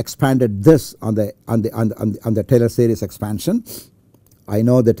expanded this on the Taylor series expansion, I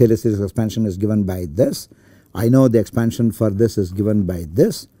know the Taylor series expansion is given by this. I know the expansion for this is given by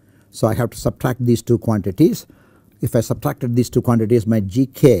this. So I have to subtract these two quantities. If I subtracted these two quantities, my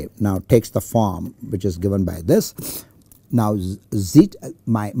GK now takes the form which is given by this. Now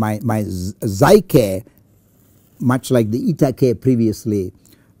my xi k, much like the eta k previously,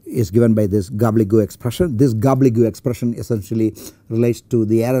 is given by this gobbledygook expression. This gobbledygook expression essentially relates to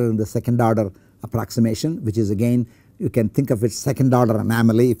the error in the second order approximation, which is, again, you can think of it second order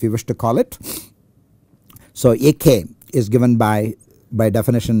anomaly if you wish to call it. So AK is given by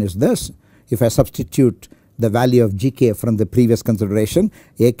definition is this. If I substitute the value of GK from the previous consideration,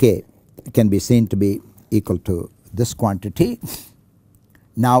 AK can be seen to be equal to this quantity.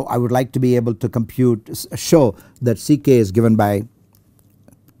 Now I would like to be able to show that CK is given by,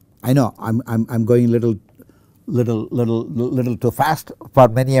 I know I'm going little too fast for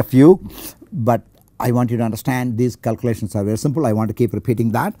many of you, but I want you to understand these calculations are very simple. I want to keep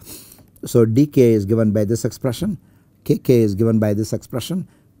repeating that. So DK is given by this expression, KK is given by this expression,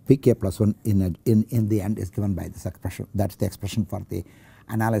 PK plus 1 in the end is given by this expression. That's the expression for the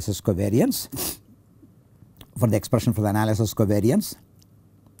analysis covariance.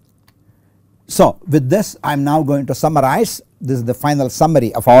 So with this, I am now going to summarize. This is the final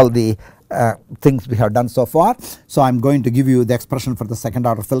summary of all the things we have done so far. So I am going to give you the expression for the second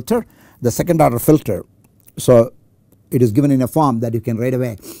order filter. The second order filter, so it is given in a form that you can right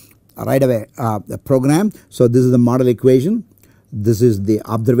away the program. So this is the model equation. This is the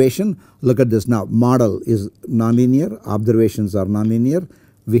observation. Look at this now. Model is nonlinear, observations are nonlinear.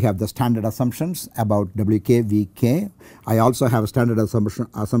 We have the standard assumptions about WK, VK. I also have standard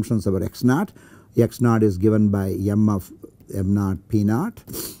assumptions about X naught. X naught is given by M of M naught P naught.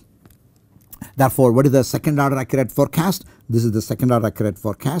 Therefore, what is the second order accurate forecast? This is the second order accurate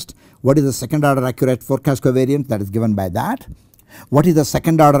forecast. What is the second order accurate forecast covariance? That is given by that. What is the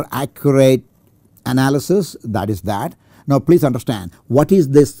second order accurate analysis? That is that. Now please understand, what is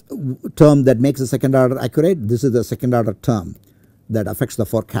this term that makes the second order accurate? This is the second order term that affects the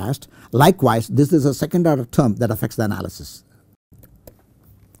forecast. Likewise, this is a second order term that affects the analysis.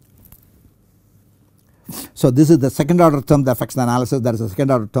 So this is the second order term that affects the analysis. That is the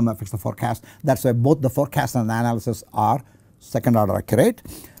second order term that affects the forecast. That's why both the forecast and the analysis are second order accurate.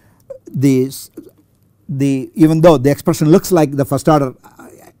 Even though the expression looks like the first order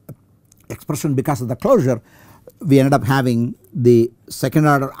expression because of the closure, we ended up having the second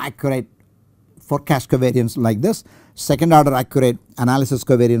order accurate forecast covariance like this, second order accurate analysis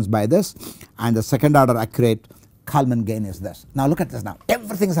covariance by this, and the second order accurate Kalman gain is this. Now look at this now.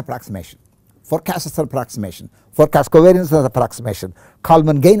 Everything is approximation. Forecast is an approximation. Forecast covariance is an approximation.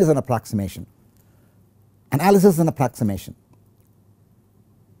 Kalman gain is an approximation. Analysis is an approximation.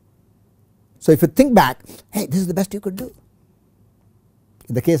 So if you think back, hey, this is the best you could do.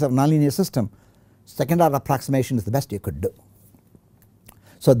 In the case of nonlinear system, second order approximation is the best you could do.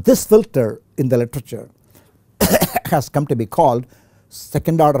 So this filter in the literature has come to be called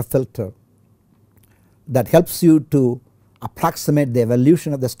second order filter, that helps you to approximate the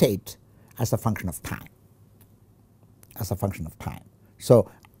evolution of the state as a function of time. So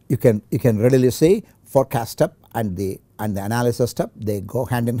you can readily see forecast step and the analysis step, they go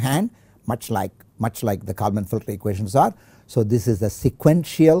hand in hand, much like the Kalman filter equations are. So this is the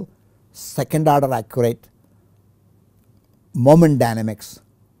sequential second order accurate moment dynamics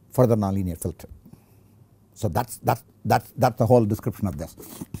for the nonlinear filter. So that's the whole description of this.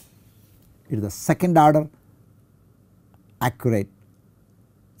 It is the second order accurate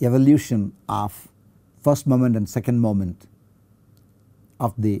evolution of first moment and second moment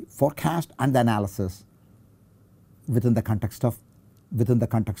of the forecast and the analysis within the context of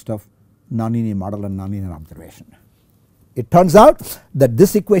nonlinear model and nonlinear observation. It turns out that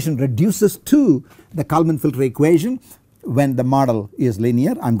this equation reduces to the Kalman filter equation when the model is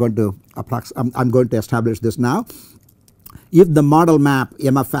linear. I'm going to establish this now. If the model map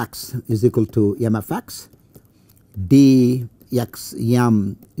m of x is equal to m of x, dx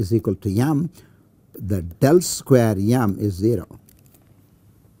m is equal to m, the del square m is 0.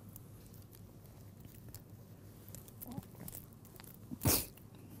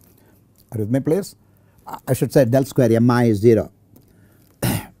 Are you with me please? I should say del square mi is 0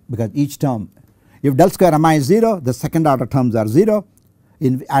 because each term, if del square mi is 0, the second order terms are 0,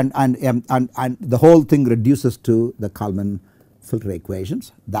 and the whole thing reduces to the Kalman filter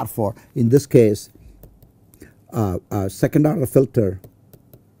equations. Therefore, in this case, second order filter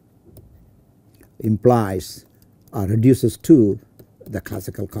implies reduces to the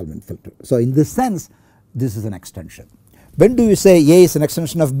classical Kalman filter. So in this sense, this is an extension. When do you say A is an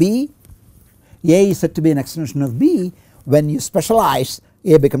extension of B? A is said to be an extension of B when you specialize,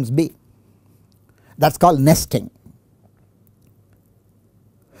 A becomes B. That is called nesting.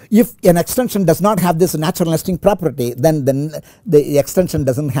 If an extension does not have this natural nesting property, then the extension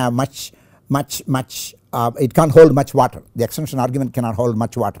does not have much it can't hold much water. The extension argument cannot hold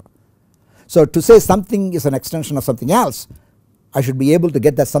much water. So to say something is an extension of something else, I should be able to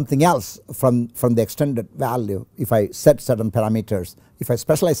get that something else from the extended value if I set certain parameters, if I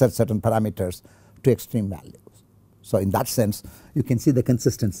specialize certain parameters to extreme values. So in that sense you can see the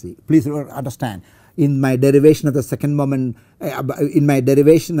consistency. Please understand, in my derivation of the second moment, in my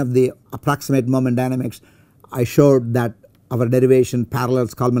derivation of the approximate moment dynamics, I showed that our derivation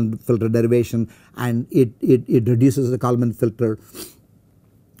parallels Kalman filter derivation, and it reduces the Kalman filter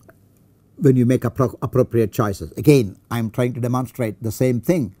when you make appropriate choices. Again, I am trying to demonstrate the same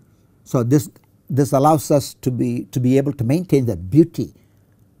thing. So this allows us to be able to maintain the beauty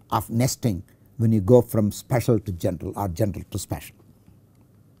of nesting when you go from special to general or general to special.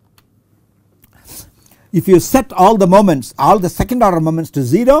 If you set all the moments, all the second order moments to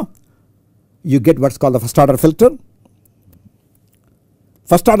 0, you get what is called the first order filter.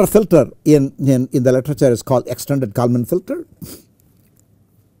 First order filter in the literature is called extended Kalman filter.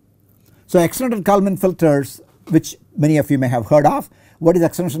 So extended Kalman filters, which many of you may have heard of. What is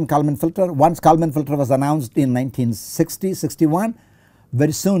extended Kalman filter? Once Kalman filter was announced in 1960-61,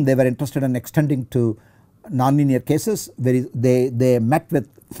 very soon they were interested in extending to nonlinear cases. They met with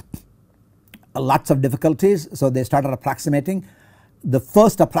lots of difficulties, so they started approximating. The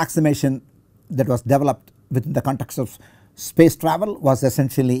first approximation that was developed within the context of space travel was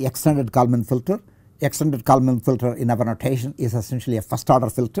essentially extended Kalman filter. Extended Kalman filter in our notation is essentially a first order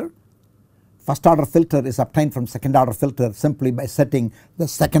filter. First order filter is obtained from second order filter simply by setting the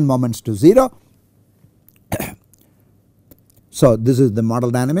second moments to 0. So this is the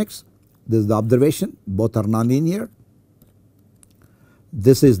model dynamics, this is the observation, both are nonlinear.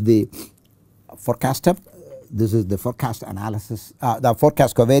 This is the forecast step, this is the forecast analysis, the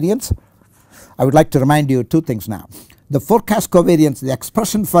forecast covariance. I would like to remind you two things now. The forecast covariance, the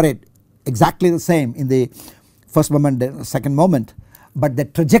expression for it exactly the same in the first moment, second moment, but the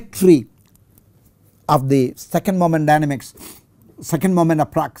trajectory of the second moment dynamics, second moment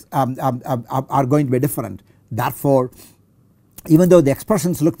are going to be different. Therefore, even though the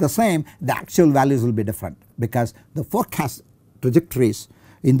expressions look the same, the actual values will be different because the forecast trajectories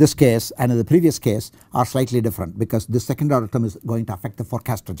in this case and in the previous case are slightly different because the second order term is going to affect the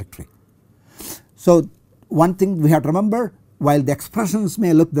forecast trajectory. So one thing we have to remember, while the expressions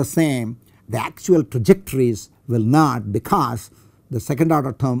may look the same, the actual trajectories will not, because the second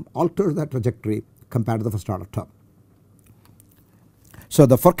order term alters that trajectory compared to the first order term. So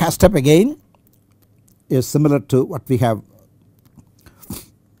the forecast step again is similar to what we have,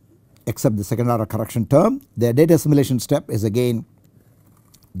 except the second order correction term. The data assimilation step is again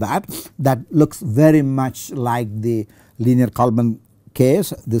that looks very much like the linear Kalman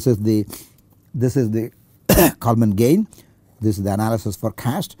case. This is the Kalman gain, this is the analysis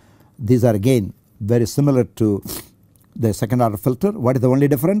forecast. These are again very similar to the second order filter. What is the only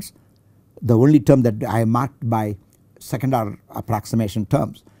difference? The only term that I marked by second order approximation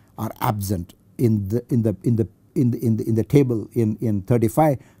terms are absent in the table in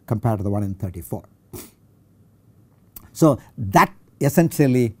 35 compared to the one in 34. So that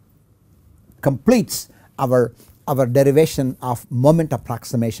essentially completes our derivation of moment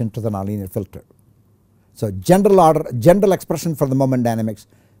approximation to the nonlinear filter. So general expression for the moment dynamics,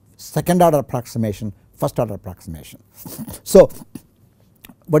 second order approximation, first order approximation. So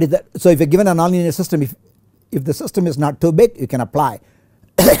what is that? So if you are given a nonlinear system, if the system is not too big, you can apply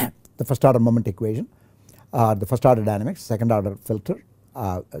the first order moment equation, the first order dynamics, second order filter.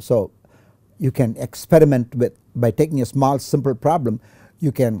 So you can experiment with, by taking a small simple problem,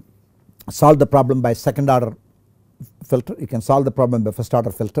 you can solve the problem by second order filter, you can solve the problem by first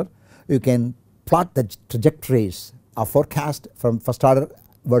order filter, you can plot the trajectories of forecast from first order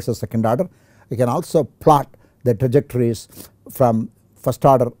versus second order. You can also plot the trajectories from first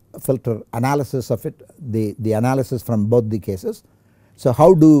order filter analysis of it, the analysis from both the cases. So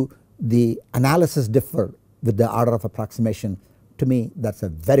how do the analysis differ with the order of approximation? To me, that is a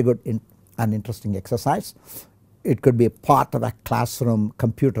very good and interesting exercise. It could be part of a classroom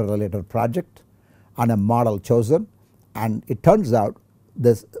computer related project on a model chosen, and it turns out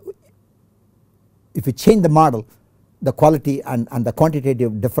this, if you change the model, the quality and the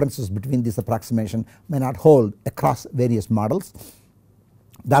quantitative differences between these approximation may not hold across various models.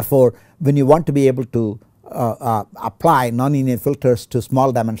 Therefore, when you want to be able to apply nonlinear filters to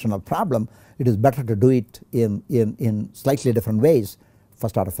small dimensional problem, it is better to do it in slightly different ways,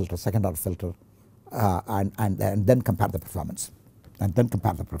 first order filter, second order filter, and then compare the performance,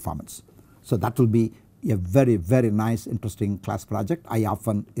 So that will be a very, very nice interesting class project. I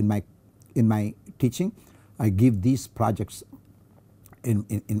often in my teaching I give these projects in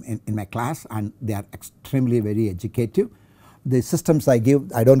my class, and they are extremely very educative. The systems I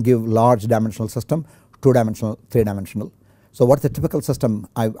give, I do not give large dimensional system, 2 dimensional, 3 dimensional. So what is the typical system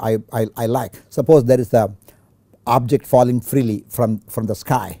I like? Suppose there is a object falling freely from the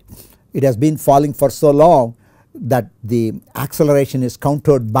sky. It has been falling for so long that the acceleration is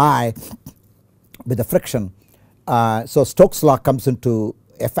countered by with the friction. So Stokes' law comes into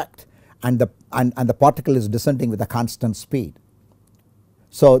effect, and the particle is descending with a constant speed.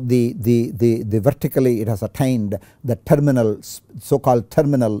 So the vertically it has attained the terminal, so called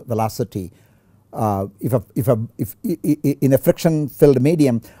terminal velocity. If in a friction filled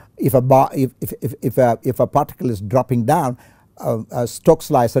medium, if a particle is dropping down,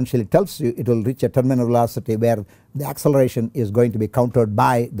 Stokes' law essentially tells you it will reach a terminal velocity where the acceleration is going to be countered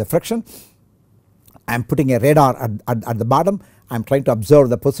by the friction. I am putting a radar at the bottom. I am trying to observe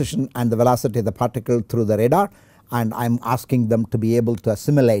the position and the velocity of the particle through the radar, and I am asking them to be able to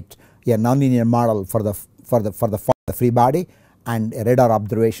assimilate a nonlinear model for the free body and radar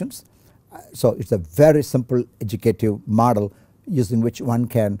observations. So it is a very simple educative model using which one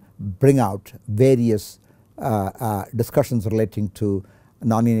can bring out various discussions relating to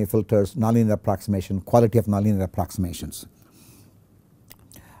nonlinear filters, nonlinear approximation, quality of nonlinear approximations.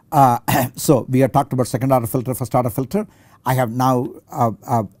 So we have talked about second order filter, first order filter. I have now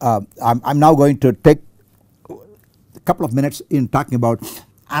I'm now going to take a couple of minutes in talking about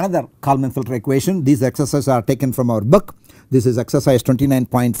another Kalman filter equation. These exercises are taken from our book. This is exercise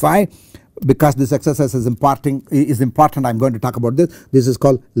 29.5. Because this exercise is important, I am going to talk about this. This is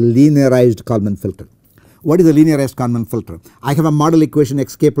called linearized Kalman filter. What is a linearized Kalman filter? I have a model equation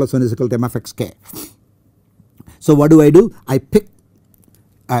xk plus 1 is equal to m of xk. So what do? I pick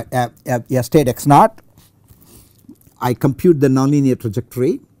a state x0. I compute the nonlinear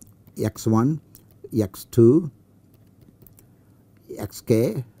trajectory x1, x2,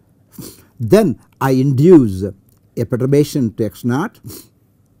 xk. Then I induce a perturbation to x0.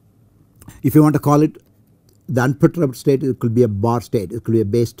 If you want to call it the unperturbed state, it could be a bar state, it could be a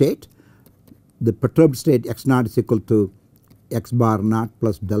base state. The perturbed state x0 is equal to x bar naught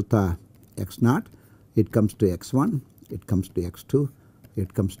plus delta x0. It comes to x1, it comes to x2,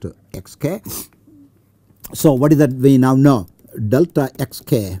 it comes to xk. So what is that we now know? Delta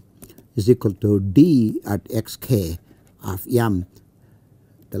xk is equal to d at xk of m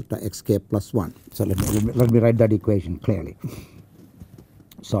delta xk plus 1. So let me write that equation clearly.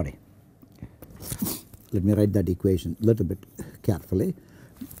 Sorry. Let me write that equation a little bit carefully.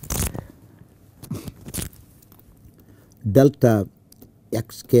 Delta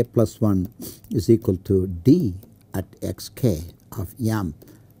xk plus 1 is equal to d at xk of m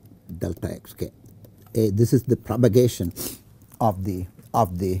delta xk. This is the propagation of the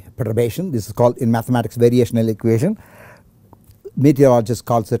perturbation. This is called in mathematics variational equation. Meteorologists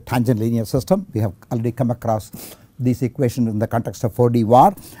calls it tangent linear system. We have already come across this equation in the context of 4D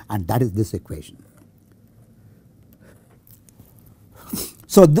war, and that is this equation.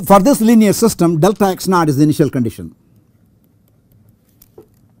 So for this linear system, delta x naught is the initial condition.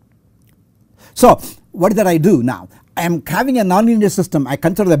 So what did I do now? I am having a nonlinear system. I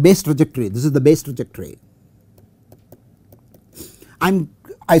consider the base trajectory. This is the base trajectory. I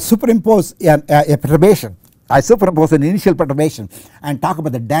superimpose a perturbation. I superimpose an initial perturbation and talk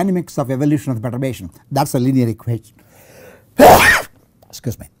about the dynamics of evolution of the perturbation. That is a linear equation.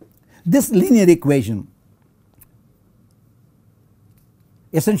 Excuse me. This linear equation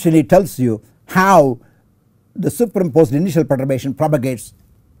essentially tells you how the superimposed initial perturbation propagates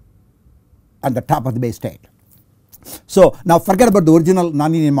on the top of the base state. So now forget about the original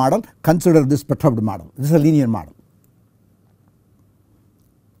nonlinear model, consider this perturbed model. This is a linear model.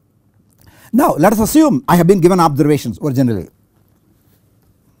 Now let us assume I have been given observations originally.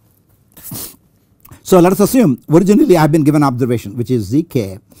 So let us assume originally I have been given observation, which is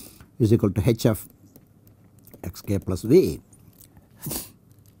zk is equal to hf xk plus v,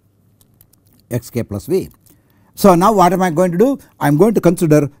 xk plus v. So now what am I going to do? I am going to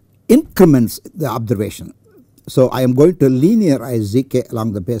consider increments the observation. So I am going to linearize zk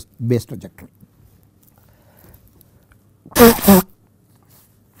along the base trajectory.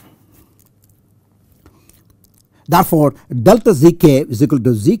 Therefore, delta zk is equal to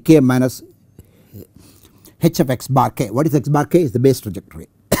zk minus h of x bar k. What is x bar k? Is the base trajectory.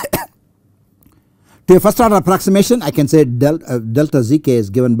 To a first order approximation, I can say delta zk is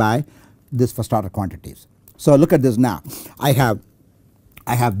given by this first order quantities. So look at this now. I have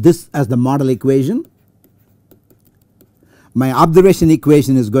this as the model equation. My observation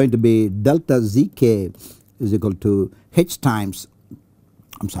equation is going to be delta zk is equal to h times, I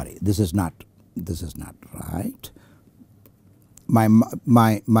am sorry, this is not right.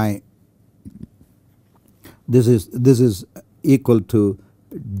 This is equal to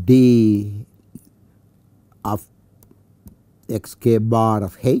d of xk bar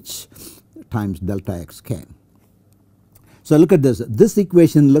of h times delta xk. So look at this. This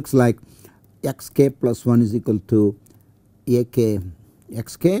equation looks like xk plus 1 is equal to ak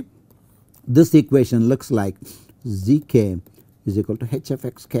xk. This equation looks like zk is equal to h of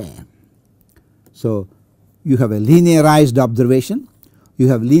xk. So you have a linearized observation, you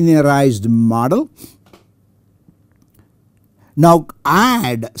have linearized model. Now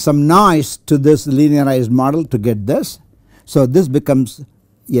add some noise to this linearized model to get this. So this becomes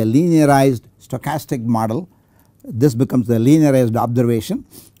a linearized stochastic model. This becomes the linearized observation.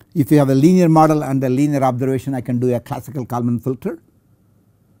 If you have a linear model and a linear observation, I can do a classical Kalman filter.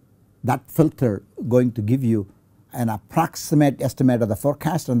 That filter going to give you an approximate estimate of the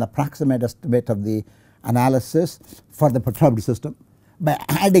forecast and the approximate estimate of the analysis for the perturbed system. By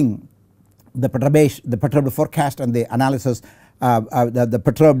adding the perturbed forecast and the analysis, the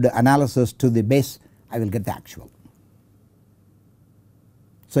perturbed analysis to the base, I will get the actual.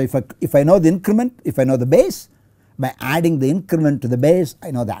 So if I know the increment, if I know the base, by adding the increment to the base,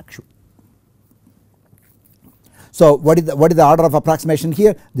 I know the actual. So what is the order of approximation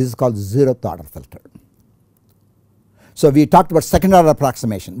here? This is called zeroth order filter. So we talked about second order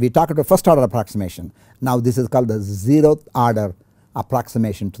approximation, we talked about first order approximation. Now this is called the zeroth order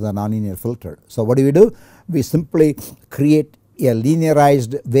approximation to the nonlinear filter. So what do? We simply create a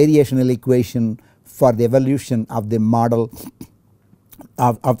linearized variational equation for the evolution of the model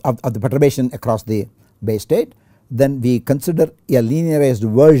of the perturbation across the base state. Then we consider a linearized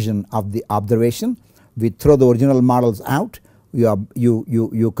version of the observation. We throw the original models out.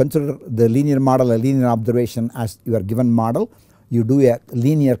 You consider the linear model a linear observation as your given model. You do a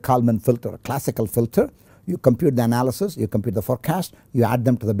linear Kalman filter, a classical filter. You compute the analysis, you compute the forecast, you add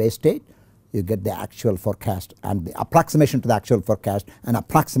them to the base state, you get the actual forecast and the approximation to the actual forecast and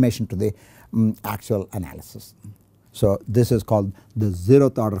approximation to the actual analysis. So this is called the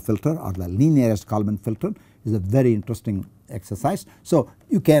zeroth order filter or the linearized Kalman filter. Is a very interesting exercise. So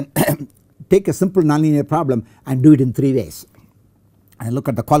you can take a simple nonlinear problem and do it in 3 ways and look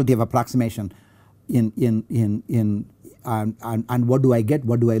at the quality of approximation and what do I get,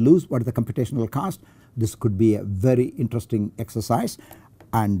 what do I lose, what is the computational cost. This could be a very interesting exercise.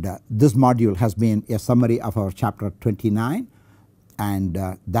 And this module has been a summary of our chapter 29,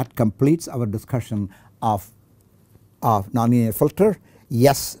 and that completes our discussion of nonlinear filter.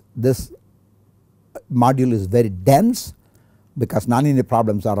 Yes, this module is very dense because nonlinear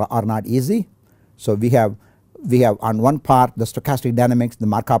problems are not easy. So we have on one part the stochastic dynamics, the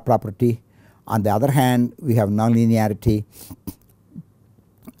Markov property. On the other hand, we have nonlinearity.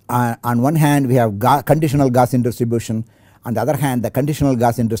 On one hand, we have conditional Gaussian distribution. On the other hand, the conditional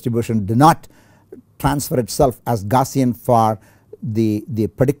Gaussian distribution do not transfer itself as Gaussian for the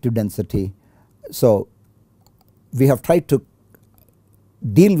predictive density. So we have tried to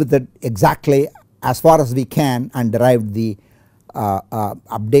deal with it exactly as far as we can and derive the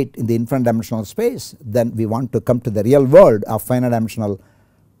update in the infinite dimensional space. Then we want to come to the real world of finite dimensional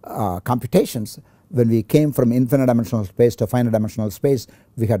computations. When we came from infinite dimensional space to finite dimensional space,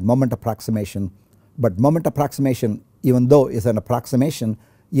 we had moment approximation. But moment approximation, even though is an approximation,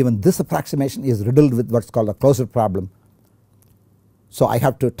 even this approximation is riddled with what is called a closure problem. So I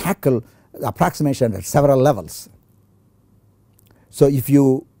have to tackle the approximation at several levels. So if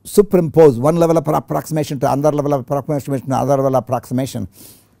you superimpose one level of approximation to another level of approximation to another level of approximation,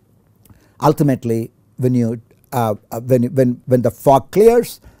 ultimately when you when the fog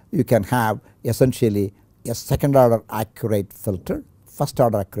clears, you can have essentially a second order accurate filter, first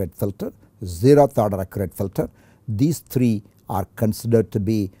order accurate filter, 0th order accurate filter. These three are considered to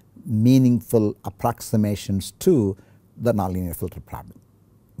be meaningful approximations to the nonlinear filter problem.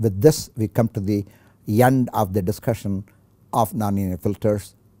 With this, we come to the end of the discussion of nonlinear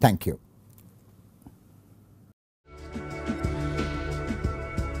filters. Thank you.